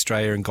Olympics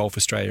Australia and Golf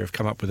Australia have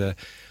come up with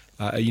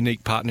a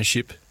unique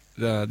partnership.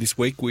 This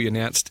week we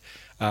announced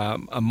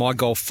a My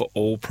Golf for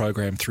All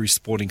program through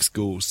sporting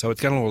schools. So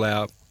it's going to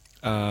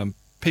allow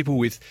people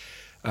with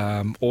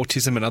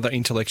autism and other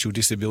intellectual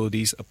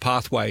disabilities a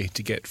pathway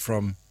to get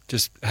from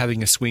just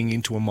having a swing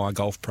into a My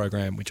Golf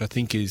program, which I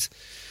think is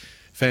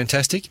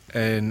fantastic.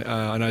 And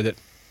I know that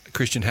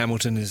Christian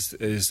Hamilton is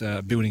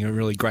building a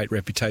really great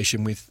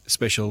reputation with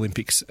Special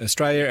Olympics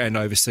Australia and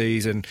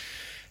overseas, and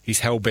he's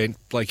hell-bent,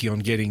 Blakey, on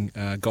getting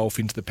golf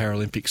into the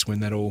Paralympics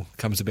when that all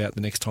comes about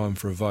the next time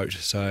for a vote.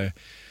 So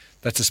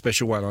that's a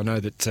special one. I know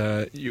that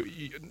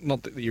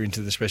not that you're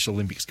into the Special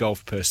Olympics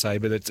golf per se,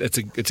 but it's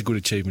a good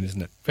achievement,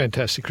 isn't it?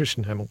 Fantastic.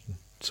 Christian Hamilton,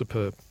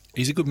 superb.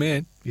 He's a good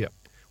man. Yeah.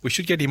 We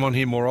should get him on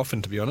here more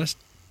often, to be honest.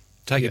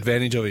 Take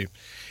advantage of him.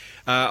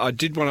 I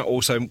did want to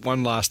also,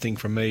 one last thing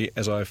from me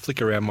as I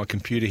flick around my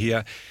computer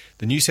here.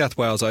 The New South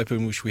Wales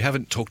Open, which we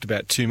haven't talked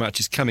about too much,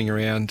 is coming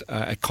around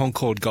at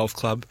Concord Golf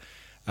Club.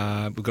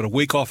 We've got a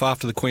week off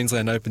after the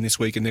Queensland Open this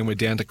week, and then we're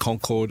down to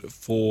Concord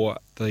for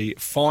the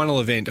final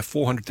event, a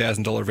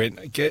 $400,000 event.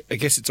 I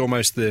guess it's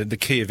almost the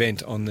key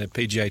event on the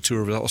PGA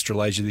Tour of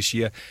Australasia this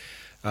year.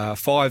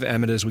 5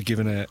 amateurs were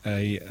given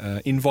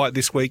a invite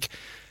this week.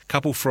 A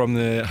couple from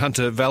the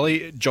Hunter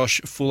Valley, Josh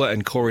Fuller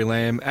and Corey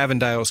Lamb.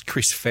 Avondale's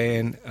Chris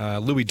Fan,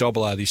 Louis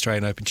Dobler, the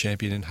Australian Open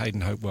champion, and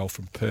Hayden Hopewell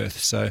from Perth.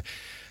 So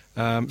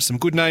some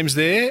good names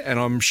there, and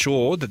I'm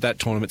sure that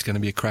tournament's going to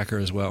be a cracker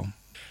as well.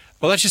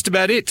 Well, that's just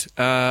about it.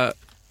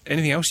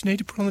 Anything else you need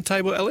to put on the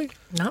table, Ellie?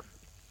 No.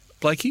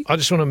 Blakey? I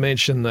just want to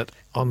mention that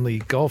on the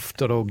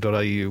golf.org.au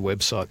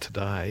website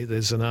today,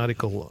 there's an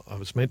article I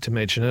was meant to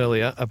mention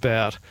earlier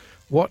about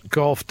what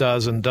golf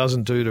does and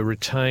doesn't do to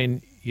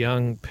retain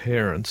young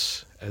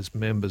parents as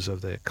members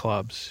of their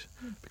clubs,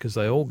 because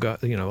they all go,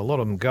 a lot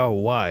of them go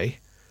away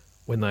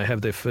when they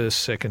have their first,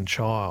 second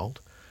child,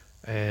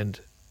 and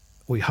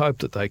we hope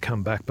that they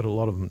come back, but a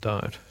lot of them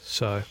don't.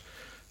 So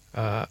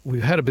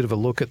we've had a bit of a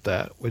look at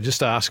that. We're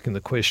just asking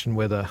the question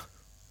whether,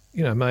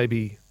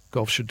 maybe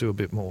golf should do a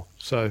bit more.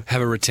 So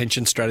have a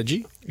retention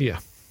strategy? Yeah.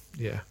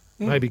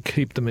 Maybe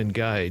keep them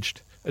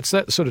engaged. It's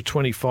that sort of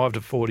 25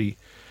 to 40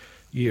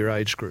 year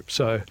age group.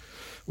 So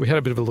we had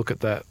a bit of a look at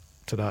that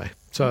today.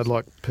 So I'd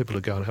like people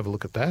to go and have a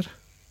look at that.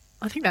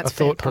 I think that's a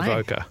thought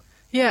provoker.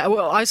 Yeah,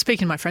 well, I was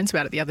speaking to my friends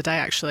about it the other day,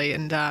 actually,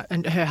 and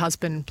her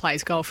husband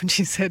plays golf, and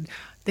she said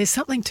there's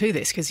something to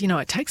this because,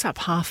 it takes up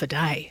half a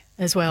day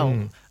as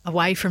well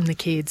away from the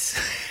kids.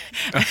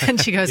 And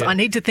she goes, I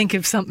need to think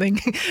of something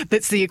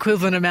that's the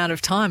equivalent amount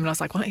of time. And I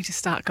was like, why don't you just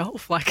start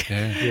golf? Play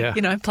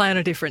on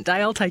a different day.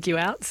 I'll take you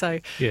out. So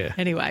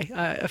anyway,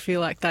 I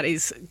feel like that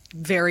is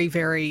very,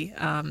 very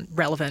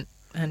relevant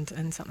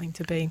and something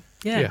to be,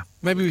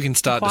 Maybe we can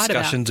start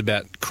discussions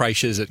about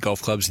creches at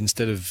golf clubs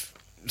instead of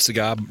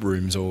cigar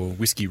rooms or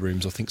whiskey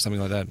rooms, or something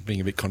like that,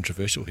 being a bit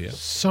controversial here.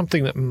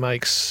 Something that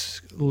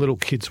makes little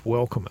kids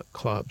welcome at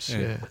clubs.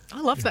 Yeah.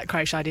 I love that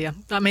creche idea.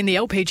 I mean, the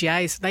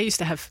LPGAs, they used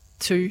to have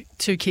two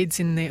kids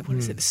in their,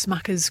 the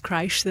Smuckers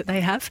creche that they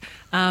have,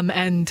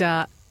 and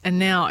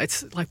now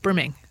it's like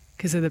brimming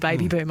because of the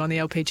baby boom on the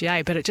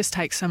LPGA. But it just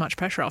takes so much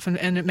pressure off,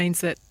 and it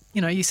means that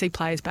you see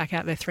players back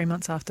out there 3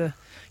 months after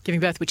giving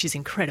birth, which is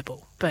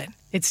incredible. But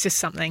it's just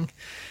something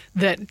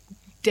that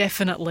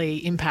definitely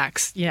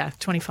impacts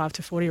 25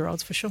 to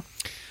 40-year-olds for sure.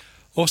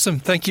 Awesome.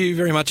 Thank you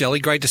very much, Ellie.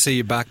 Great to see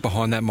you back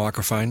behind that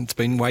microphone. It's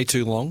been way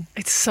too long.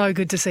 It's so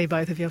good to see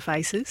both of your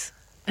faces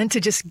and to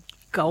just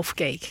golf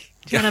geek.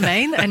 Do you know what I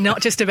mean? And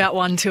not just about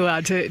one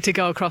tour to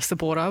go across the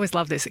border. I always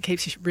love this. It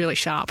keeps you really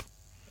sharp.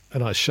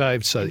 And I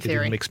shaved so that you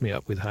didn't mix me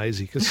up with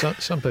Hazy, because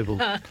some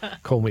people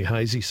call me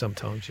Hazy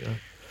sometimes,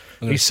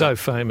 He's so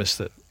famous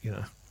that,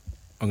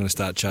 I'm going to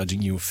start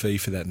charging you a fee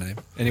for that name.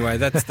 Anyway,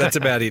 that's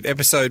about it.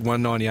 Episode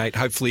 198.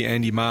 Hopefully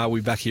Andy Marr will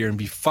be back here and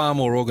be far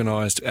more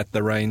organised at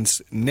the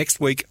reins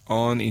next week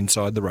on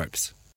Inside the Ropes.